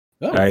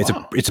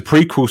 It's a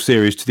prequel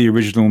series to the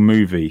original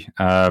movie,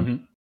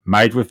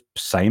 made with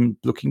same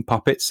looking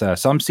puppets,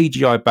 some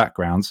CGI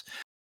backgrounds,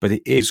 but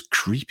it is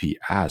creepy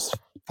as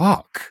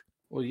fuck.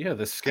 Well, yeah,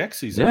 the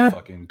Skeksis are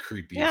fucking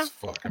creepy as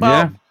fuck.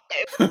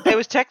 it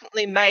was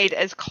technically made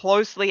as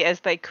closely as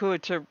they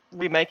could to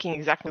remaking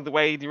exactly the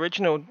way the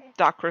original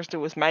Dark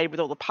Crystal was made, with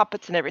all the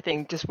puppets and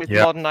everything, just with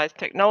modernized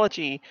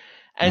technology.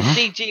 And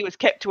CG was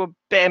kept to a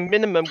bare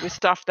minimum with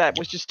stuff that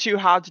was just too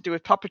hard to do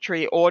with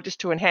puppetry or just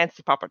to enhance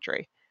the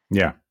puppetry.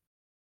 Yeah.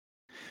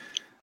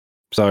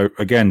 So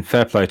again,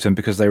 fair play to them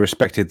because they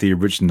respected the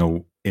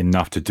original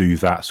enough to do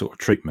that sort of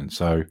treatment.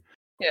 So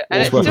yeah,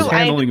 and who was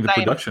handling the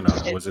production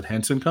of it? Was it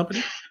Henson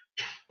Company?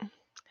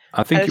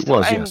 I think it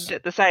was. Yes,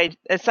 at the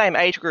same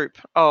age group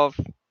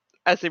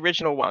as the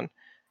original one.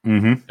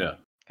 Mm-hmm. Yeah.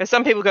 Because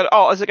some people go,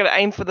 "Oh, is it going to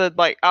aim for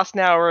the us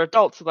now or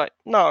adults?" Like,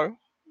 no,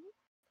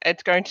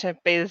 it's going to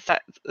be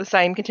the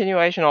same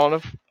continuation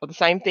of the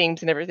same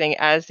themes and everything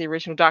as the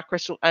original Dark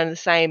Crystal, and the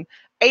same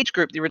age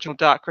group the original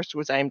Dark Crystal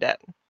was aimed at.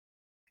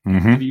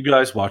 Mm-hmm. Did you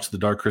guys watch the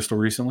Dark Crystal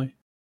recently?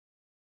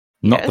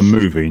 Not the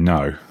movie,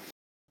 no.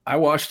 I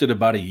watched it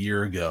about a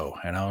year ago,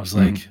 and I was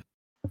like,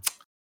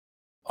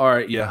 "All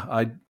right,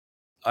 yeah,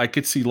 I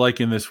could see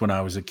liking this when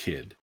I was a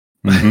kid."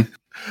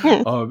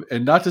 Mm-hmm.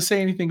 And not to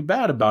say anything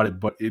bad about it,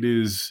 but it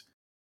is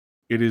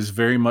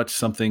very much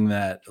something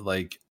that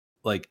like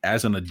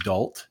as an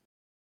adult,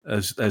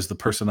 as the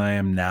person I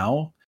am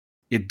now,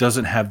 it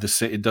doesn't have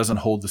it doesn't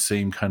hold the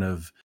same kind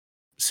of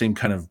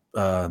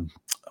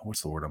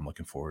what's the word I'm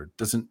looking for?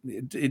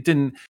 It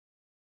didn't.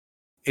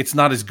 It's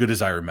not as good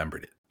as I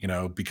remembered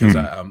it, because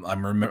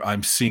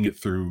I'm seeing it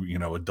through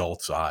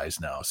adults' eyes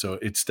now. So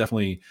it's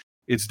definitely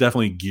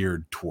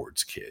geared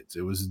towards kids.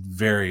 It was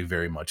very,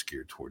 very much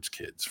geared towards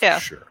kids for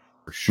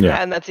sure.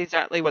 Yeah, and that's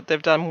exactly what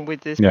they've done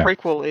with this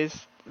prequel.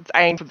 Is it's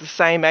aimed for the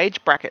same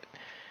age bracket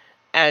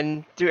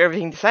and do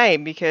everything the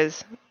same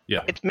because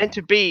it's meant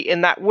to be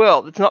in that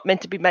world. It's not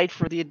meant to be made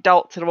for the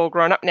adults that are all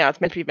grown up now.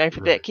 It's meant to be made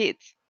for their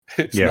kids.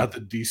 It's not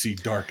the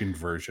DC darkened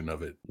version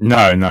of it.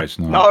 No, it's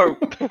not. No.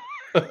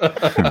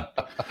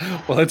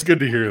 Well, that's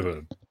good to hear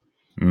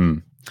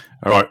then.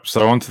 All right,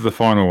 so on to the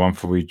final one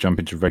before we jump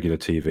into regular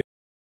TV.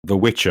 The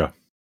Witcher.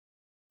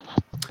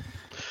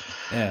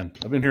 Man,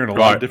 I've been hearing a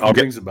lot of different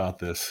things about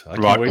this. I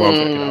can't wait to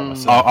check it out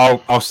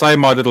myself. I'll say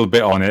my little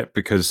bit on it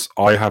because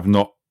I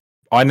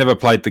never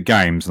played the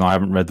games and I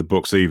haven't read the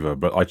books either,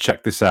 but I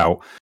checked this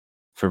out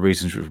for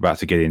reasons we're about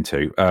to get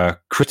into.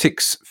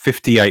 Critics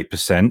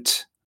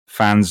 58%,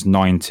 fans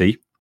 90%.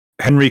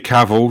 Henry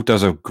Cavill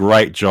does a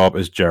great job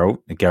as Geralt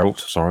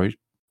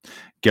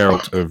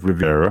of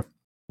Rivia,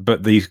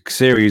 but the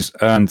series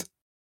earned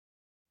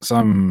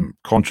some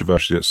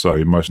controversy, let's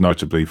say, most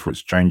notably for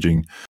its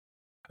changing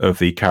of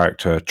the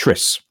character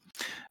Triss,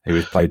 who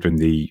was played in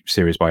the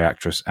series by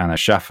actress Anna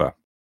Schaffer,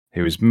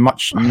 who is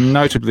much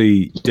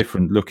notably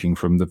different looking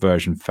from the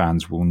version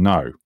fans will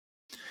know.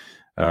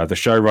 The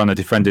showrunner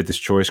defended this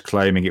choice,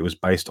 claiming it was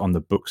based on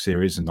the book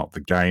series and not the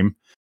game.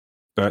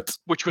 But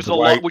which was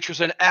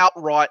an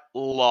outright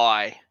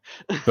lie.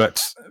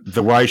 But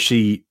the way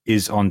she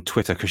is on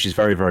Twitter, because she's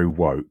very, very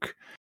woke,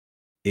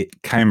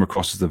 it came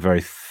across as a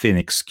very thin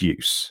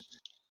excuse.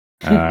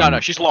 No,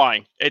 she's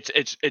lying.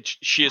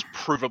 She is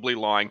provably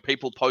lying.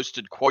 People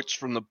posted quotes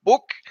from the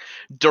book,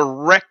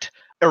 direct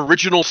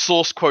original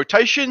source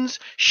quotations.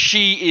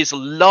 She is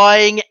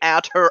lying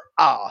out her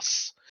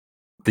ass.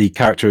 The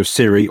character of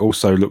Ciri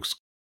also looks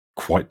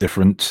quite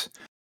different.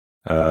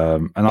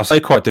 And I say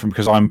quite different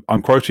because I'm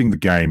quoting the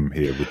game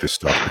here with this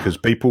stuff because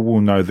people will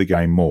know the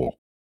game more.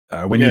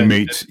 When you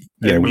meet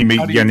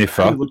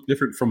Yennefer, look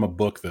different from a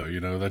book,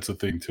 though. That's a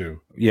thing too.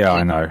 Yeah,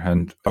 I know.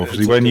 And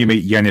obviously, when you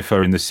meet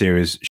Yennefer in the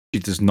series, she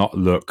does not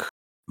look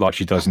like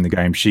she does in the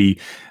game. She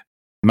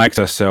makes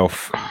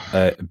herself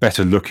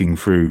better looking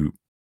through.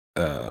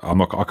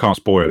 I can't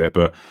spoil it,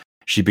 but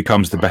she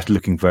becomes the better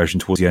looking version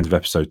towards the end of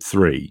episode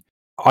 3.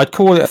 I'd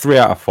call it a 3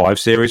 out of 5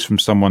 series from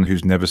someone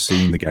who's never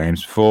seen the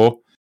games before.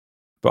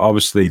 But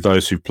obviously,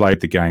 those who played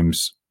the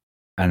games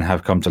and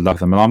have come to love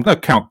them, and I'm going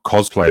to count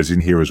cosplayers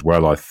in here as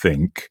well, I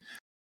think.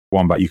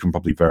 Wombat, you can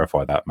probably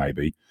verify that,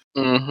 maybe.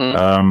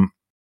 Mm-hmm.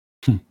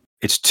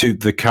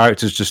 The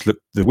characters just look,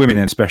 the women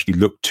especially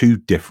look too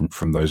different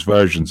from those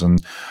versions,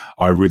 and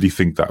I really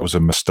think that was a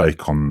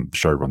mistake on the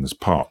showrunner's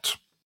part.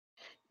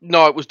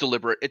 No, it was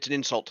deliberate. It's an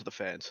insult to the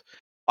fans.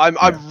 I'm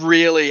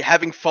really,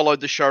 having followed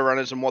the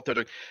showrunners and what they're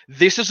doing,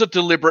 this is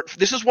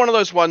one of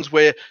those ones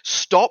where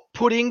stop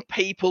putting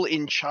people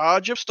in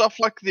charge of stuff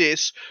like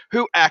this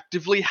who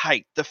actively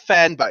hate the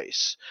fan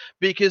base.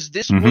 Because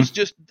this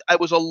it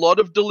was a lot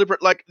of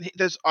deliberate,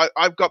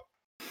 I've got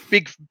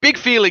big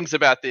feelings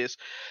about this.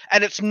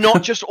 And it's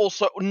not just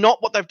also,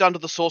 not what they've done to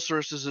the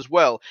sorceresses as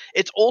well.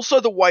 It's also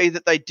the way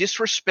that they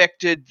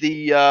disrespected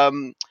the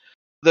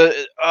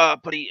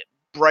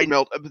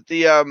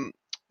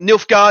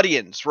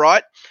Nilfgaardians,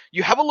 right?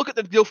 You have a look at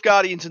the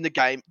Nilfgaardians in the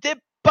game. They're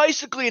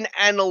basically an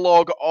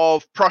analog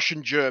of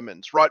Prussian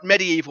Germans, right?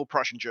 Medieval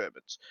Prussian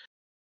Germans,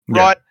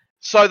 right?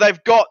 So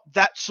they've got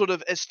that sort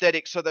of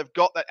aesthetic. So they've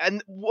got that.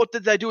 And what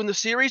did they do in the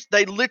series?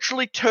 They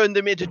literally turned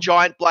them into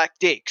giant black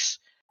dicks.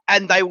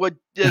 And there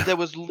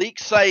was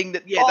leaks saying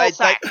that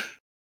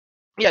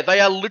Yeah, they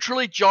are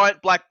literally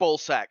giant black ball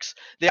sacks.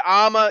 Their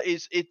armor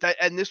is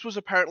and this was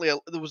apparently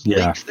there was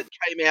leaks that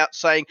came out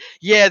saying,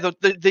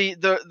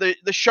 the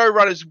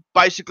showrunners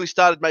basically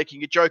started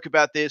making a joke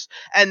about this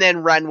and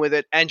then ran with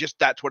it, and just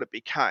that's what it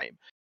became.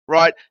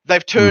 Right?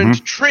 They've turned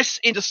Triss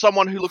into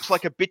someone who looks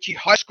like a bitchy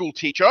high school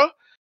teacher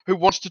who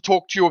wants to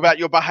talk to you about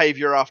your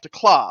behavior after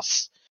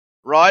class.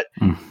 Right?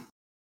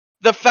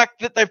 The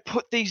fact that they've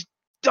put these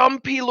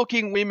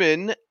dumpy-looking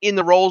women in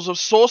the roles of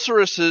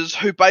sorceresses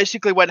who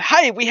basically went,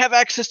 hey, we have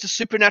access to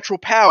supernatural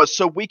powers,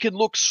 so we can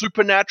look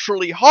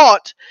supernaturally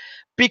hot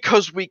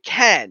because we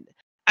can.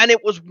 And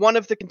it was one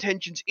of the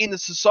contentions in the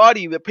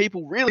society that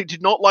people really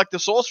did not like the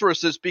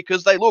sorceresses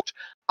because they looked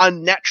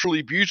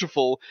unnaturally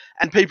beautiful,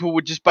 and people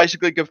would just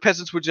basically,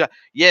 peasants would just,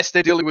 yes,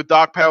 they're dealing with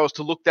dark powers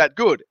to look that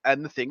good.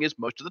 And the thing is,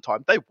 most of the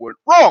time, they weren't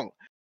wrong.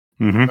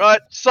 Right,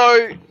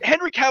 so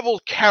Henry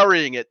Cavill's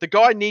carrying it. The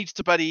guy needs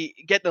to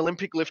get an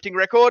Olympic lifting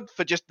record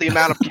for just the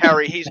amount of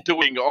carry he's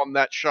doing on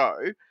that show.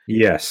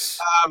 Yes.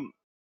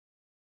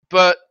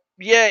 But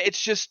yeah,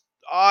 it's just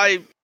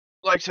like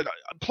I said,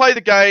 play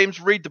the games,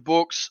 read the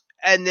books,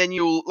 and then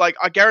you'll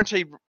I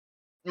guarantee,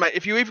 mate,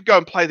 if you even go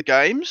and play the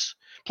games,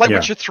 play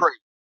Witcher 3,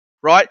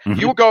 right?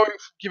 You're going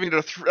giving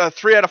it a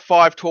 3 out of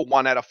 5 to a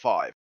 1 out of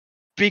 5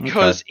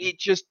 because it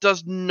just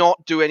does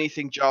not do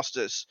anything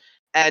justice.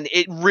 And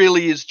it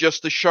really is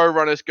just the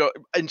showrunners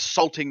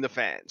insulting the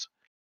fans.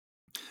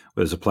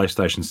 There's a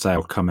PlayStation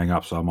sale coming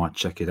up, so I might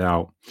check it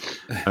out.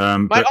 Mate,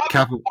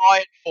 I would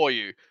buy it for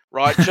you,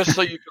 right? Just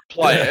so you could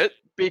play it,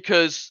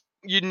 because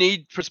you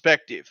need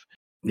perspective.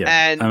 Yeah.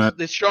 And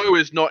the show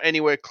is not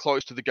anywhere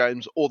close to the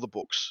games or the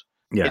books.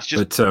 Yeah, it's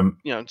just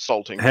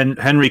insulting.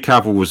 Henry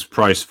Cavill was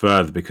praised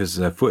further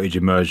because footage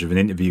emerged of an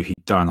interview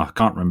he'd done. I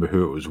can't remember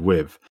who it was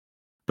with,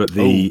 but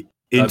the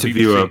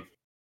interviewer. BBC.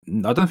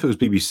 I don't know if it was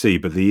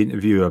BBC, but the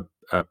interviewer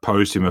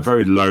posed him a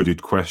very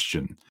loaded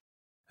question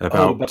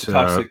about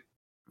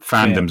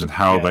fandoms and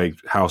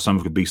how some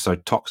could be so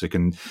toxic.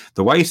 And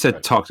the way he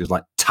said toxic is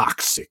like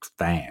toxic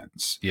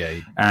fans.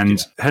 Yeah.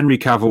 Henry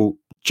Cavill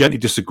gently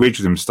disagreed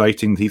with him,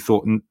 stating he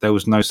thought there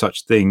was no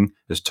such thing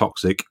as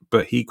toxic,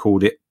 but he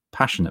called it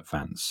passionate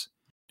fans.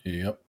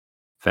 Yep.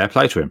 Fair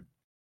play to him.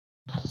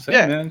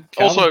 Man.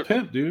 Cavill's also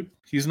pimp, dude.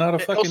 He's not a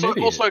fucking idiot.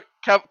 Also,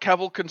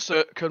 Cavill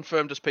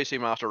confirmed as PC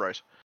Master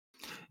Race.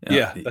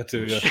 Yeah, that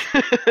too. Yeah.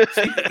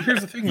 See, here's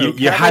the thing, though.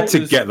 You had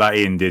to get that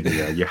in, didn't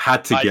you? You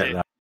had to get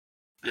that.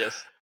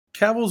 Yes.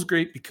 Cavill's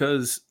great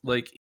because,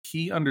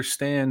 he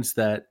understands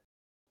that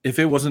if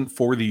it wasn't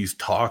for these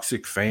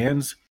toxic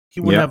fans,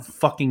 he wouldn't have a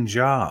fucking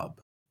job.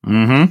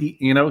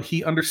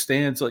 He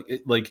understands.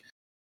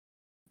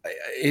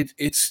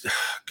 It's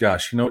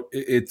gosh,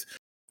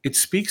 it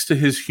speaks to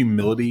his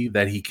humility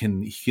that he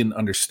can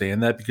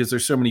understand that, because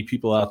there's so many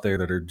people out there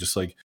that are just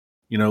like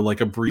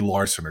a Brie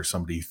Larson or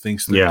somebody who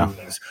thinks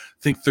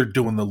they're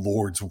doing the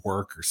Lord's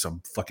work or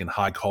some fucking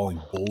high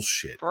calling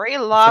bullshit. Brie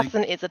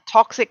Larson is a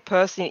toxic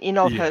person in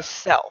of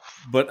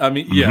herself. But I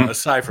mean,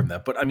 aside from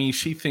that, but I mean,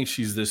 she thinks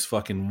she's this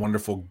fucking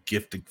wonderful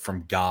gift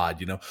from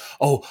God.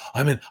 Oh,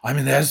 I'm a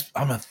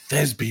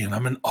thespian.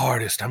 I'm an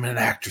artist. I'm an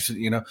actress.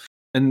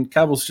 And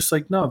Cavill's just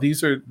like, no,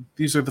 these are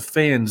the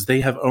fans. They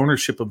have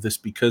ownership of this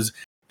because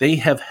they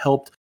have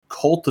helped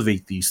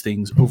cultivate these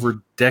things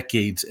over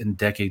decades and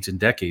decades and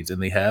decades,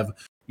 and they have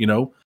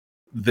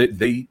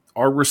they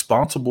are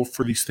responsible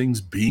for these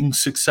things being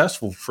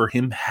successful, for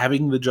him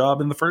having the job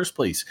in the first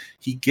place.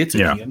 He gets it.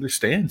 He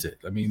understands it.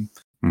 I mean,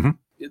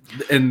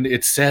 and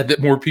it's sad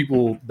that more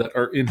people that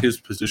are in his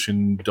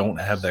position don't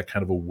have that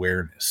kind of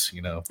awareness.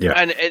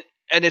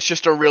 And it's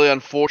just a really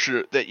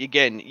unfortunate that,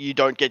 again, you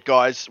don't get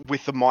guys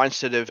with the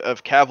mindset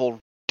of Cavill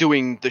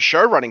doing the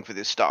show running for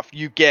this stuff.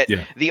 You get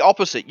the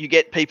opposite. You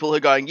get people who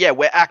are going,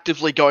 we're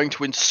actively going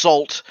to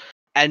insult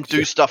and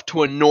do stuff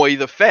to annoy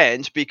the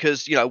fans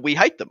because, we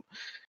hate them.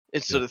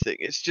 It's sort of thing.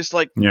 It's just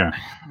like... Yeah.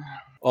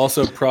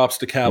 Also, props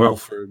to Cavill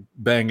for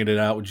banging it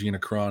out with Gina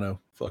Carano.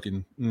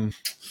 Fucking,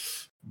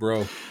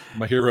 bro,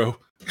 my hero.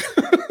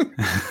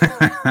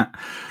 All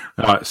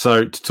right,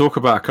 so to talk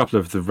about a couple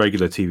of the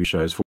regular TV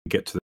shows before we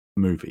get to the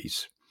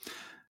movies.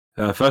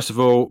 First of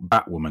all,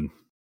 Batwoman.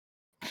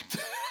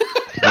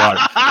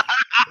 Right.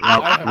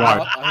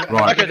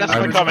 Okay, that's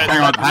my comment.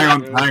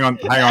 Hang on.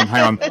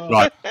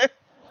 Right.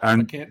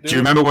 And do you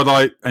remember what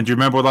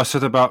I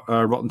said about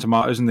Rotten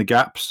Tomatoes and the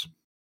gaps?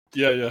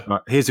 Yeah.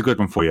 Right, here's a good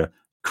one for you.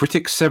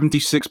 Critics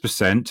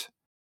 76%,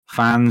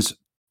 fans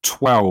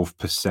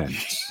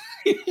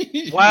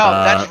 12%.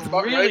 Wow, that's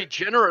really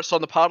generous on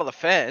the part of the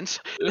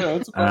fans.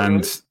 Yeah,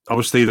 and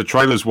obviously the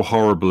trailers were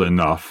horrible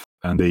enough,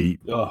 and the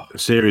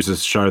series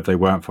has showed they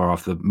weren't far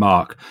off the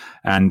mark.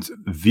 And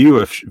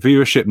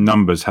viewership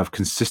numbers have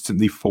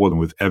consistently fallen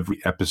with every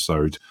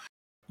episode.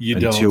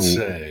 Don't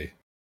say.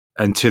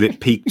 Until it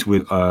peaked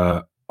with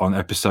on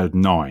episode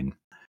 9.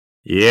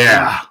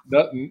 Yeah.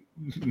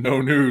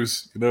 No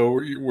news.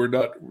 We're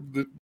not.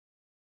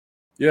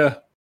 Yeah.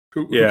 I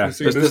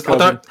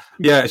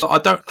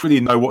don't really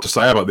know what to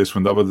say about this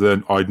one other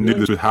than I knew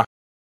this would happen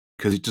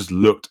because it just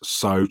looked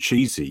so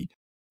cheesy.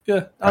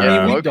 Yeah,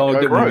 I mean, we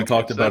dogged it when we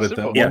talked about it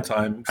that one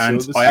time.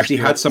 And I actually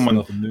had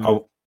someone,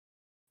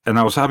 and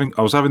I was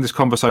having this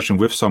conversation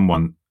with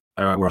someone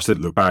where I said,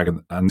 "Look back,"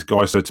 and the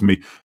guy said to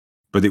me,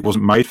 "But it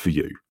wasn't made for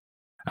you."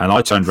 And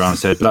I turned around and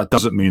said, "That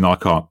doesn't mean I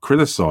can't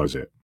criticize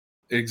it."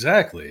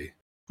 Exactly.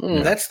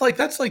 Yeah. That's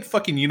like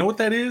fucking. You know what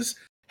that is?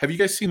 Have you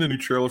guys seen the new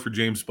trailer for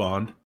James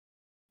Bond?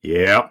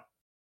 Yeah.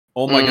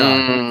 Oh my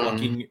god!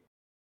 Fucking.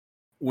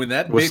 When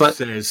that bitch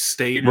says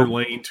 "stay in your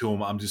lane" to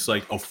him, I'm just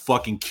like, "Oh,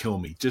 fucking kill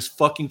me! Just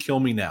fucking kill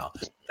me now."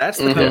 That's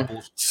the kind of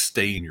bullshit.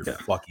 Stay in your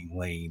fucking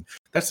lane.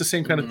 That's the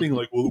same kind of thing.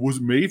 Like, well, it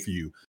wasn't made for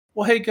you.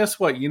 Well, hey, guess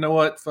what? You know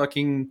what?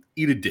 Fucking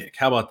eat a dick.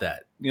 How about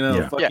that? You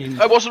know,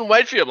 fucking. I wasn't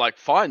made for you. I'm like,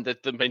 fine.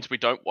 That means we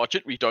don't watch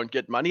it. We don't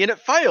get money, and it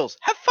fails.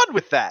 Have fun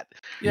with that.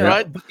 Yeah,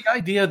 right. But the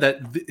idea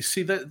that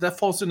that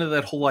falls into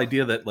that whole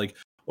idea that like,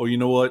 oh, you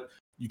know what?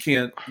 You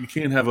can't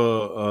have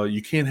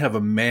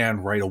a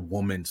man write a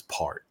woman's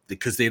part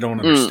because they don't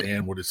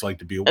understand what it's like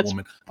to be a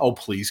woman. Oh,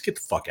 please get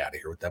the fuck out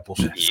of here with that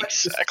bullshit.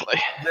 Exactly.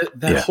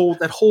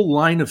 That whole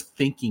line of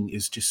thinking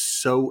is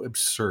just so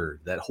absurd.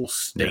 That whole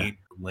stay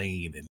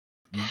lane and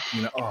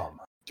you know, oh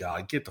my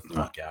god, get the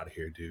fuck out of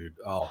here, dude.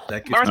 Oh,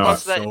 that gets me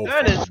so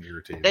fucking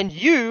irritated. Then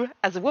you,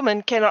 as a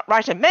woman, cannot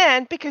write a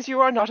man because you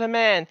are not a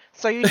man,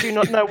 so you do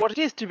not know what it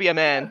is to be a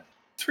man.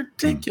 It's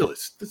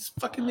ridiculous. That's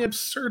fucking the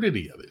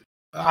absurdity of it.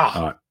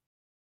 All right.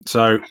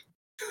 So,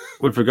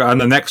 with regard, and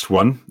the next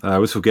one,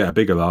 this will get a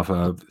bigger laugh.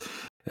 Watchmen.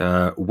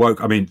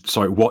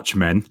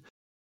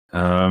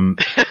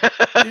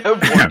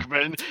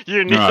 Wokeman.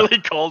 You nearly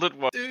called it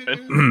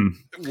Wokeman.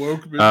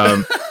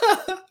 Wokeman.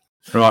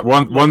 Right,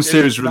 one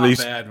series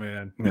released. Bad,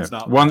 man. It's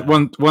not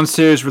one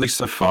series released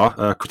so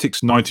far. Critics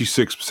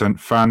 96%,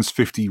 fans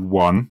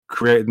 51%.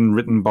 Created and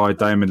written by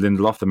Damon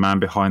Lindelof, the man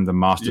behind the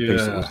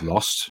masterpiece that was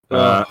lost.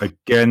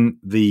 Again,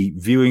 the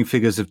viewing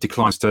figures have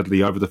declined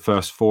steadily over the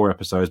first 4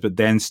 episodes, but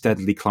then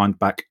steadily climbed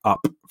back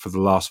up for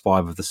the last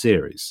 5 of the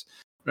series.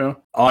 Yeah,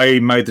 I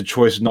made the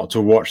choice not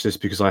to watch this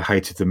because I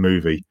hated the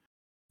movie.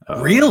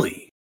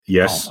 Really?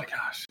 Yes. Oh my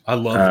gosh, I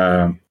love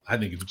the movie. I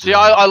think it's see,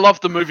 I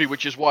love the movie,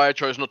 which is why I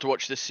chose not to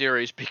watch this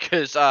series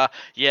because,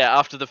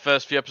 after the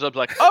first few episodes,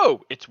 like, oh,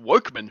 it's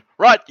Wokeman,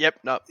 right? Yep,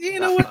 no. You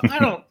know what? I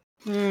don't.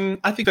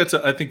 I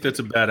think that's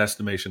a bad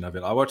estimation of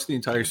it. I watched the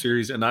entire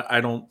series, and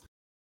I don't.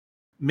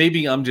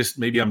 Maybe I'm just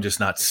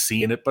not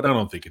seeing it, but I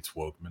don't think it's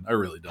Wokeman. I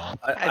really don't.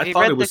 Have you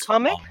read the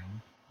comic?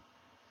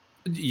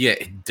 Yeah,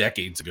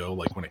 decades ago,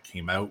 like when it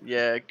came out.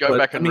 Yeah, go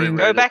back and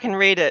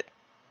read it.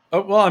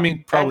 Oh well, I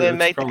mean, probably and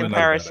then make the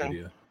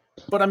comparison.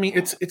 But I mean,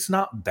 it's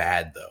not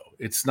bad though.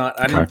 It's not.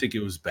 I didn't think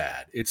it was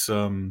bad. It's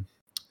I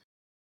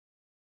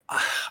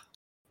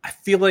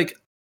feel like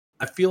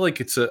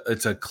it's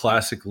a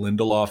classic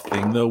Lindelof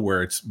thing though,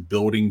 where it's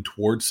building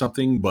towards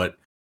something, but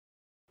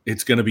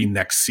it's going to be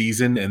next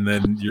season, and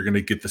then you're going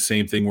to get the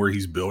same thing where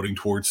he's building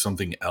towards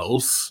something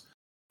else,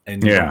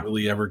 and you don't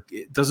really ever.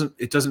 It doesn't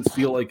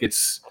feel like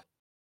it's.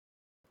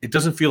 It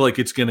doesn't feel like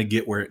it's going to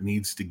get where it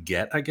needs to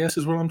get, I guess,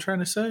 is what I'm trying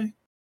to say.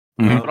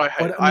 But I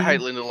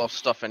hate Lindelof's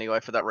stuff anyway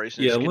for that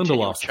reason. Yeah,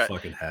 Lindelof's a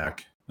fucking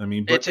hack. I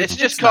mean, but it's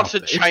just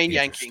constant chain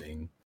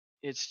yanking.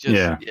 It's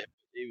just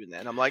even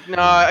then, I'm like,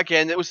 no.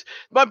 Again, it was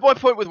my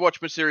point with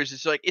Watchmen series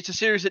is like it's a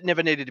series that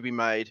never needed to be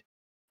made,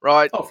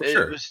 right? Oh, for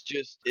sure. It was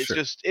just,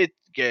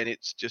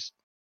 it's just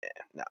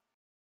no.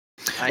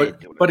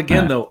 But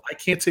again, though, I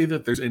can't say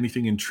that there's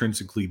anything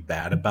intrinsically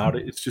bad about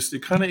it. It's just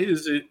it kind of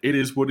is. It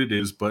is what it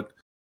is, but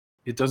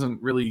it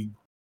doesn't really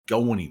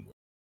go anywhere.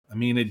 I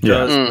mean, it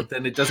does, but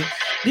then it doesn't.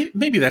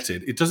 Maybe that's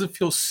it. It doesn't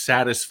feel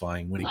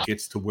satisfying when it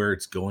gets to where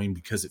it's going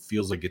because it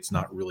feels like it's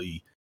not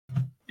really.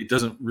 It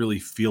doesn't really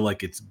feel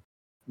like it's.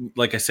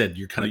 Like I said,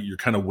 you're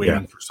kind of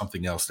waiting for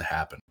something else to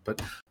happen.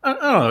 But I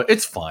don't know.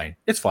 It's fine.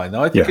 It's fine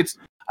though. I think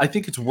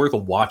it's worth a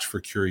watch for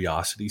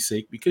curiosity's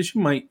sake because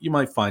you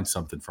might find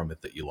something from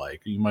it that you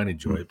like or you might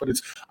enjoy it. But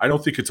I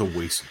don't think it's a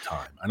waste of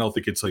time. I don't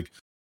think it's like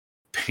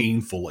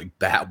painful like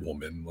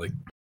Batwoman. Like,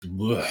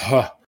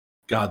 ugh.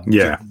 God,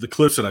 the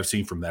clips that I've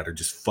seen from that are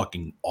just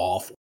fucking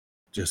awful.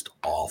 Just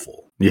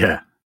awful. Yeah.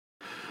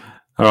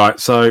 All right,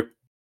 so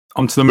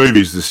onto the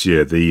movies this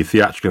year, the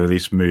theatrical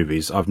release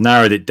movies. I've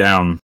narrowed it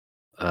down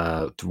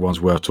to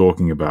ones we're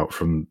talking about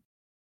from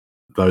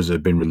those that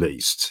have been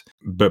released.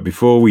 But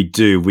before we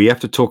do, we have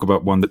to talk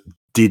about one that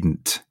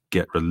didn't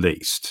get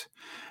released.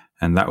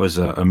 And that was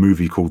a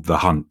movie called The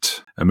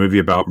Hunt, a movie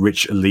about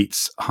rich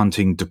elites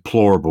hunting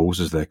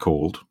deplorables, as they're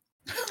called.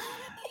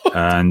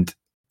 And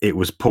it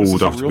was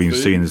pulled after being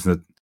seen as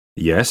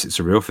yes, it's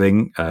a real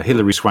thing.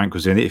 Hilary Swank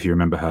was in it, if you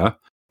remember her.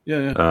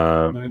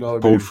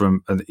 Pulled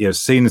from,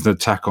 seen as an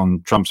attack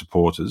on Trump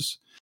supporters,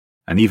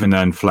 and even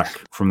earned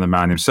flack from the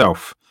man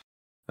himself.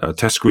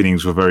 Test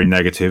screenings were very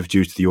negative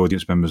due to the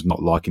audience members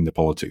not liking the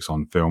politics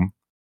on film.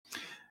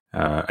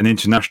 An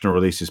international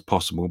release is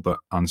possible, but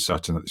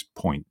uncertain at this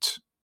point.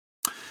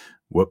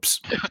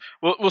 Whoops.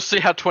 We'll see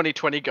how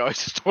 2020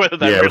 goes. Whether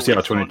that we'll see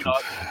how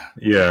 2020.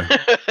 Yeah.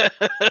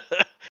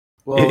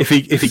 Well, if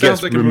he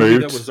gets like removed, a movie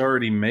that was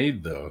already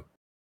made though.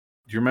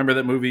 Do you remember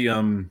that movie?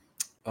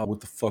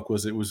 What the fuck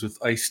was it? It was with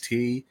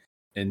Ice-T,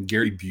 and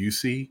Gary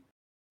Busey,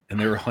 and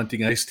they were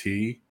hunting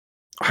Ice-T.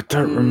 I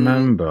don't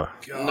remember.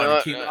 God, No,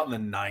 it came out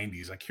in the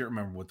 90s. I can't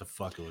remember what the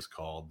fuck it was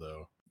called,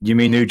 though. You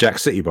mean New Jack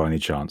City by any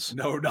chance?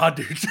 No, not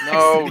dude.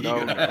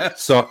 No.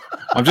 So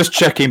I'm just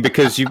checking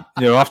because you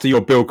know after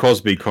your Bill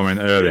Cosby comment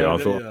earlier, I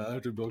thought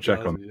after Bill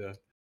check Cosby, on. yeah.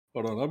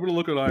 Hold on, I'm gonna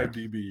look at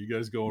IMDb. You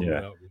guys go on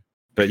without me.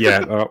 But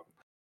yeah,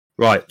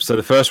 right. So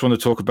the first one to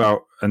talk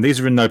about, and these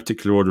are in no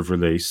particular order of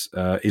release,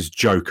 is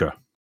Joker.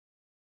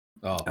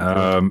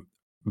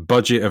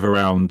 Budget of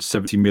around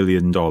 $70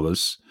 million.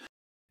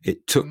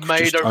 It took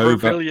made over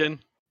 $1 billion.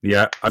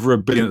 Yeah, over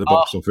 $1 billion at the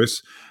box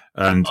office.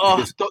 And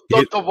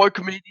the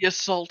woke media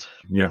salt.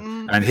 Yeah,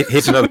 and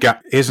here's another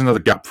gap. Here's another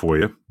gap for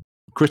you.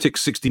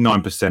 Critics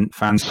 69%,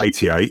 fans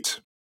 88%.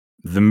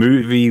 The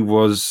movie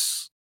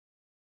was,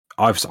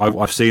 I've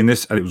seen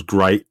this and it was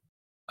great,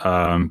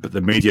 but the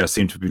media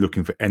seem to be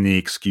looking for any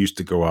excuse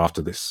to go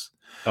after this.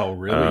 Oh,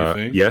 really? You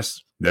think? Yes,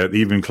 they're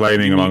even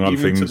claiming, among other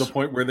things, to the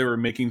point where they were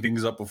making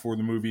things up before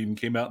the movie even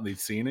came out and they'd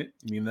seen it.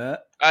 You mean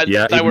that? And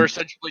they were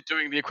essentially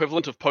doing the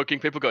equivalent of poking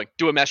people, going,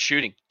 "Do a mass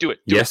shooting, do it,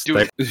 do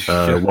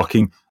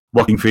it."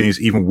 Joaquin Phoenix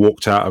even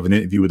walked out of an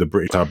interview with a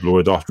British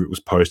tabloid after it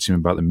was posted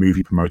about the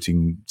movie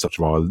promoting such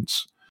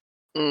violence.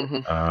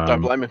 Mm-hmm.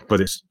 Don't blame him.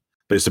 But it's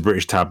the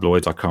British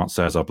tabloids. I can't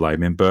say as I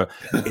blame him, but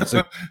it's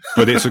a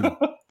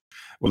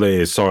well, it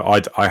is.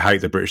 Sorry, I hate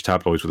the British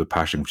tabloids with a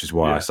passion, which is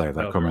why I say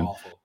that comment.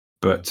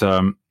 But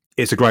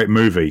it's a great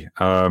movie.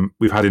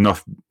 We've had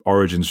enough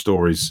origin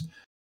stories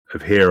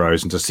of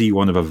heroes, and to see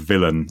one of a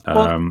villain.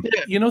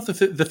 You know,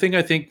 the thing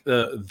I think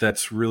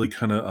that's really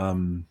kind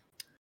of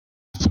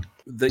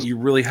that you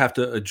really have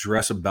to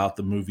address about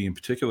the movie in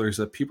particular is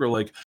that people are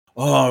like,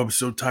 "Oh, I'm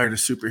so tired of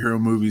superhero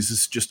movies. This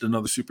is just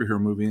another superhero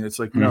movie." And it's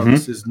like, no,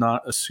 this is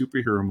not a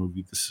superhero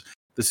movie.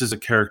 This is a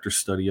character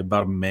study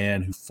about a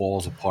man who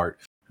falls apart,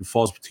 who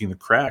falls between the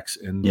cracks,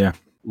 and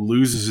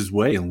loses his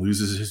way and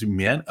loses his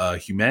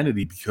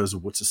humanity because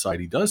of what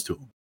society does to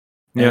him.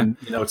 And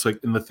you know, it's like,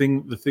 and the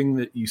thing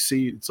that you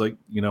see, it's like,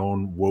 you know,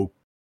 on woke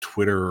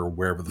Twitter or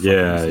wherever the fuck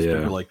it is,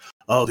 people are like,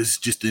 "Oh, this is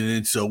just an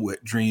incel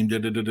wet dream."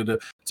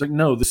 It's like,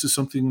 no, this is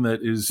something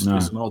that is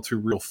an all too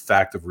real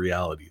fact of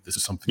reality. This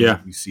is something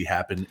that we see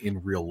happen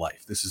in real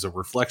life. This is a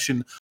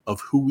reflection of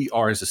who we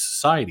are as a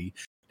society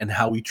and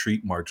how we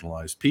treat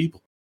marginalized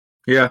people.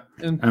 Yeah,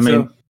 and I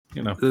mean,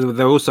 you know,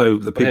 they're also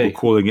the people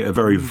calling it a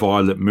very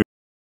violent movie.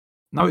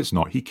 No, it's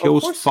not. He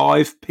kills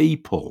 5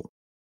 people.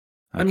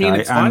 Okay? I mean,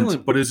 it's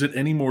violent, but is it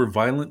any more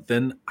violent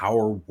than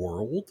our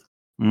world?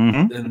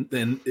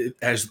 Then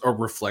as a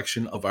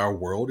reflection of our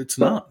world, it's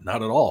not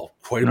at all.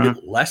 Quite a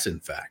bit less, in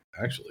fact,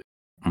 actually.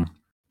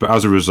 But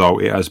as a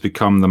result, it has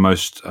become the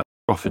most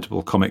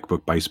profitable comic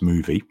book based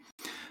movie,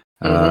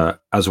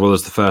 as well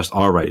as the first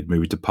R-rated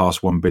movie to pass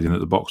 $1 billion at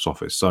the box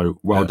office. So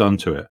well done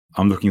to it.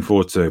 I'm looking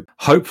forward to,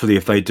 hopefully,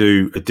 if they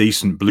do a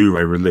decent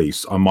Blu-ray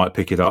release, I might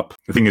pick it up.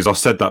 The thing is, I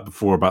said that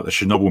before about the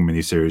Chernobyl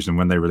miniseries, and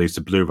when they released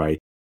a Blu-ray,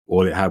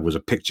 all it had was a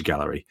picture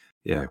gallery.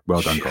 Yeah, well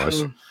done,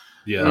 guys.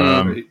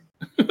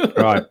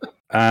 Right,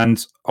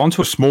 and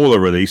onto a smaller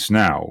release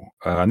now,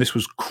 and this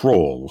was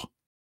Crawl.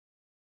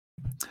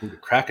 The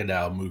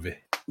Crocodile movie.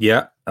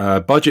 Yeah,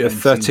 budget of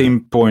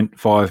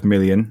 $13.5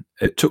 million.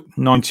 It took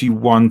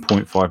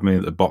 $91.5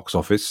 million at the box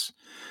office.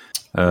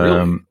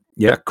 Really?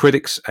 Yeah,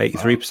 critics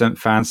 83%,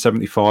 fans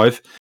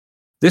 75%.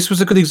 This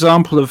was a good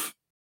example of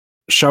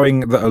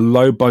showing that a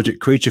low-budget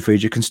creature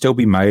feature can still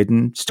be made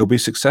and still be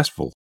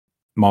successful.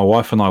 My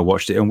wife and I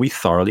watched it, and we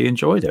thoroughly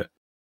enjoyed it.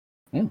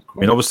 Cool. I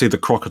mean, obviously the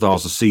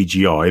crocodiles are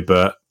CGI,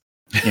 but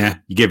yeah,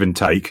 you give and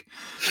take.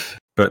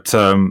 But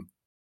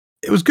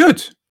it was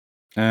good,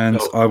 and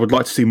I would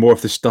like to see more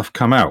of this stuff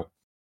come out.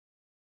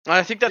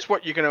 I think that's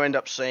what you're going to end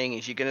up seeing.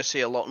 Is you're going to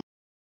see a lot more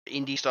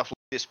indie stuff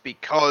like this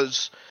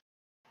because,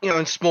 you know,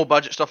 and small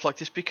budget stuff like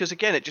this because,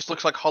 again, it just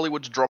looks like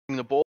Hollywood's dropping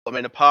the ball. I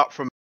mean, apart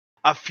from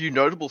a few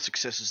notable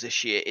successes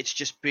this year, it's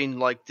just been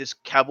like this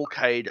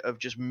cavalcade of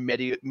just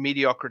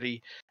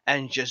mediocrity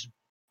and just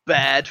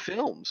bad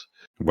films.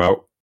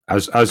 Well,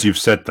 as you've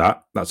said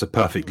that's a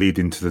perfect lead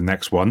into the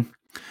next one.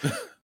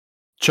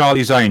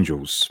 Charlie's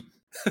Angels.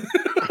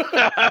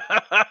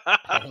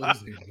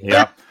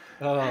 Yeah.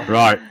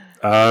 Right.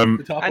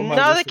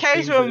 Another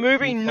case of a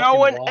movie no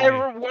one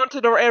ever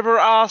wanted or ever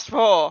asked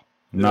for.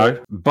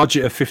 No.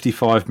 Budget of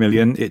 $55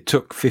 million. It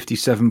took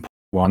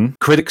 57.1.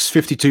 Critics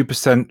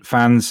 52%,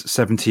 fans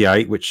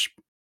 78%, which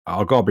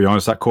I've got to be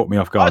honest, that caught me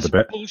off guard a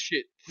bit.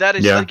 Bullshit. That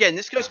is again.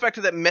 This goes back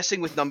to that messing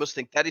with numbers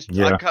thing. That is,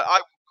 I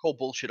call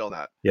bullshit on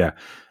that. Yeah,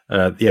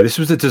 this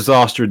was a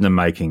disaster in the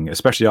making,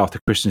 especially after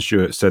Kristen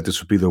Stewart said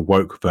this would be the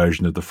woke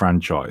version of the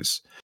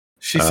franchise.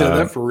 She said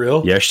that for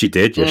real? Yes, she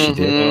did. Yes, she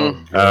did.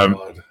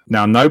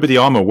 Now, nobody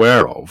I'm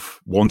aware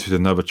of wanted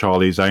another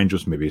Charlie's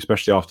Angels movie,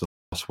 especially after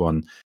the last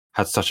one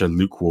had such a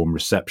lukewarm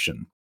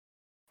reception.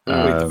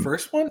 Wait, the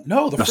first one?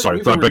 No, the first one.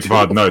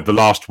 No, the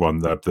last one,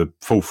 the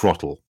Full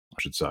Throttle,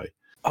 I should say.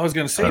 I was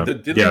going to say,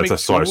 did they make 2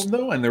 of them,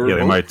 though? And they were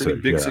both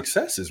pretty big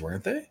successes,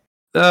 weren't they?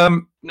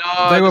 No,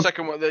 the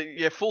second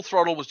one, Full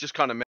Throttle was just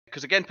kind of meh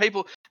because again,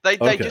 people they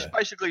just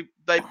basically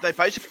they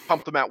basically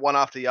pump them out one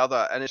after the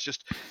other, and it's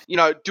just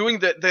doing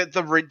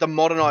the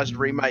modernized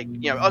remake.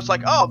 I was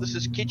like, oh, this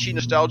is kitschy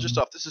nostalgia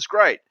stuff. This is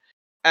great,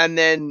 and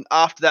then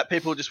after that,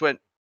 people just went,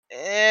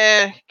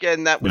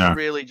 again, that was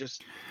really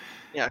just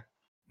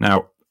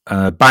Now,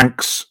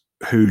 Banks,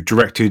 who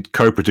directed,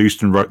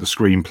 co-produced, and wrote the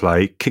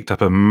screenplay, kicked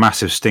up a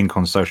massive stink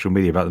on social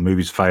media about the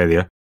movie's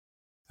failure,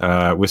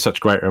 with such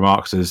great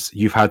remarks as,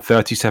 "You've had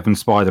 37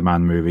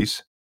 Spider-Man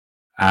movies,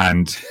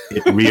 and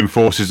it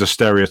reinforces a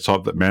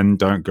stereotype that men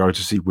don't go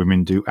to see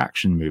women do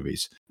action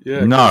movies."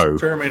 Yeah, no,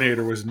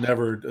 Terminator was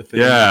never a thing.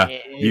 Yeah,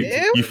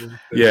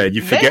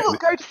 you forget. Men will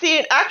go to see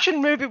an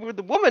action movie with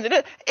a woman in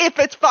it if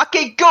it's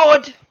fucking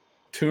good.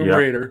 Tomb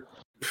Raider.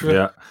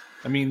 Yeah.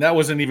 I mean, that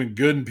wasn't even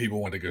good, and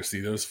people went to go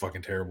see those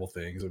fucking terrible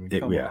things. I mean,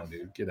 come on,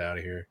 dude, get out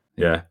of here.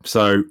 Yeah.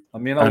 So, I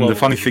mean, I love the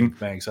funny thing,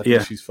 Banks. I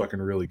think she's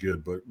fucking really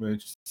good, but man,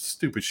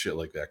 stupid shit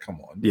like that. Come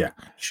on. Yeah,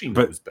 she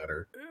knows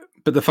better.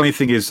 But the funny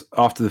thing is,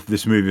 after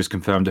this movie was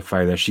confirmed a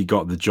failure, she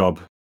got the job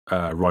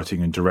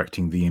writing and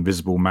directing the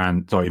Invisible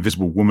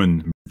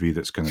Woman movie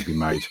that's going to be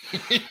made,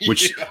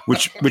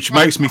 which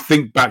makes me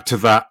think back to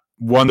that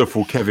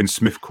wonderful Kevin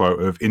Smith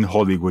quote of "In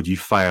Hollywood, you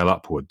fail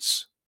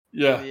upwards."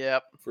 Yeah.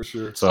 Yep. For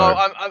sure. So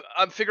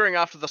I'm figuring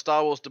after the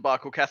Star Wars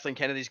debacle, Kathleen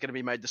Kennedy's going to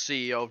be made the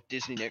CEO of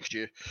Disney next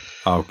year.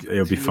 Oh,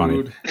 it'll be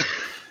funny.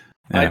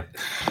 Yeah.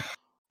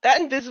 That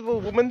Invisible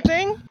Woman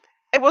thing,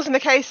 it wasn't a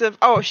case of,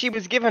 she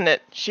was given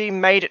it. She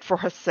made it for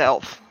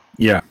herself.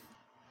 Yeah.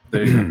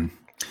 There you go.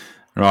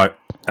 Right.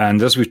 And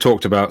as we've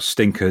talked about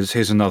stinkers,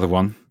 here's another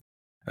one.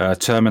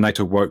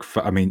 Terminator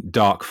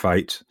Dark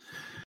Fate.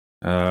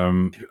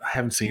 I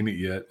haven't seen it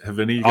yet. Have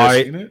any of you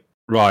guys seen it?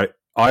 Right.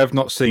 I have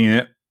not seen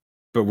it.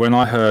 But when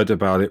I heard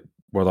about it,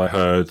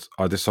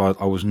 I decided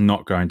I was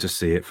not going to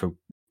see it. Do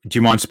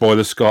you mind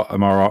spoilers, Scott?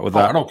 Am I right with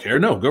that? I don't care.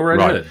 No, go right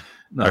ahead.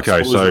 No,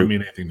 okay, so doesn't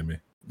mean anything to me.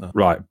 No.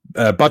 Right,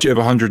 budget of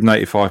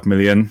 185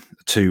 million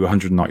to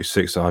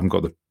 196. I haven't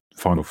got the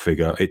final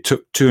figure. It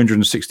took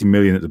 260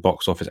 million at the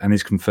box office and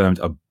is confirmed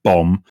a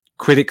bomb.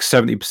 Critics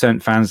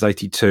 70%, fans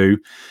 82.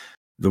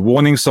 The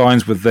warning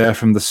signs were there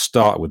from the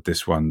start with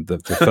this one.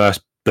 The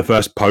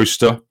first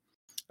poster.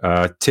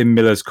 Tim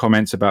Miller's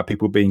comments about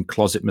people being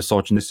closet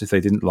misogynists if they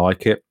didn't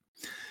like it.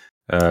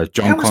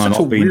 John Connor was such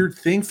a weird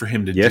thing for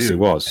him to do. Yes, it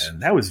was.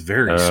 And that was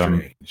very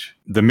strange.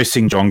 The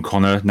missing John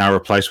Connor, now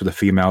replaced with a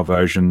female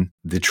version.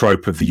 The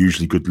trope of the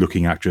usually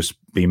good-looking actress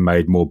being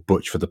made more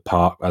butch for the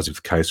part, as is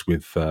the case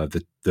with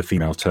the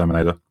female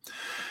Terminator.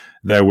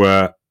 There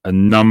were a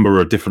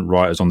number of different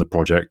writers on the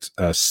project,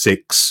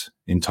 6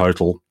 in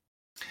total.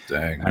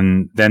 Dang.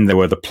 And then there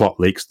were the plot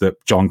leaks that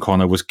John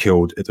Connor was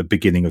killed at the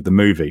beginning of the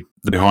movie.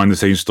 The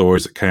behind-the-scenes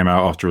stories that came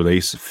out after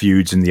release,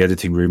 feuds in the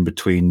editing room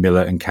between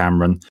Miller and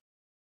Cameron,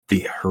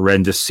 the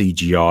horrendous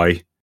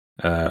CGI,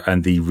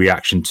 and the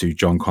reaction to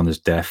John Connor's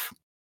death.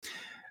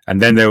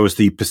 And then there was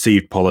the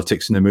perceived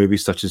politics in the movie,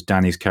 such as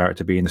Danny's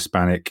character being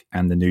Hispanic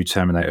and the new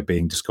Terminator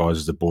being disguised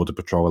as a Border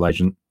Patrol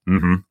agent.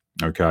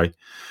 Okay.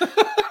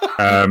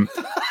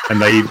 And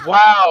they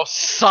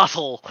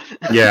subtle.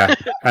 Yeah,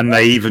 and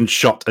they even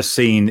shot a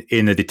scene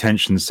in a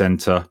detention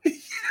center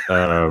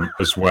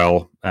as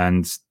well.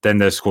 And then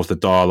there's, of course, the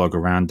dialogue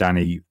around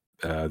Danny,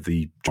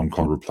 the John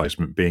Connor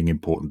replacement, being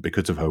important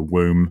because of her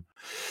womb.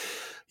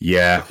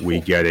 Yeah, we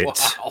get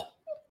it.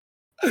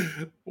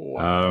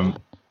 Wow.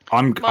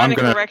 I'm gonna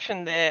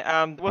correction there.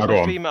 Wasn't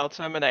a female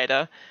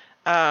Terminator.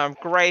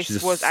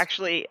 Grace was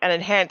actually an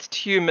enhanced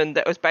human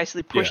that was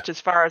basically pushed as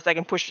far as they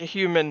can push a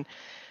human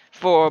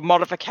for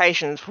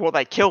modifications before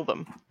they kill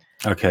them.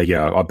 Okay,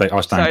 yeah,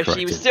 I stand corrected. So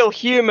she was still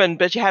human,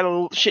 but she had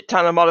a shit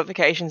ton of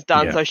modifications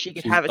done so she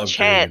could have a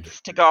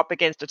chance to go up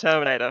against a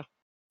Terminator.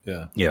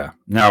 Yeah. Yeah.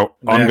 Now,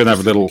 I'm going to have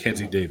a little...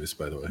 Kenzie Davis,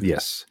 by the way.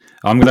 Yes.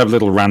 I'm going to have a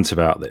little rant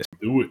about this.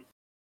 Do it.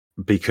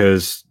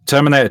 Because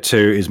Terminator 2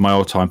 is my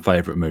all-time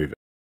favourite movie.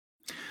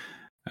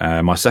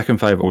 My second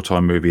favourite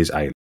all-time movie is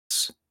Aliens.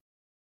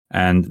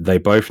 And they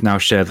both now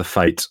share the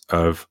fate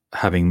of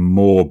having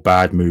more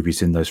bad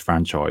movies in those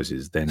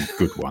franchises than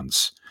good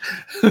ones.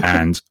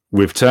 And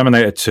with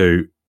Terminator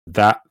 2,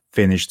 that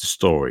finished the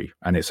story.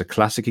 And it's a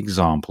classic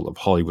example of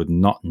Hollywood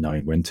not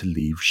knowing when to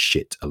leave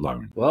shit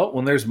alone. Well,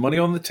 when there's money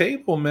on the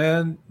table,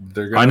 man,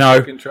 they're going to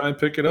fucking try and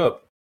pick it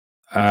up.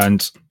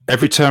 And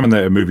every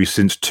Terminator movie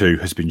since 2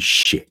 has been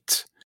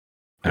shit.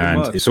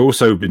 And it's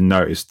also been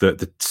noticed that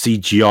the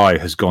CGI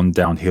has gone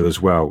downhill as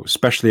well,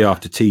 especially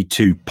after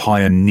T2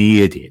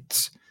 pioneered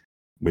it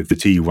with the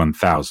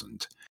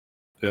T1000.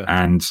 Yeah.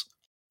 And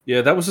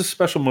yeah, that was a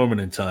special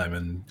moment in time.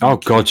 And you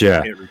can't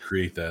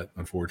recreate that,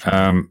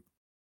 unfortunately.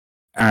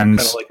 And kind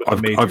of like with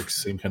the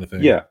Matrix, same kind of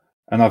thing. Yeah,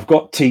 and I've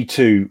got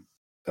T2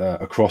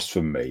 across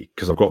from me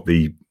because I've got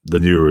the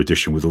newer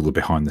edition with all the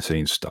behind the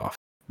scenes stuff,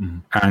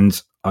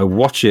 and I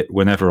watch it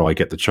whenever I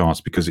get the chance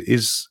because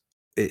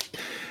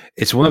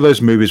it's one of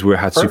those movies where it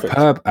had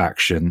superb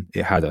action,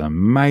 it had an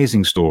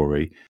amazing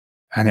story,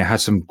 and it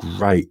had some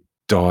great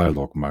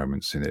dialogue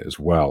moments in it as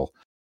well.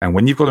 And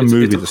when you've got a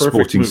movie that's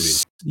sporting,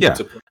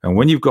 and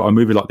when you've got a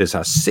movie like this that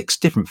has 6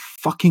 different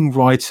fucking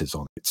writers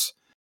on it,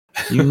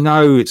 You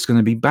know it's going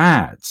to be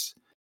bad.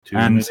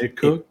 Two-minute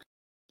cook.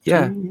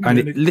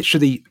 It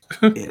literally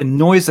it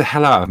annoys the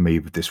hell out of me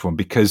with this one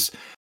because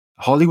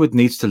Hollywood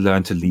needs to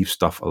learn to leave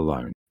stuff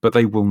alone, but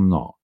they will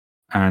not.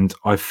 And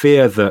I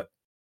fear that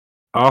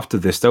after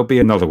this, there'll be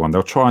another one.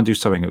 They'll try and do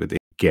something with it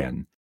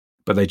again,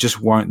 but they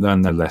just won't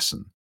learn their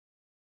lesson.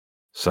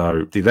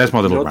 So there's my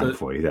little rant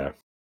for you there.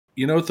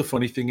 You know what the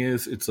funny thing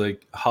is? It's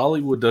like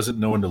Hollywood doesn't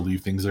know when to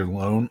leave things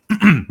alone.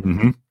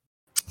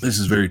 This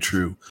is very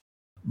true.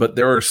 But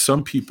there are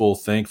some people,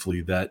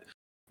 thankfully, that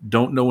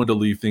don't know when to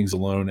leave things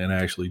alone and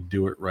actually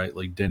do it right,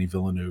 like Denis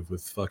Villeneuve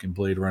with fucking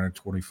Blade Runner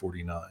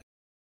 2049,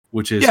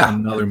 which is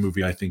another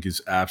movie I think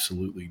is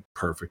absolutely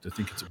perfect. I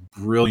think it's a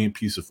brilliant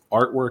piece of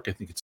artwork. I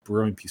think it's a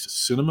brilliant piece of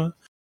cinema.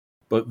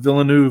 But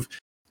Villeneuve,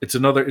 it's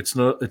another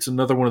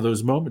one of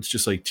those moments,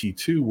 just like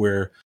T2,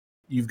 where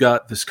you've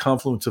got this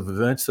confluence of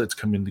events that's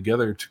coming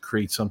together to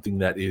create something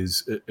that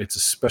it's a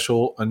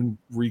special,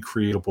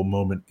 unrecreatable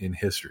moment in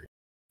history.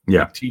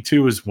 Yeah. Like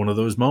T2 is one of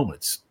those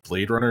moments.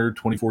 Blade Runner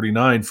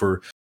 2049,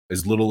 for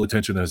as little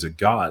attention as it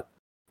got,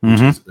 which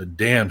is a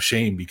damn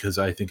shame because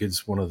I think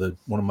it's one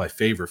of my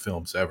favorite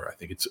films ever. I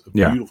think it's a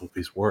beautiful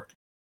piece of work.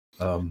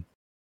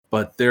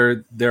 But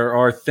there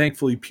are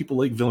thankfully people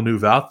like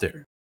Villeneuve out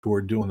there who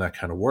are doing that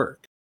kind of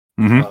work.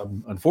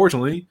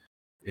 Unfortunately,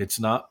 it's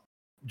not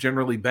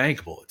generally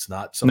bankable. It's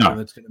not something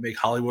that's going to make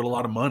Hollywood a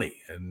lot of money.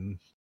 And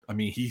I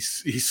mean, he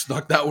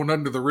snuck that one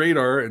under the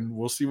radar, and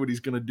we'll see what he's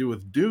going to do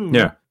with Dune.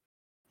 Yeah.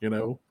 You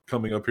know,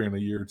 coming up here in a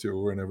year or two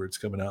or whenever it's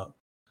coming out.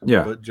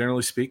 Yeah. But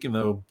generally speaking,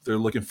 though, they're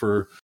looking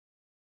for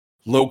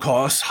low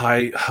cost,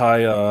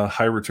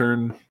 high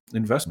return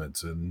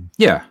investments, and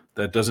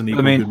that doesn't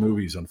equal good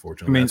movies,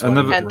 unfortunately. I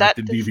mean, that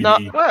does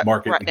not work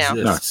market right now.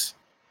 exists.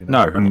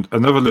 No, and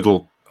another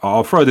little.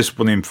 I'll throw this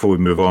one in before we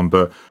move on,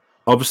 but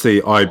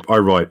obviously, I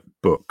write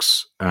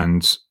books,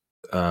 and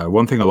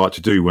one thing I like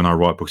to do when I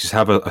write books is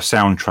have a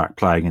soundtrack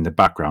playing in the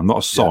background, not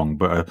a song,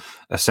 but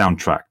a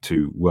soundtrack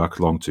to work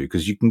along to,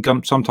 because you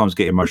can sometimes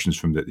get emotions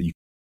from that you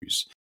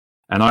use.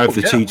 And I have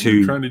the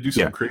T2 trying to do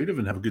something creative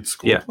and have a good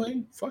score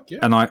playing. Fuck yeah!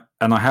 And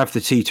I have the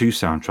T2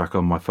 soundtrack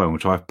on my phone,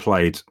 which I've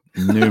played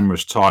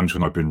numerous times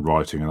when I've been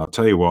writing. And I'll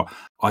tell you what,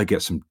 I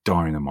get some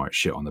dynamite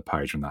shit on the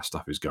page when that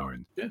stuff is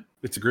going. Yeah,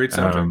 it's a great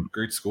soundtrack,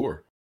 great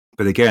score.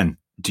 But again,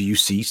 do you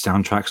see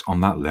soundtracks on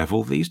that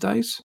level these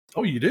days?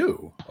 Oh, you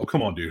do. Oh,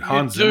 come on, dude.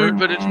 Hans Zimmer,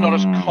 but it's not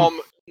as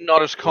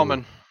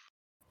common.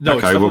 No,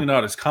 it's definitely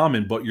not as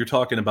common. But you're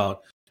talking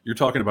about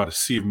a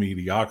sea of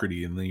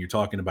mediocrity, and then you're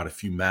talking about a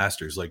few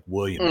masters like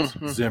Williams,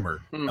 Zimmer,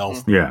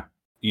 Elfman. Yeah,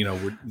 you know,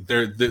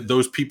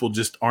 those people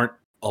just aren't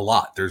a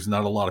lot. There's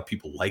not a lot of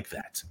people like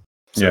that.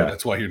 So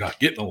that's why you're not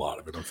getting a lot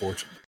of it,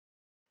 unfortunately.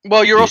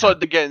 Well, you're also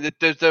again.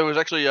 There was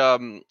actually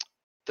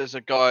there's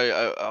a guy,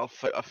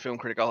 a film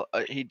critic.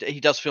 He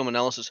does film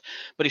analysis,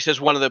 but he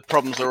says one of the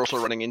problems they're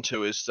also running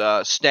into is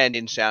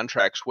stand-in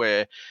soundtracks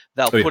where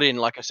they'll put in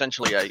like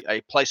essentially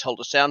a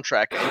placeholder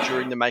soundtrack, and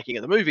during the making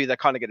of the movie, they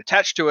kind of get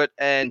attached to it,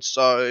 and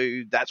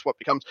so that's what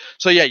becomes.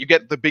 So yeah, you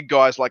get the big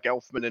guys like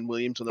Elfman and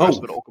Williams and the rest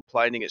of it all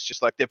complaining. It's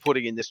just like they're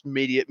putting in this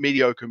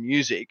mediocre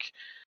music,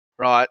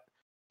 right?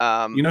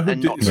 You know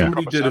who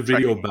somebody did a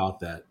video about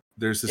that.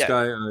 There's this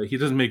guy. He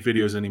doesn't make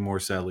videos anymore,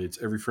 sadly.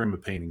 It's Every Frame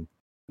of Painting.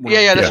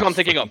 That's what I'm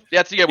thinking of.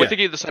 We're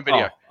thinking of the same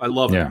video. I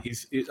love him.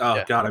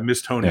 God, I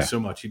miss Tony so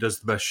much. He does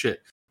the best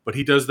shit. But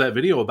he does that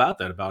video about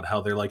how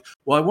they're like,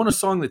 well, I want a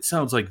song that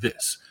sounds like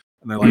this.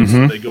 And they're like,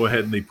 so they go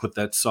ahead and they put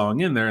that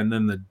song in there, and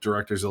then the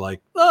directors are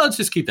like, oh, let's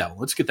just keep that one.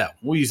 Let's get that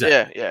one. We'll use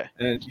that.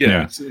 And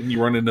and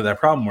you run into that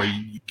problem where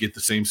you get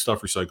the same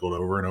stuff recycled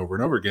over and over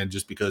and over again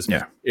just because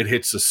it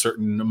hits a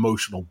certain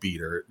emotional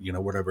beat or,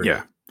 whatever.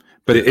 Yeah.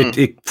 But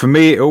it for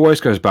me, it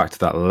always goes back to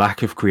that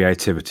lack of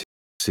creativity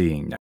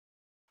seeing now.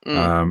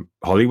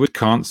 Hollywood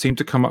can't seem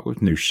to come up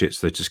with new shit,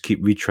 so they just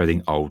keep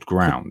retreading old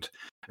ground.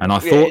 And I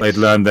thought they'd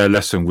learned their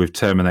lesson with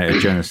Terminator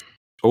Genesis.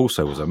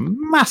 Also was a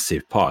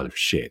massive pile of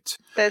shit.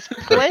 There's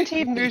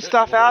plenty of new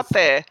stuff out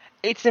there.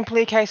 It's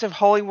simply a case of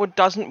Hollywood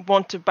doesn't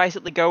want to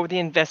basically go with the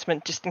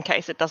investment just in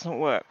case it doesn't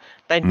work.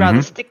 They'd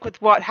rather stick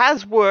with what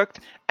has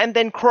worked and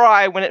then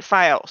cry when it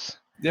fails.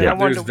 Yeah,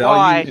 there's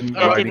value in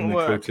riding the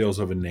coattails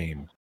of a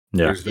name.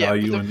 Yeah. There's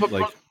value in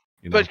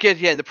But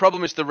the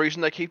problem is the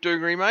reason they keep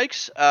doing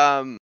remakes.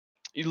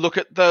 You look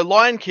at the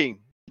Lion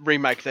King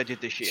remake they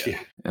did this year.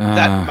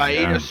 That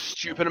made a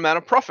stupid amount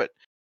of profit.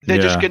 They're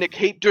just going to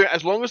keep doing it.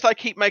 As long as they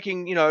keep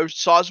making,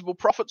 sizable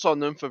profits on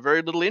them for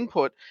very little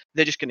input,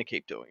 they're just going to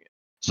keep doing it.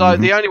 So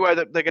the only way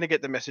that they're going to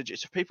get the message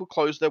is if people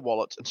close their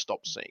wallets and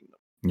stop seeing them.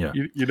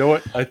 Yeah. You know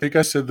what? I think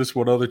I said this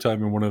one other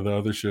time in one of the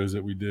other shows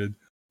that we did.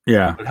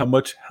 Yeah. But how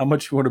much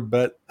you want to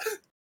bet?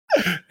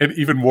 And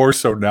even more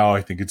so now,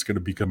 I think it's going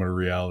to become a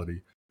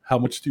reality. How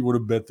much do you want to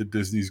bet that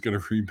Disney's going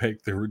to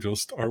remake the original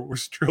Star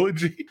Wars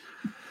trilogy?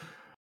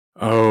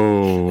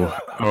 Oh,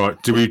 all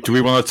right. Do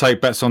we want to take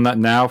bets on that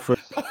now for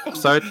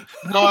episode?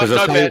 No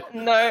bet.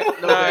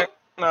 No.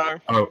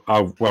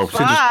 Oh, well.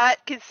 But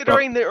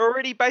considering they're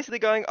already basically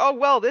going, oh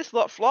well, this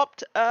lot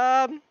flopped.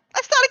 Let's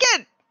start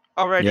again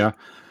already. Yeah.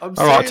 All right.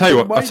 I'll tell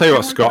you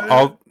what,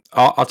 Scott.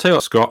 I'll tell you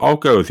what, Scott. I'll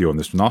go with you on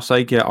this one. I'll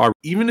say, yeah,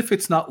 even if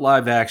it's not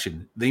live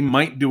action, they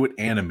might do it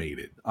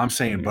animated. I'm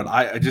saying, but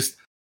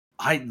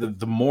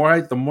the more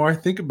I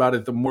think about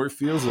it, the more it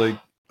feels like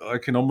I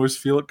can almost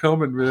feel it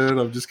coming, man.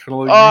 I'm just kind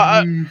of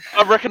like,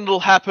 I reckon it'll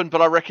happen,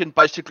 but I reckon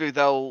basically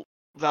they'll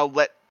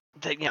let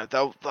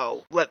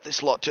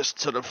this lot just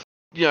sort of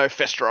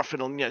fester off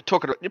and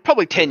talk about it.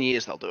 Probably 10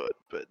 years they'll do it,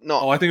 but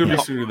not. Oh, I think it'll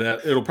be sooner than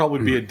that. It'll probably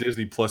be a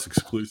Disney Plus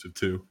exclusive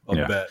too. I'll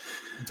bet.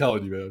 I'm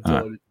telling you, man. I'm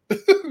telling you.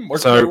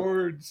 Mark my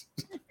words.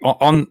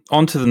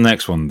 On to the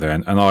next one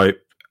then, and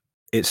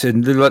it's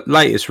in the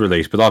latest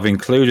release, but I've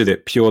included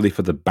it purely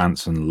for the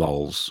bants and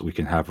lols we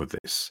can have with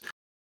this,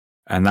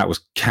 and that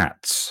was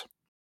Cats.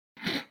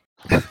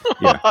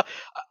 Yeah.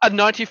 A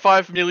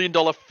 $95 million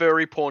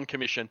furry porn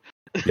commission.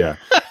 Yeah.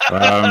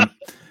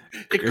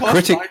 It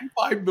cost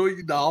 $95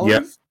 million?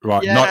 Yeah,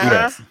 right. Yeah. Not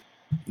yet.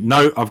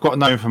 No, I've got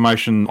no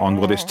information on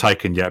what it's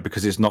taken yet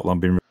because it's not long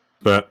been released.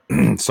 But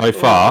so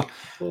far,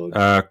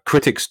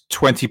 critics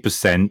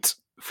 20%,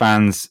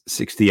 fans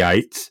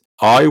 68%.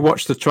 I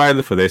watched the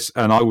trailer for this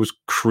and I was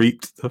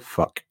creeped the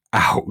fuck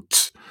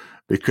out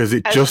because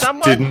it just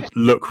didn't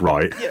look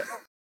right. Yeah.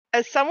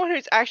 As someone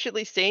who's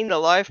actually seen the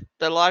live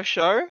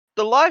show,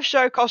 the live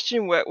show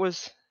costume work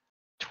was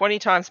 20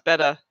 times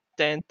better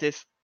than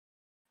this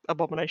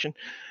abomination.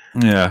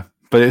 Yeah,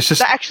 but it's just...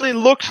 That actually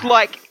looked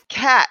like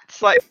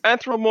cats, like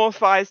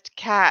anthropomorphized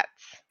cats.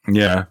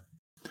 Yeah.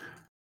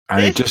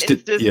 And it just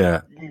did... Yeah.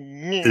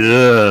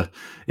 Yeah.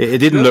 It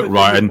didn't look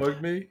right.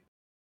 And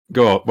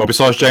go on. Well,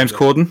 besides James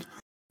Corden?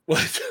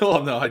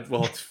 Well, no,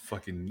 it's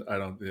fucking... I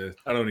don't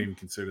even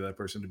consider that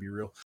person to be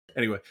real.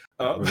 Anyway,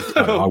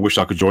 I wish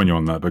I could join you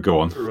on that, but go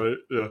on. Right?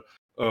 Yeah.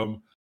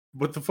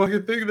 But the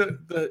fucking thing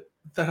that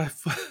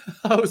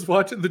I was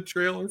watching the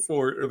trailer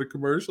for it, or the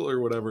commercial or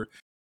whatever,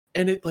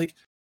 and it like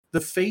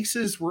the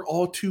faces were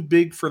all too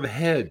big for the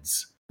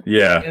heads.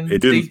 Yeah, and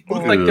it didn't they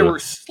looked like they were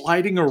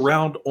sliding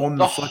around on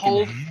the fucking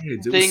whole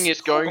heads. Thing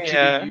is going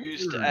to be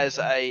used as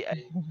a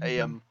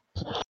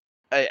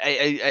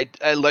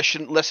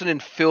lesson in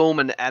film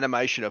and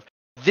animation of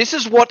this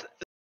is what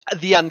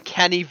the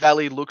Uncanny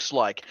Valley looks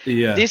like.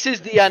 Yeah. This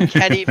is the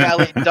Uncanny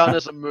Valley done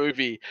as a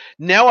movie.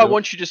 Now I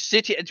want you to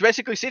sit here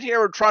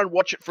and try and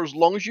watch it for as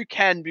long as you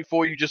can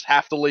before you just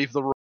have to leave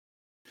the room.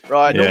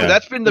 Right? Yeah.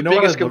 That's been the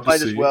biggest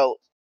complaint as see? well.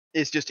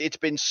 It's just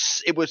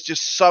it was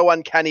just so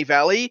Uncanny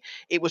Valley,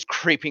 it was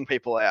creeping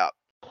people out.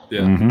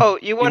 Yeah. Mhm. Oh,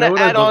 you want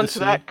to add on to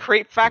that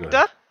creep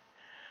factor?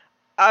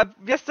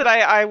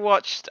 Yesterday I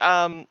watched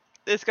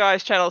this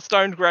guy's channel,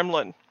 Stoned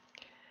Gremlin.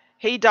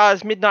 He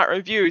does midnight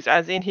reviews,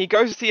 as in he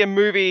goes to see a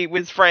movie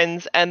with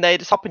friends and they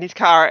just hop in his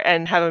car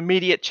and have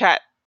immediate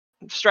chat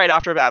straight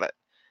after about it.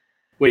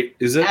 Wait,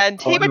 is it?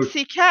 And he went to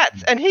see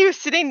Cats, and he was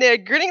sitting there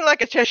grinning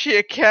like a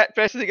Cheshire cat,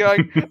 basically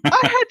going, I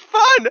had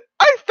fun!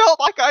 I felt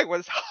like I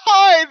was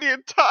high the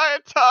entire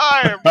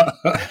time!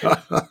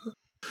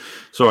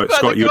 Sorry, But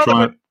Scott, you were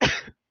trying to...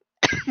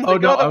 Oh,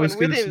 no, I was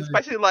with going to him say... is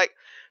basically like,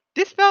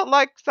 this felt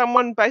like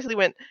someone basically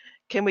went,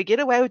 can we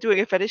get away with doing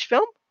a fetish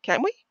film?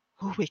 Can we?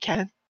 Oh, we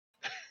can.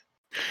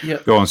 Yeah.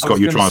 Go on, Scott,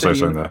 you're trying to say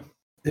something there.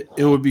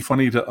 It would be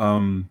funny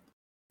to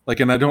like,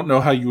 and I don't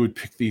know how you would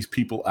pick these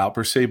people out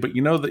per se, but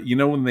you know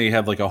when they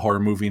have like a horror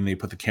movie and they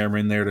put the camera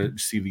in there to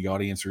see the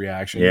audience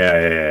reaction.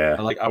 Yeah.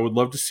 Like, I would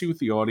love to see what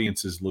the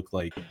audiences look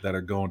like that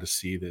are going to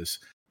see this,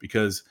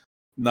 because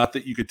not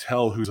that you could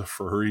tell who's a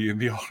furry in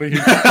the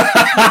audience.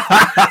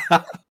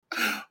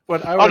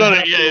 But I would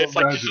it's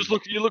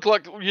like you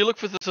look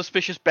for the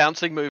suspicious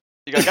bouncing move.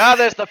 You go,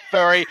 there's the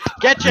furry.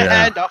 Get your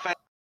hand off it.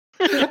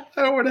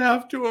 I would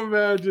have to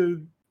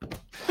imagine.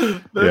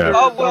 Yeah.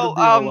 Oh, well,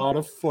 a lot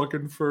of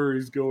fucking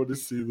furries going to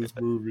see this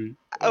movie.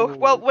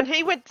 Well, when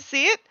he went to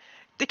see it,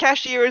 the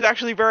cashier was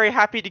actually very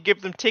happy to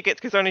give them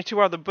tickets because only 2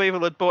 other people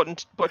had bought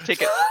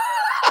tickets.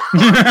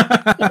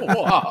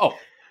 Wow.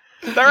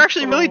 They're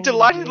actually really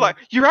delighted. Like,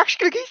 you're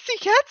actually going to see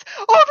Cats?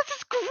 Oh, this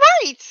is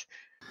great!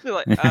 They're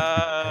like,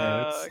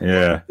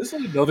 Yeah. This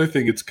is another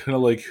thing. It's kind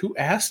of like, who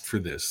asked for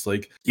this?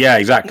 Like, Yeah,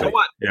 exactly. You know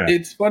what? Yeah.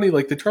 It's funny,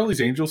 like the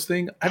Charlie's Angels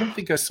thing, I don't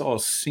think I saw a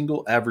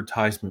single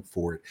advertisement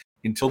for it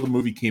until the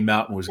movie came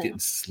out and was getting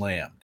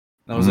slammed.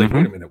 And I was like,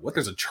 wait a minute, what?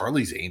 There's a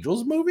Charlie's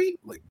Angels movie?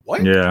 Like,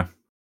 what? Yeah.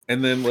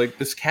 And then, like,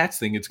 this Cats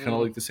thing, it's kind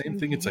of like the same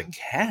thing. It's like,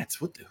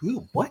 Cats? What?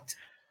 Who? What?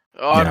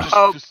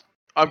 Oh,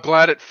 I'm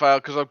glad it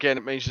failed, because again,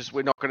 it means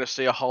we're not going to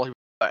see a Hollywood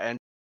and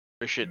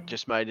shit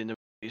just made in the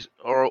movies,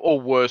 or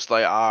worse,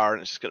 they are,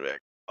 and it's just going to be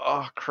like,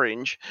 oh,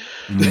 cringe.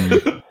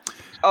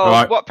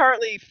 What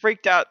apparently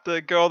freaked out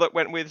the girl that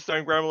went with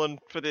Stone Gremlin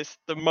for this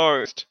the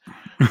most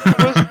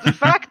was the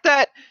fact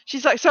that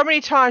she's like, so many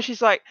times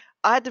she's like,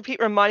 I had to keep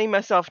reminding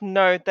myself,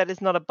 no, that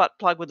is not a butt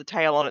plug with a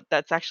tail on it.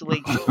 That's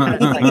actually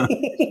like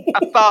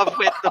above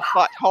where the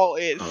butthole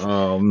is.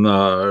 Oh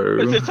no!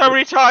 But so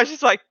many times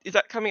she's like, is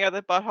that coming out of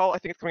the butthole? I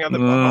think it's coming out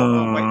of the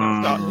butthole. Oh wait, no,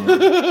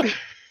 it's not.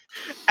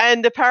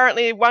 And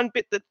apparently, one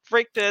bit that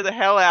freaked her the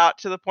hell out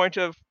to the point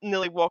of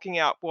nearly walking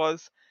out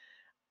was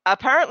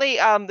apparently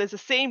there's a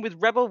scene with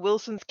Rebel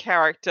Wilson's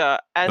character,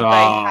 and they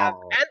have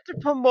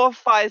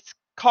anthropomorphized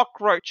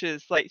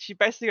cockroaches. Like, she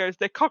basically goes,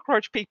 they're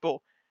cockroach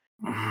people.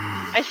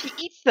 And she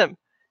eats them.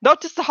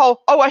 Not just the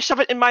whole, I shove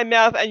it in my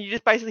mouth and you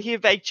just basically hear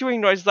vague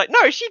chewing noises. Like,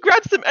 no, she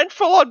grabs them and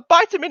full on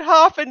bites them in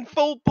half and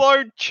full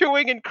blown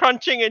chewing and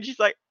crunching. And she's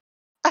like,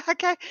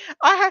 okay,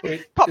 I have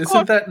popcorn.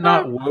 Isn't that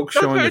not woke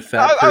showing a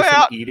fat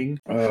person eating?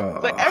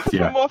 Like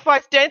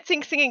anthropomorphized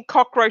dancing, singing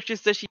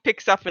cockroaches that she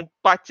picks up and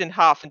bites in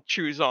half and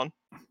chews on.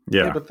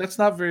 Yeah, but that's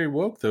not very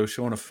woke, though,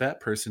 showing a fat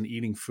person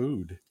eating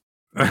food.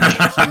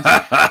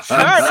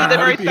 Apparently, they're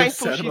very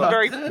thankful she's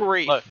very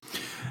brief.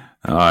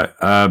 All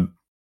right.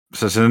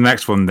 So the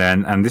next one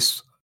then, and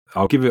this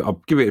I'll give it a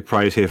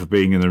praise here for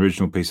being an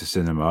original piece of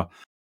cinema.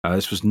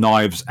 This was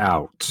Knives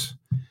Out,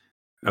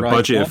 a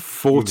budget of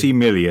 40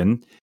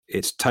 million.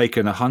 It's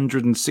taken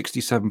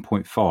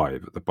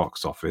 167.5 at the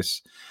box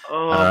office.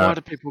 Why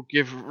do people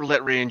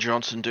let Rian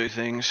Johnson do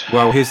things?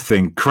 Well, here's the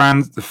thing: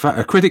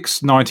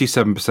 critics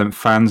 97%,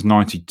 fans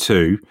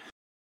 92%.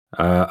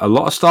 A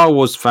lot of Star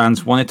Wars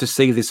fans wanted to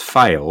see this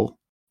fail,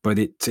 but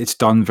it's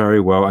done very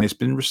well and it's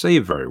been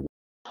received very well.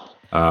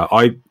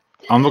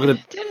 I'm not going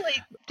to.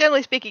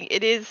 Generally speaking,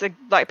 it is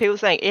like people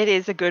saying it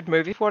is a good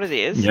movie for what it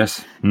is.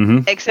 Yes.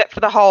 Mm-hmm. Except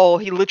for the whole,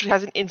 he literally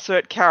has an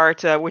insert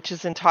character, which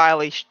is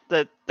entirely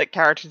the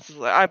character is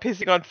like, I'm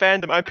pissing on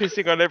fandom, I'm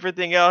pissing on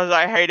everything else,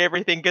 I hate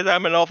everything because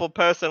I'm an awful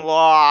person.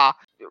 Blah.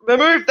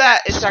 Remove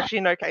that. It's actually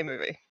an okay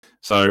movie.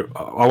 So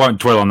I won't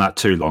dwell on that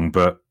too long,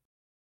 but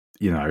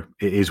it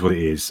is what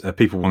it is.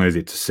 People wanted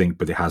it to sink,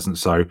 but it hasn't.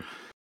 So,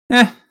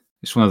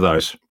 it's one of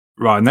those.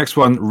 Right, next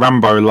one,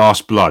 Rambo: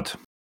 Last Blood.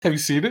 Have you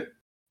seen it?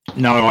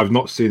 No, I've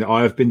not seen it.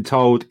 I have been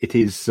told it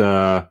is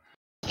awful.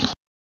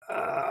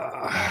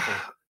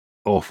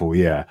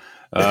 Yeah,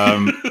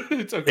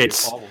 it's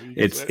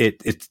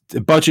a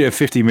budget of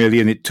 50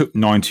 million. It took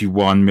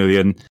 91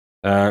 million.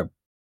 The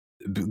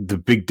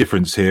big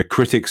difference here: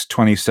 critics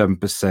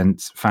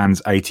 27%,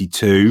 fans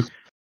 82%.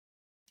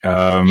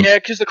 Yeah,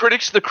 because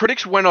the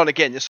critics went on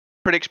again. This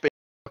critics being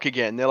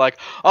again. They're like,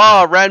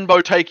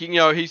 Rambo taking,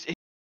 he's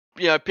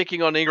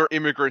picking on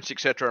immigrants,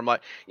 etc. I'm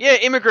like, yeah,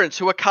 immigrants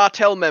who are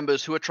cartel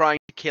members who are trying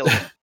to kill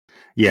him.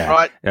 Yeah,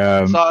 right.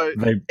 So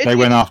they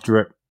went after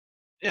it.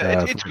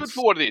 Yeah, it's good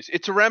for what it is.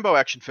 It's a Rambo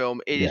action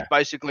film. It is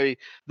basically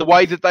the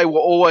way that they were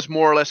always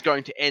more or less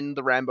going to end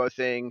the Rambo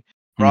thing.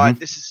 Right.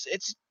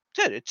 Mm-hmm.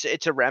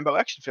 It's a Rambo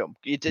action film.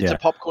 It's a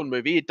popcorn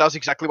movie. It does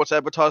exactly what's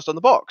advertised on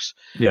the box.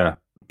 Yeah,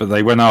 but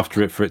they went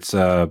after it for its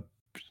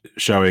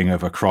showing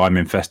of a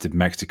crime-infested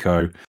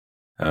Mexico.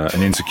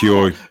 An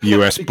insecure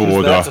U.S.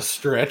 border. That's a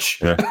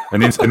stretch. Yeah.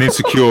 An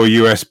insecure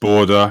U.S.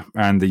 border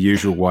and the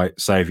usual white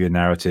savior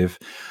narrative.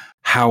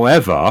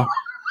 However,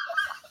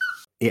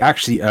 it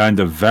actually earned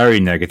a very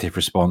negative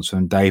response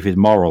from David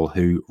Morrell,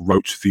 who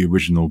wrote the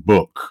original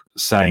book,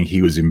 saying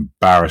he was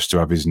embarrassed to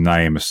have his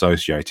name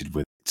associated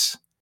with it.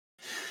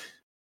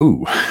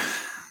 Ooh.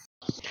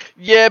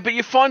 Yeah, but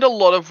you find a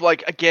lot of,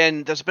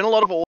 there's been a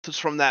lot of authors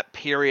from that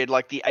period,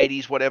 like the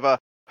 80s, whatever,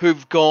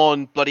 who've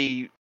gone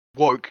bloody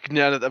woke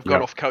now that they've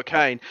got off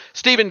cocaine.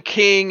 Stephen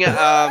King,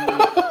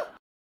 the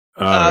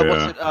guy who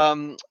wrote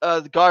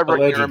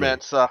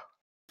Neuromancer.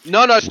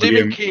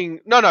 Stephen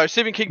King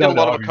did a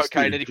lot of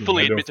cocaine, and he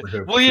fully admits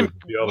it. William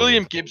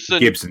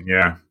Gibson.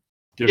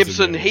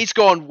 Gibson, he's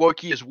gone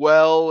wokey as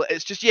well.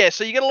 It's just,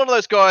 so you get a lot of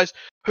those guys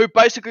who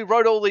basically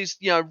wrote all these,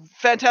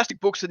 fantastic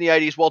books in the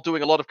 80s while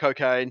doing a lot of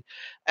cocaine.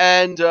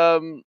 And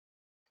then,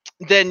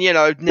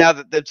 now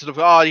that they've sort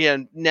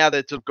of, now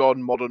they've sort of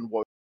gone modern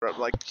woke.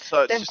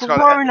 So they've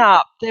grown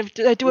up.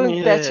 They're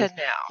doing better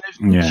now.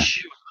 Yeah.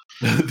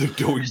 They're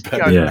doing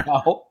better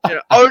now.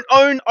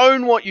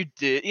 Own what you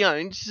did.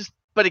 It's just,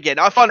 but again,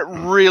 I find it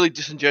really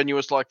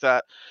disingenuous like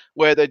that,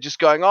 where they're just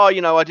going, I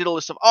did all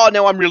this stuff. Oh,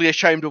 now I'm really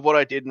ashamed of what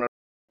I did.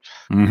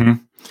 Mm-hmm.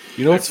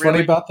 You know what's funny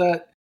about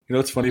that?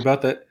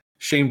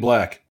 Shane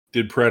Black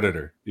did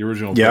Predator, the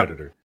original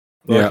Predator.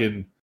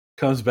 Fucking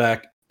comes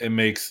back and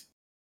makes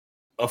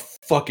a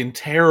fucking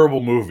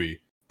terrible movie.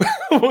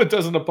 It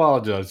doesn't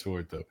apologize for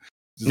it though.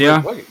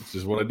 It's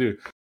just what I do.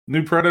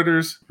 New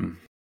Predators,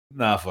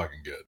 not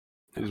fucking good.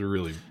 These are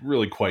really,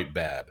 really quite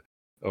bad.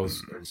 I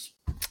was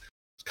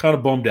kind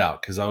of bummed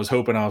out because I was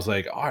hoping, I was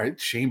like, all right,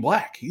 Shane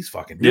Black, he's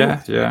fucking doing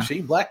it. Yeah.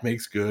 Shane Black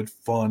makes good,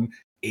 fun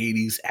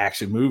 80s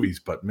action movies,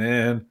 but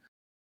man,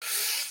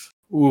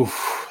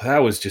 that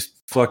was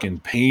just fucking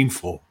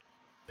painful.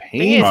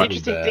 The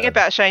interesting thing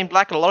about Shane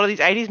Black and a lot of these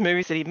 80s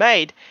movies that he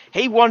made,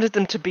 he wanted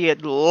them to be a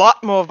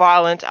lot more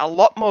violent, a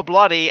lot more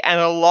bloody,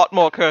 and a lot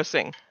more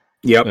cursing.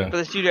 Yep. But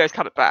the studios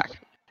cut it back.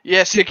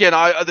 Yes, again,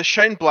 the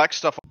Shane Black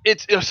stuff.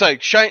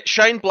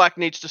 Shane Black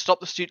needs to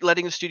stop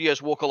letting the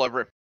studios walk all over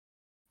him.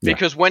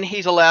 Because when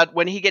he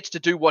gets to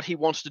do what he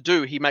wants to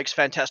do, he makes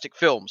fantastic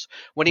films.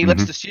 When he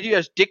lets the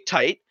studios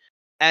dictate,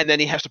 and then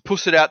he has to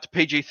push it out to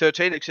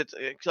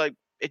PG-13,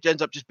 it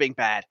ends up just being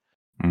bad.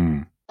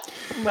 Mm.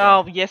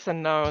 Well, yes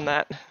and no on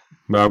that.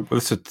 Well,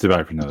 let's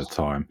debate for another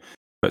time.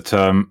 But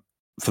for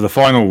the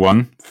final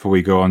one, before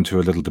we go on to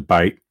a little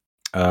debate,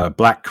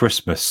 Black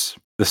Christmas,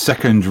 the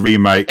second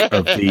remake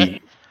of the...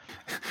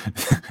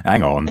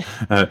 Hang on.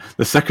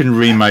 The second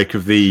remake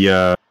of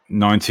the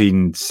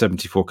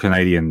 1974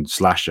 Canadian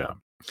slasher.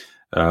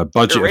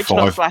 Budget of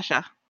 $5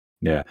 slasher.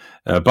 Yeah,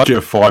 budget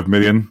of $5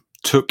 million.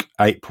 Took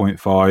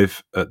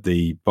 8.5 at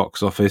the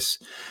box office.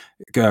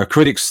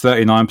 Critics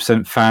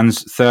 39%,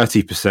 fans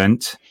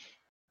 30%.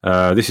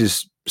 This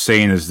is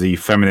seen as the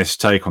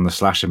feminist take on the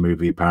slasher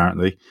movie,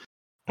 apparently.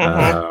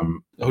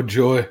 Oh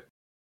joy!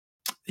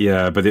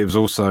 Yeah, but it was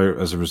also,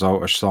 as a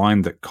result, a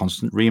sign that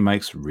constant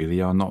remakes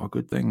really are not a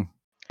good thing.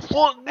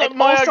 Well,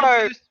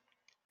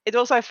 it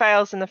also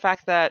fails in the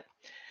fact that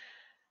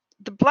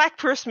the Black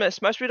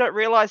Christmas, most people don't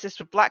realize this,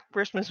 but Black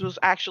Christmas was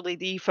actually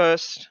the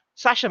first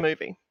slasher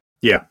movie.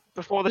 Yeah.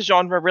 Before the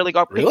genre really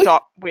got picked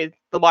up with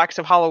the likes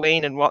of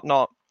Halloween and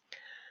whatnot.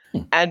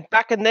 And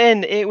back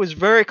then, it was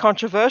very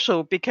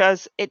controversial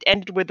because it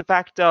ended with the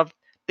fact of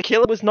the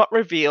killer was not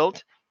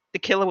revealed, the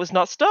killer was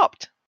not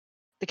stopped.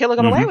 The killer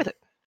got away with it.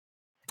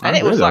 And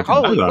it was like,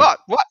 holy, what?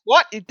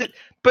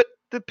 But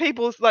the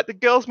people's, like, the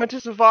girls meant to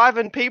survive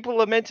and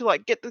people are meant to,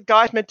 like, get the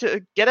guys meant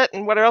to get it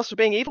and whatever else for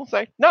being evil.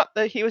 So, no,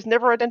 he was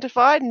never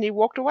identified and he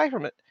walked away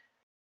from it.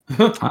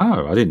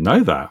 Oh, I didn't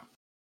know that.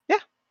 Yeah.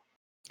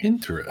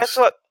 Interesting. That's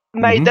what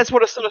made, that's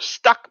what sort of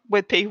stuck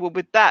with people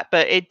with that,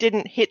 but it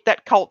didn't hit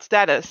that cult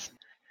status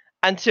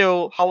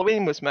until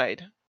Halloween was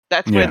made.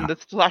 That's when the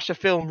slasher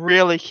film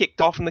really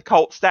kicked off and the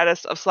cult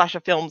status of slasher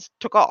films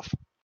took off.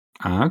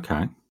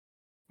 Okay.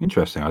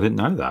 Interesting. I didn't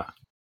know that.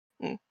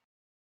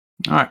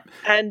 All right.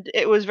 And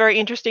it was very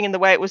interesting in the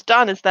way it was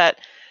done is that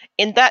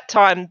in that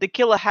time, the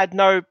killer had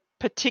no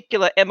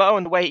particular MO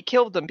in the way he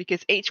killed them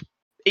because each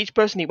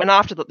person he went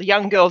after, the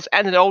young girls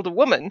and an older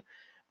woman,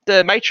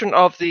 the matron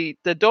of the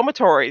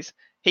dormitories,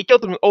 he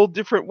killed them in all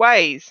different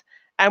ways.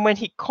 And when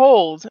he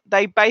called,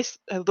 they based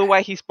the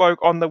way he spoke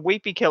on the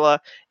Weepy Killer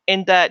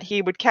in that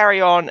he would carry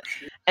on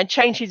and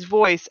change his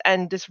voice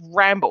and just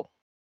ramble.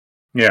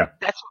 Yeah.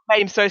 That's what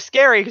made him so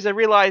scary because I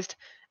realized,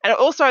 and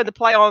also the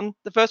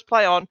first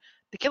play on,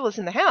 the killer's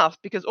in the house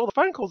because all the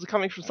phone calls are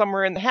coming from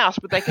somewhere in the house,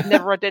 but they could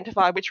never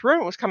identify which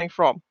room it was coming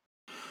from.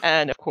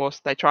 And of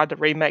course, they tried to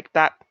remake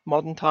that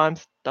modern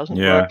times. Doesn't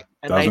work.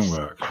 And doesn't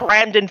work.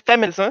 Crammed in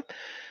feminism.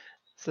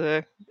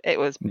 So it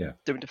was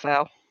doomed to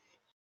fail.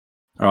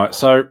 All right,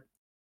 so I'm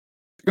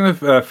going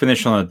to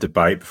finish on a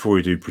debate before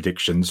we do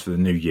predictions for the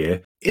new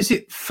year. Is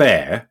it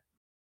fair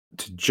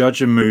to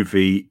judge a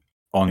movie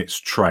on its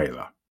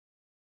trailer?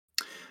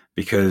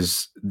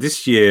 Because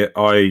this year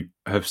I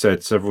have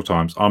said several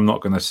times I'm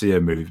not going to see a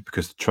movie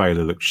because the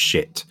trailer looks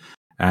shit.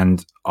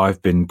 And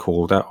I've been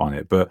called out on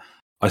it. But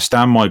I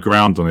stand my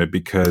ground on it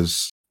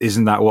because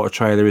isn't that what a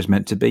trailer is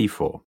meant to be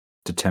for?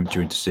 To tempt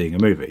you into seeing a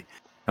movie.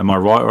 Am I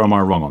right or am I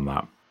wrong on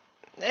that?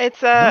 It's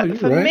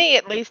for me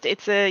at least,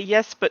 it's a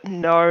yes but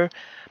no.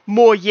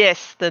 More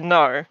yes than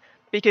no.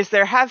 Because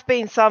there have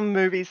been some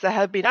movies that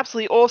have been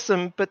absolutely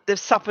awesome, but they've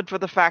suffered for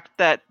the fact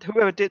that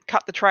whoever did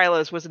cut the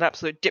trailers was an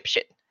absolute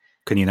dipshit.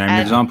 Can you name an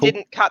example?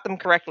 Didn't cut them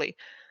correctly.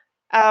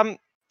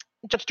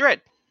 Judge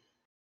Dredd.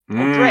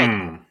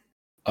 Dredd.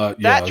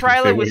 That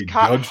trailer was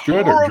cut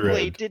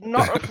horribly, did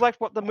not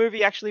reflect what the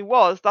movie actually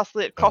was, thus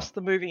it cost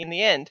the movie in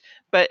the end.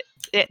 But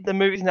the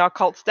movie's now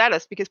cult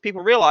status because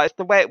people realized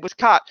the way it was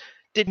cut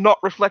did not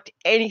reflect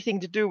anything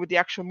to do with the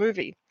actual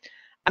movie.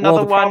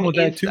 Another problem with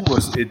that too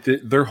was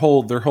their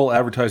whole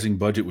advertising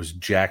budget was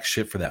jack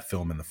shit for that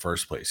film in the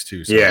first place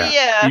too. So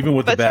even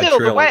with the bad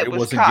trailer, it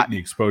wasn't getting the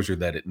exposure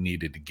that it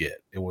needed to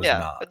get. It was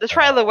not. But the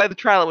trailer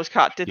was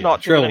cut did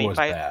not do any was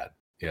favor. bad.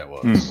 Yeah, it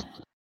was.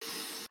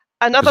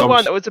 Another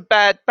one that was a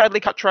badly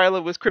cut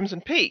trailer was Crimson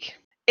Peak.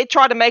 It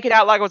tried to make it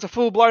out like it was a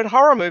full-blown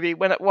horror movie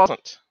when it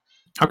wasn't.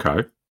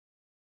 Okay.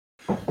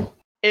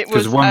 It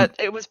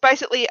was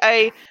basically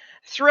a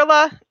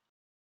thriller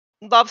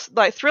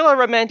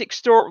romantic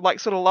story, like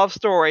sort of love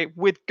story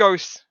with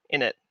ghosts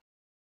in it.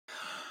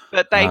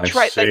 But they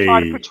try to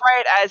portray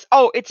it as,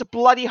 it's a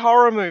bloody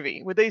horror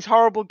movie with these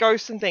horrible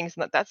ghosts and things,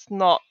 and that's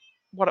not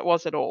what it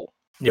was at all.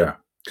 Yeah,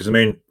 because I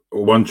mean,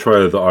 one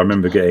trailer that I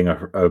remember getting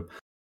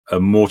a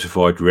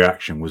mortified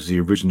reaction was the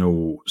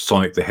original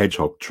Sonic the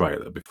Hedgehog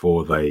trailer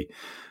before they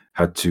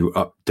had to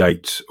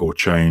update or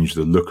change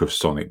the look of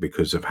Sonic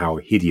because of how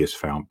hideous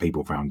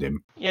people found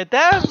him. Yeah,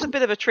 that was a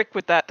bit of a trick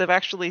with that. They've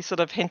actually sort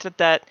of hinted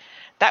that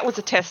was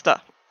a tester.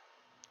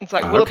 It's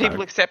like, will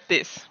people accept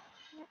this?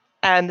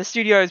 And the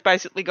studio has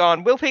basically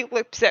gone, will people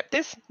accept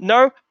this?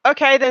 No?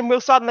 Okay, then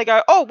we'll suddenly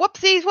go, oh,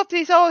 whoopsies,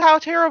 oh, how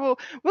terrible.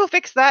 We'll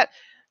fix that.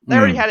 They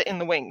already had it in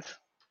the wings.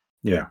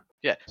 Yeah.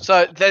 Yeah.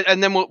 So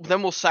then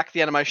we'll sack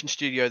the animation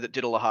studio that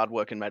did all the hard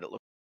work and made it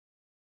look.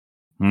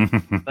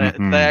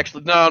 They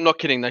actually, no, I'm not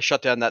kidding. They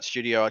shut down that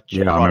studio. I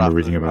remember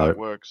reading about it.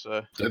 Work,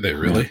 so. Did they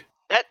really?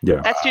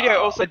 That studio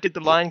also did the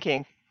Lion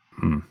King,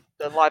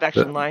 the live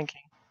action Lion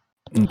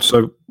King.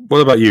 So, what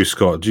about you,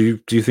 Scott?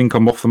 Do you think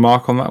I'm off the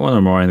mark on that one, or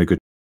am I in a good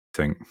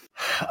thing?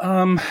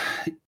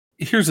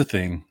 Here's the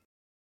thing.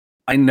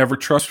 I never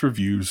trust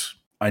reviews.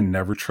 I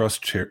never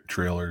trust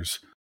trailers.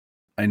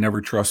 I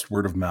never trust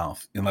word of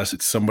mouth unless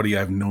it's somebody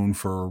I've known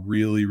for a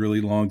really,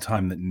 really long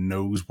time that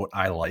knows what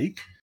I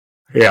like.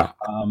 Yeah.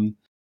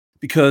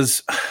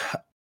 Because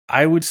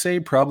I would say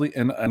probably,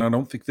 and I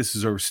don't think this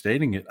is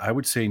overstating it. I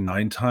would say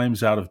 9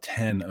 times out of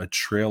 10, a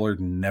trailer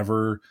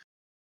never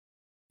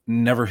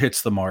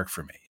hits the mark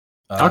for me.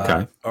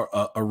 Okay.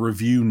 A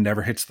review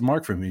never hits the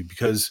mark for me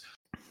because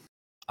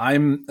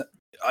I've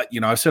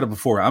said it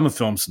before. I'm a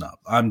film snob.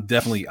 I'm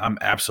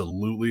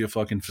absolutely a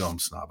fucking film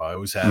snob. I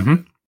always have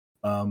been.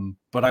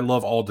 But I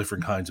love all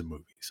different kinds of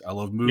movies. I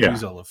love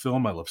movies. Yeah. I love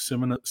film. I love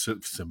cinema. I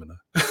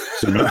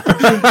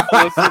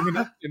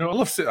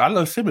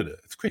love cinema.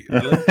 It's great.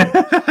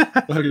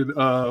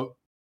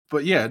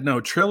 But yeah, no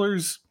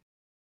trailers.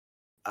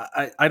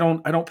 I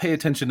don't pay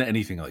attention to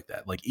anything like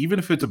that. Like even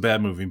if it's a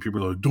bad movie and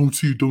people are like, don't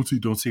see it.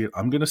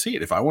 I'm gonna see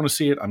it. If I want to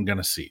see it, I'm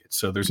gonna see it.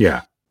 So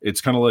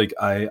it's kind of like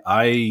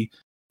I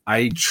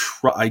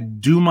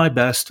do my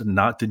best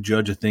not to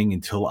judge a thing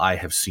until I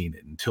have seen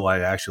it, until I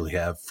actually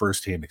have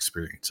firsthand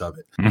experience of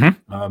it.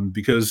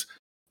 Because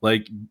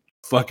like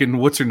fucking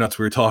what's her nuts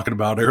we were talking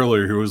about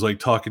earlier, who was like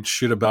talking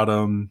shit about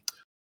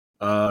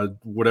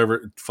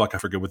whatever, fuck, I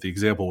forget what the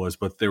example was,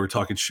 but they were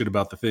talking shit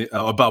about the thing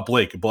about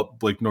Blake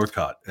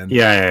Northcott, and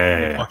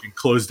fucking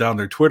closed down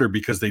their Twitter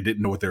because they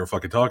didn't know what they were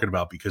fucking talking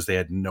about because they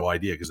had no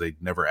idea because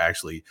they'd never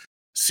actually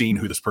seen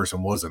who this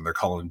person was, and they're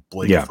calling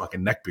Blake a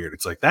fucking neckbeard.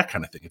 It's like that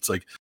kind of thing. It's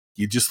like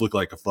you just look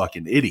like a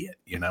fucking idiot,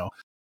 you know?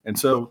 And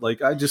so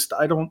like I'm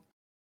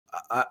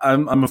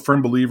a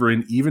firm believer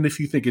in, even if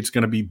you think it's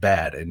going to be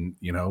bad and,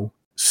 you know,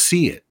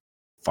 see it,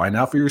 find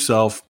out for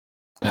yourself,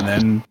 and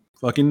then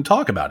fucking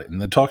talk about it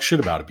and then talk shit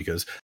about it.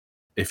 Because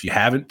if you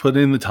haven't put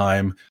in the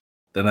time,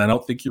 then I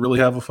don't think you really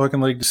have a fucking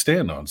leg to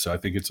stand on. So I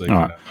think it's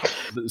like,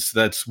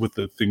 that's with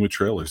the thing with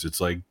trailers. It's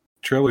like,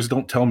 trailers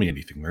don't tell me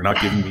anything. They're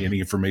not giving me any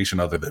information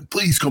other than,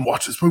 please come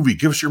watch this movie.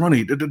 Give us your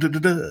money.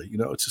 You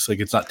know, it's just like,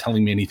 it's not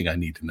telling me anything I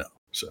need to know.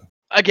 So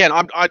again,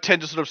 I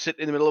tend to sort of sit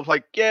in the middle of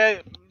like,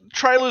 yeah,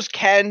 trailers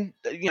can,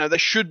 you know, they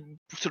should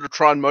sort of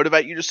try and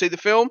motivate you to see the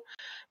film.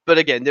 But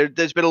again,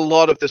 there's a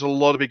lot of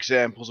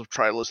examples of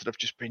trailers that have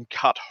just been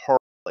cut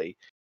horribly,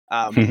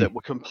 that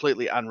were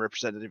completely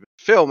unrepresentative of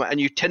the film. And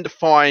you tend to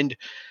find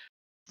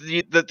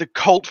the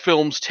cult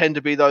films tend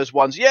to be those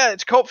ones. Yeah,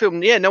 it's a cult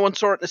film. Yeah, no one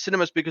saw it in the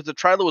cinemas because the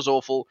trailer was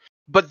awful.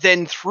 But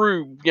then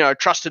through, you know,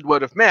 trusted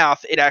word of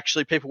mouth,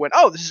 people went,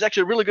 oh, this is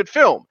actually a really good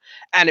film.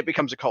 And it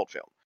becomes a cult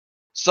film.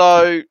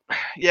 So,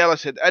 yeah, like I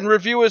said, and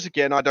reviewers,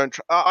 again, I don't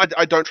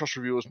trust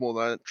reviewers more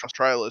than I trust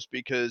trailers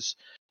because,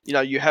 you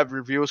know, you have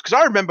reviewers. Because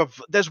I remember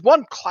there's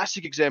one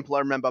classic example I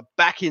remember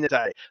back in the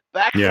day,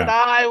 when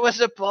I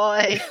was a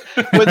boy,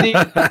 when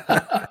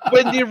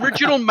the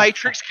original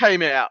Matrix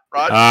came out,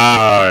 right?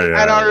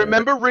 And I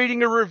remember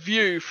reading a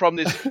review from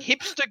this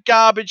hipster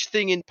garbage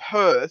thing in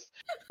Perth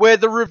where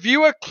the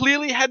reviewer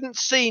clearly hadn't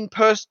seen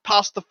past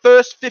the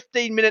first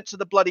 15 minutes of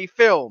the bloody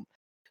film.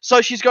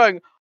 So she's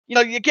going, you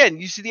know, again,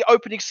 you see the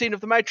opening scene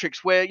of The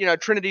Matrix where, you know,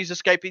 Trinity's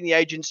escaping the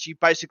agents. She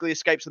basically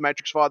escapes the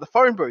Matrix via the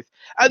phone booth.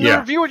 And the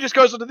reviewer just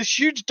goes into this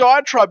huge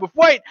diatribe of,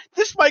 wait,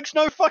 this makes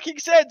no fucking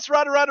sense.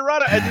 Rada.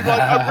 And you're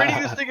like, I'm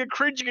reading this thing and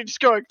cringing and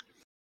just going,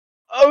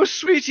 oh,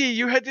 sweetie,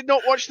 you did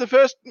not watch more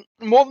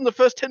than the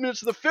first 10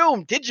 minutes of the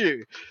film, did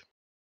you?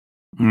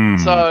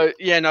 So,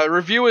 yeah, no,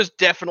 reviewers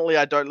definitely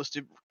I don't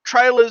listen to.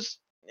 Trailers,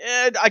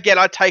 again,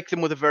 I take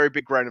them with a very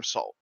big grain of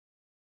salt.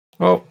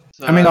 Well,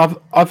 so, I mean,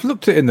 I've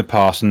looked at it in the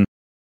past, and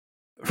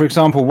for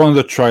example, one of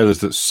the trailers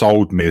that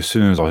sold me as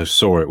soon as I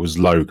saw it was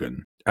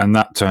Logan, and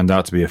that turned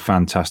out to be a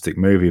fantastic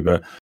movie.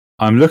 But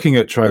I'm looking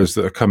at trailers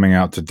that are coming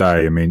out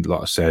today. I mean,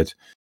 like I said,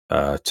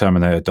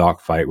 Terminator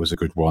Dark Fate was a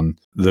good one.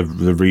 The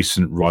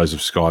recent Rise of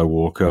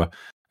Skywalker,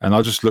 and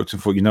I just looked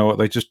and thought, you know what,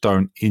 they just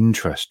don't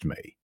interest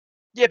me.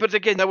 Yeah, but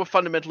again, they were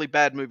fundamentally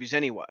bad movies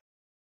anyway.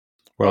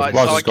 Well, Rise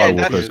of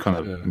Skywalker is kind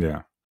of,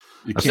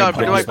 You can't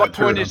my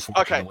point is,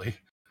 okay.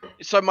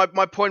 So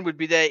my point would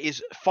be there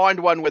is find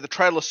one where the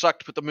trailer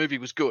sucked but the movie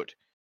was good,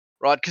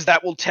 right? Because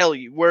that will tell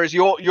you. Whereas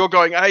you're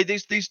going, hey,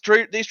 these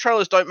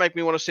trailers don't make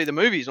me want to see the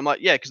movies. I'm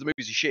like, yeah, because the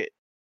movies are shit,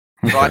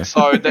 right?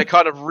 So they're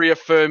kind of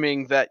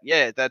reaffirming that,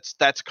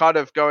 that's kind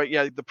of going,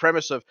 the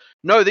premise of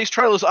no, these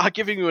trailers are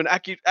giving you an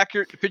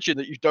accurate depiction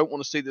that you don't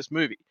want to see this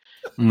movie,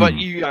 but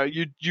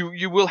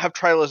you will have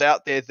trailers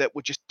out there that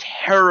were just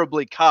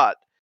terribly cut.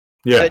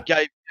 Yeah. That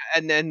gave,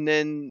 and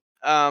then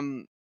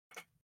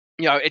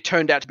it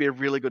turned out to be a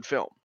really good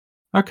film.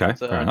 Okay,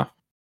 fair enough.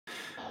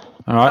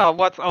 All right. Oh,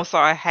 what also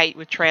I hate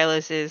with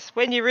trailers is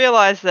when you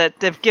realise that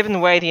they've given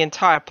away the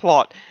entire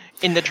plot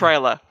in the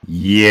trailer.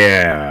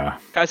 Yeah.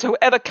 So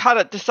whoever cut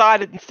it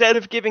decided instead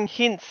of giving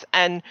hints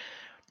and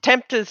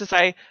tempters to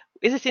say,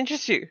 "Is this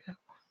interest you?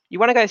 You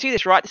want to go see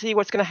this, right? To see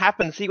what's going to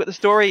happen, see what the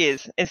story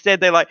is." Instead,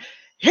 they're like,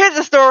 "Here's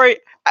the story,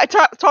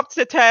 top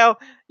to tail.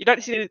 You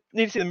don't need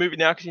to see the movie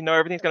now because you know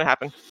everything's going to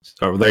happen."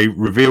 So they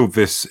revealed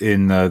this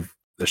in the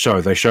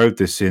show. They showed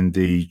this in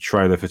the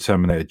trailer for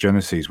Terminator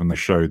Genesis when they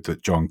showed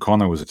that John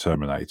Connor was a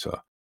Terminator.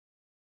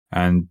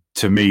 And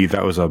to me,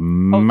 that was a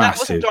massive... That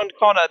wasn't John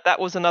Connor. That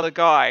was another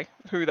guy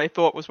who they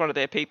thought was one of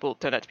their people.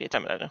 Turned out to be a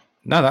Terminator.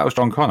 No, that was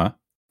John Connor.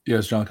 Yeah,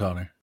 it's John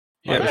Connor.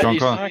 Yeah, John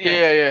Connor.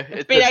 Okay.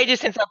 It's been ages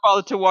since I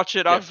bothered to watch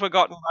it. I've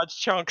forgotten large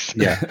chunks.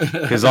 Yeah,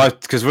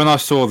 because when I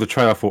saw the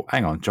trailer, I thought,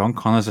 hang on, John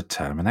Connor's a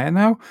Terminator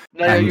now?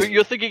 No,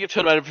 you're thinking of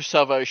Terminator for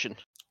Salvation.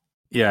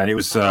 Yeah, and it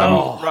was...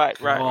 right.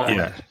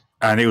 Yeah,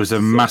 and it was a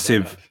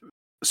massive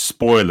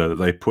spoiler that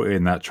they put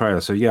in that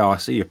trailer. So, yeah, I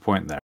see your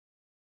point there.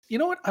 You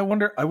know what? I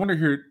wonder.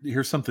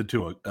 Here's something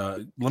to it.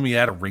 Let me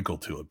add a wrinkle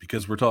to it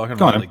because we're talking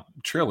about like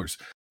trailers.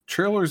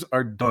 Trailers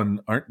aren't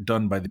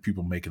done by the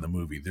people making the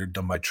movie. They're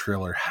done by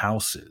trailer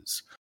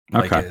houses.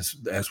 Like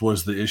as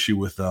was the issue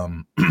with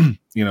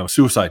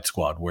Suicide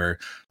Squad, where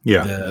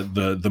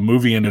the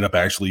movie ended up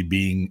actually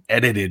being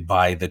edited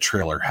by the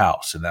trailer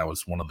house, and that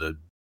was one of the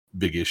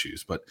big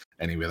issues. But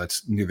anyway,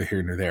 that's neither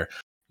here nor there.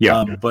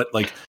 Yeah. But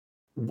like,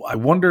 I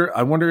wonder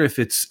if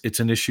it's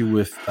an issue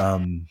with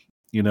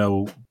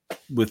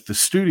with the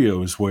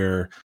studios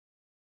where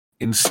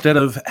instead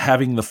of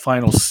having the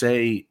final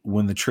say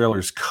when the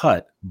trailer's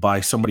cut by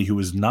somebody who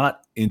is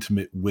not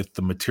intimate with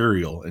the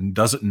material and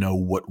doesn't know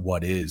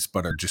what is,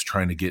 but are just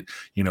trying to get,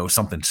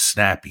 something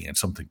snappy and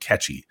something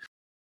catchy.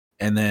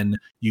 And then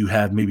you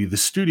have maybe the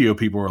studio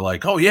people are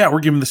like, oh yeah, we're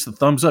giving this the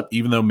thumbs up,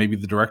 even though maybe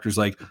the director's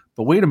like,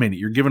 but wait a minute,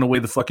 you're giving away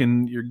the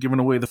fucking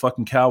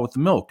cow with the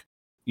milk.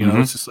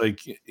 It's just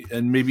like,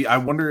 and maybe I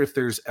wonder if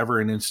there's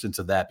ever an instance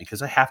of that,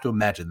 because I have to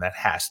imagine that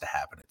has to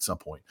happen at some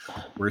point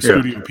where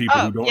studio people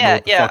who don't know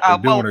what the fuck they're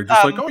doing are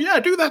just like, oh yeah,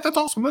 do that. That's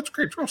awesome. That's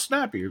great. It's real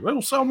snappy.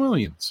 It'll sell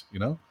millions,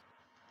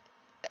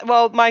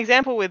 Well, my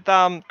example with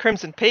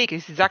Crimson Peak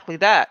is exactly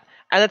that.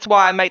 And that's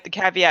why I make the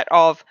caveat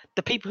of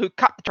the people who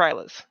cut the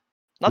trailers.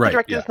 Not the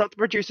directors, not the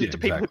producers, the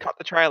people who cut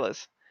the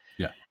trailers.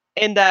 Yeah.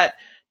 In that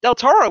Del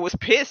Toro was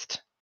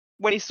pissed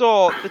when he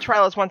saw the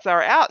trailers once they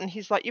were out, and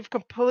he's like, you've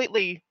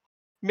completely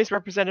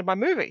misrepresented my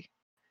movie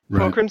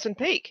for Crimson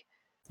Peak.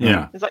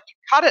 Yeah. It's like, you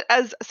cut it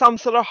as some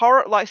sort of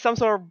horror, like some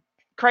sort of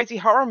crazy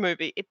horror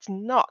movie. It's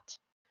not.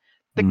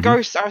 The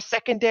ghosts are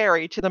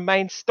secondary to the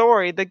main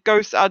story. The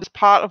ghosts are just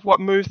part of what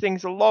moves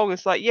things along.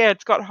 It's like, yeah,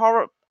 it's got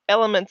horror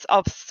elements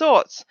of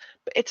sorts,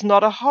 but it's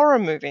not a horror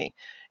movie.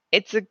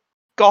 It's a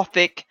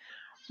gothic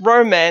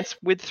romance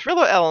with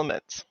thriller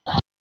elements.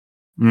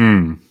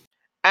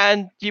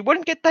 And you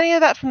wouldn't get any of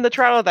that from the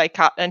trailer they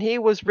cut, and he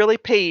was really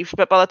peeved,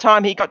 but by the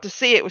time he got to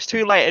see it, it was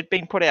too late. It had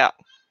been put out.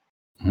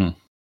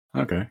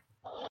 Okay.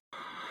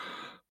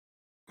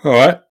 All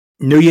right.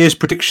 New Year's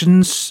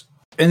predictions,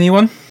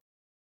 anyone?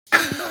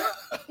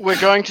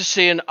 We're going to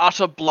see an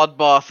utter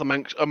bloodbath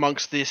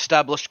amongst the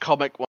established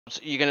comic ones.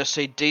 You're going to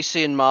see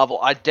DC and Marvel.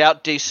 I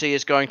doubt DC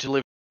is going to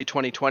live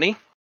 2020.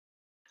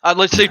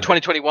 Let's see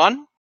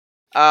 2021.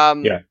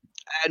 And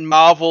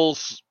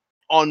Marvel's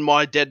on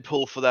my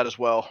Deadpool for that as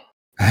well.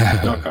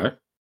 Okay.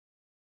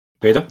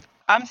 Peter?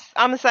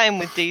 I'm the same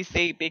with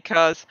DC,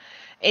 because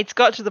it's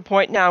got to the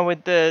point now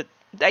with the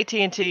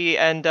AT&T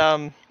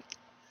and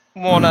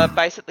Warner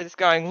basically just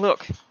going,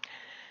 look,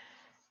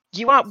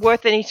 you aren't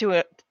worth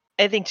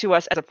anything to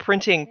us as a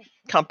printing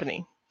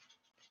company.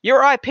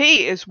 Your IP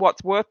is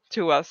what's worth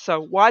to us,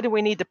 so why do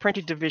we need the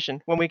printing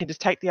division when we can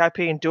just take the IP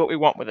and do what we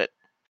want with it,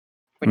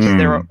 which is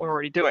they're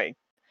already doing.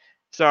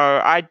 So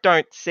I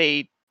don't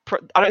see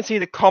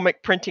the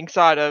comic printing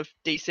side of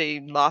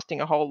DC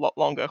lasting a whole lot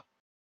longer.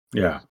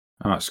 Yeah.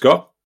 All right,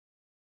 Scott?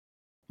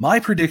 My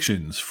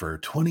predictions for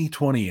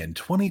 2020 and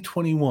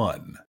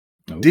 2021.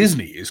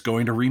 Disney is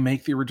going to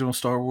remake the original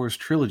Star Wars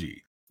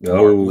trilogy.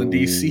 Marvel and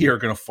DC are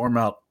going to farm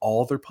out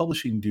all their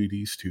publishing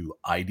duties to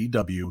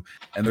IDW,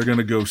 and they're going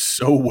to go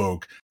so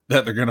woke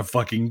that they're going to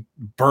fucking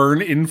burn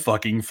in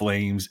fucking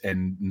flames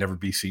and never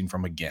be seen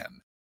from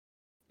again.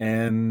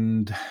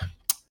 And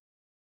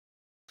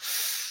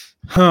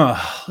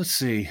let's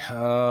see.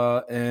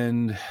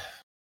 And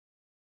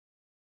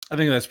I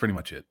think that's pretty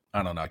much it.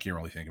 I don't know. I can't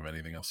really think of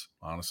anything else,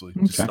 honestly.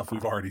 Just stuff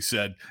we've already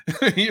said.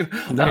 I hate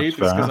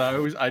this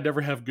because I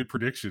never have good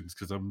predictions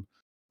because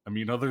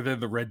other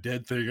than the Red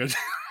Dead thing,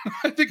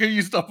 I think I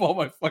used up all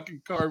my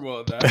fucking karma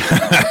on that.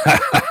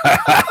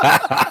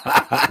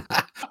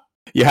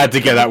 You had to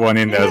get that one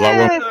in there.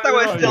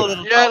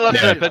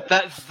 But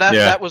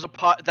that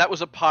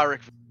was a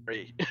Pyrrhic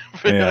victory.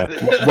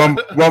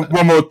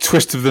 One more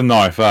twist of the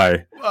knife, eh?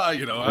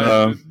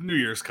 Well, New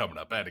Year's coming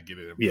up. I had to get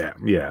it in.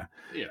 Yeah.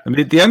 I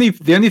mean, the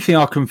only thing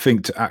I can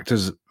think to act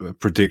as a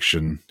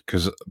prediction,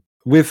 because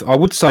I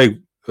would say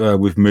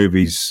with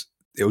movies,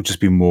 it will just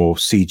be more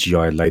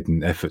CGI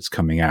laden efforts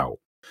coming out.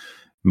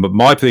 But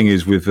my thing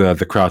is with the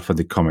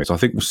crowdfunded comics, I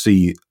think we'll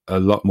see a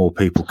lot more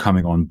people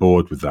coming on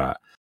board with that.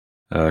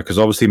 Because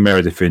obviously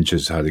Meredith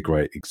Fincher's had a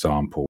great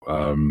example.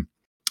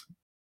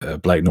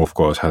 Blake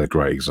Northcott's had a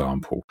great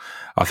example.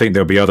 I think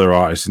there'll be other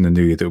artists in the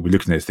new year that will be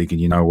looking at it thinking,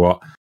 you know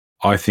what,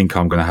 I think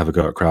I'm going to have a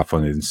go at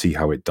crowdfunding and see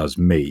how it does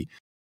me.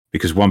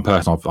 Because one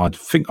person I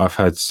think I've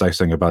heard say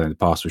something about it in the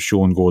past was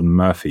Sean Gordon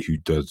Murphy, who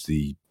does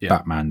the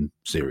Batman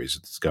series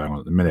that's going on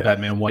at the minute.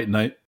 Batman White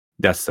Knight.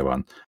 That's the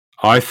one.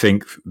 I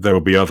think there will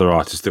be other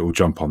artists that will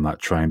jump on that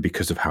train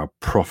because of how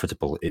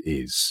profitable it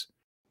is.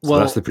 So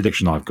that's the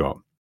prediction I've got.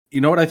 You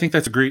know what? I think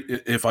that's a great.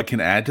 If I can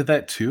add to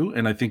that too,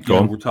 and I think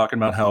we're talking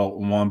about how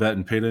Wombat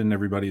and Peta and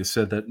everybody has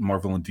said that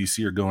Marvel and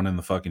DC are going in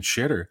the fucking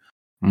shitter.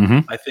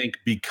 Mm-hmm. I think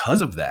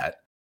because of that,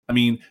 I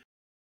mean,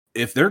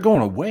 if they're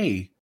going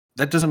away,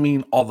 that doesn't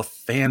mean all the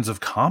fans of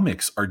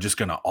comics are just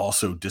going to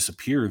also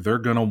disappear. They're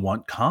going to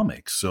want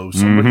comics, so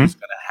somebody's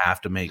going to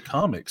have to make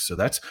comics. So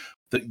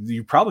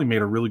you probably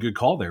made a really good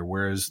call there.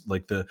 Whereas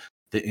like the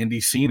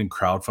indie scene and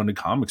crowdfunded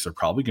comics are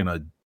probably going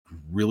to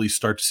really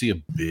start to see a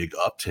big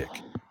uptick.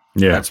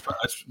 Yeah,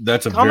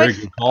 that's a very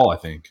good call, I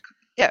think.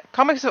 Yeah,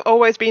 comics have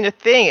always been a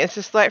thing. It's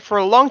just like for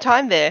a long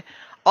time there,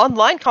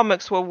 online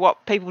comics were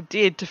what people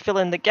did to fill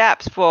in the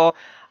gaps for,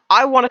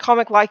 I want a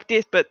comic like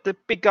this, but the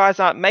big guys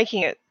aren't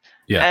making it.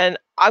 Yeah. And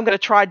I'm going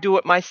to try to do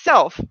it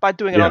myself by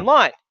doing it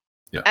online.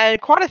 Yeah.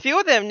 And quite a few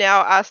of them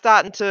now are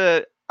starting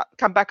to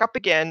come back up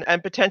again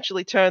and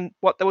potentially turn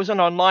what there was an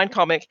online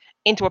comic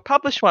into a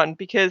published one,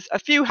 because a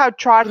few had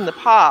tried in the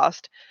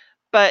past,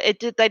 but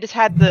they just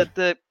had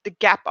the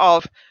gap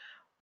of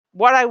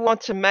what I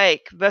want to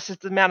make versus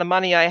the amount of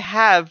money I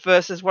have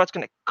versus what it's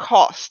going to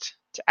cost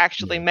to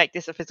actually make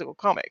this a physical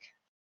comic.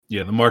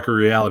 Yeah, the market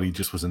reality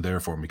just wasn't there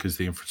for me because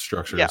the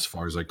infrastructure as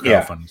far as like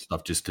crowdfunding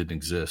stuff just didn't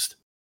exist.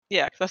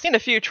 Yeah, because I've seen a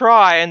few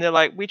try and they're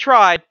like, we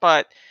tried,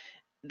 but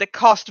the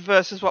cost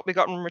versus what we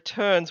got in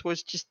returns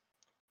was just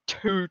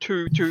too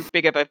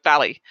big of a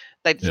valley.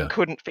 They just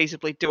couldn't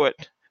feasibly do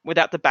it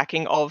without the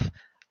backing of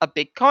a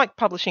big comic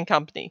publishing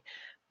company.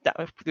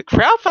 The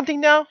crowdfunding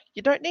now,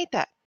 you don't need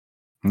that.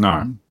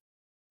 No.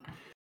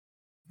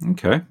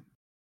 Okay.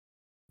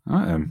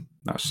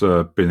 That's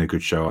been a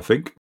good show, I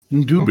think.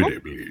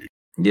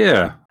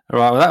 Yeah. All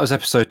right. Well, that was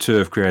episode 2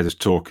 of Creators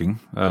Talking.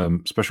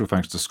 Special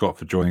thanks to Scott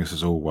for joining us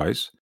as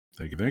always.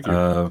 Thank you.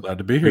 Glad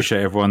to be here.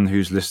 Appreciate everyone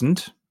who's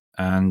listened,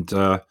 and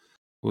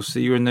we'll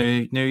see you in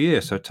the new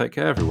year. So take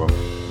care, everyone.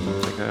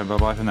 Take care. Bye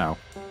bye for now.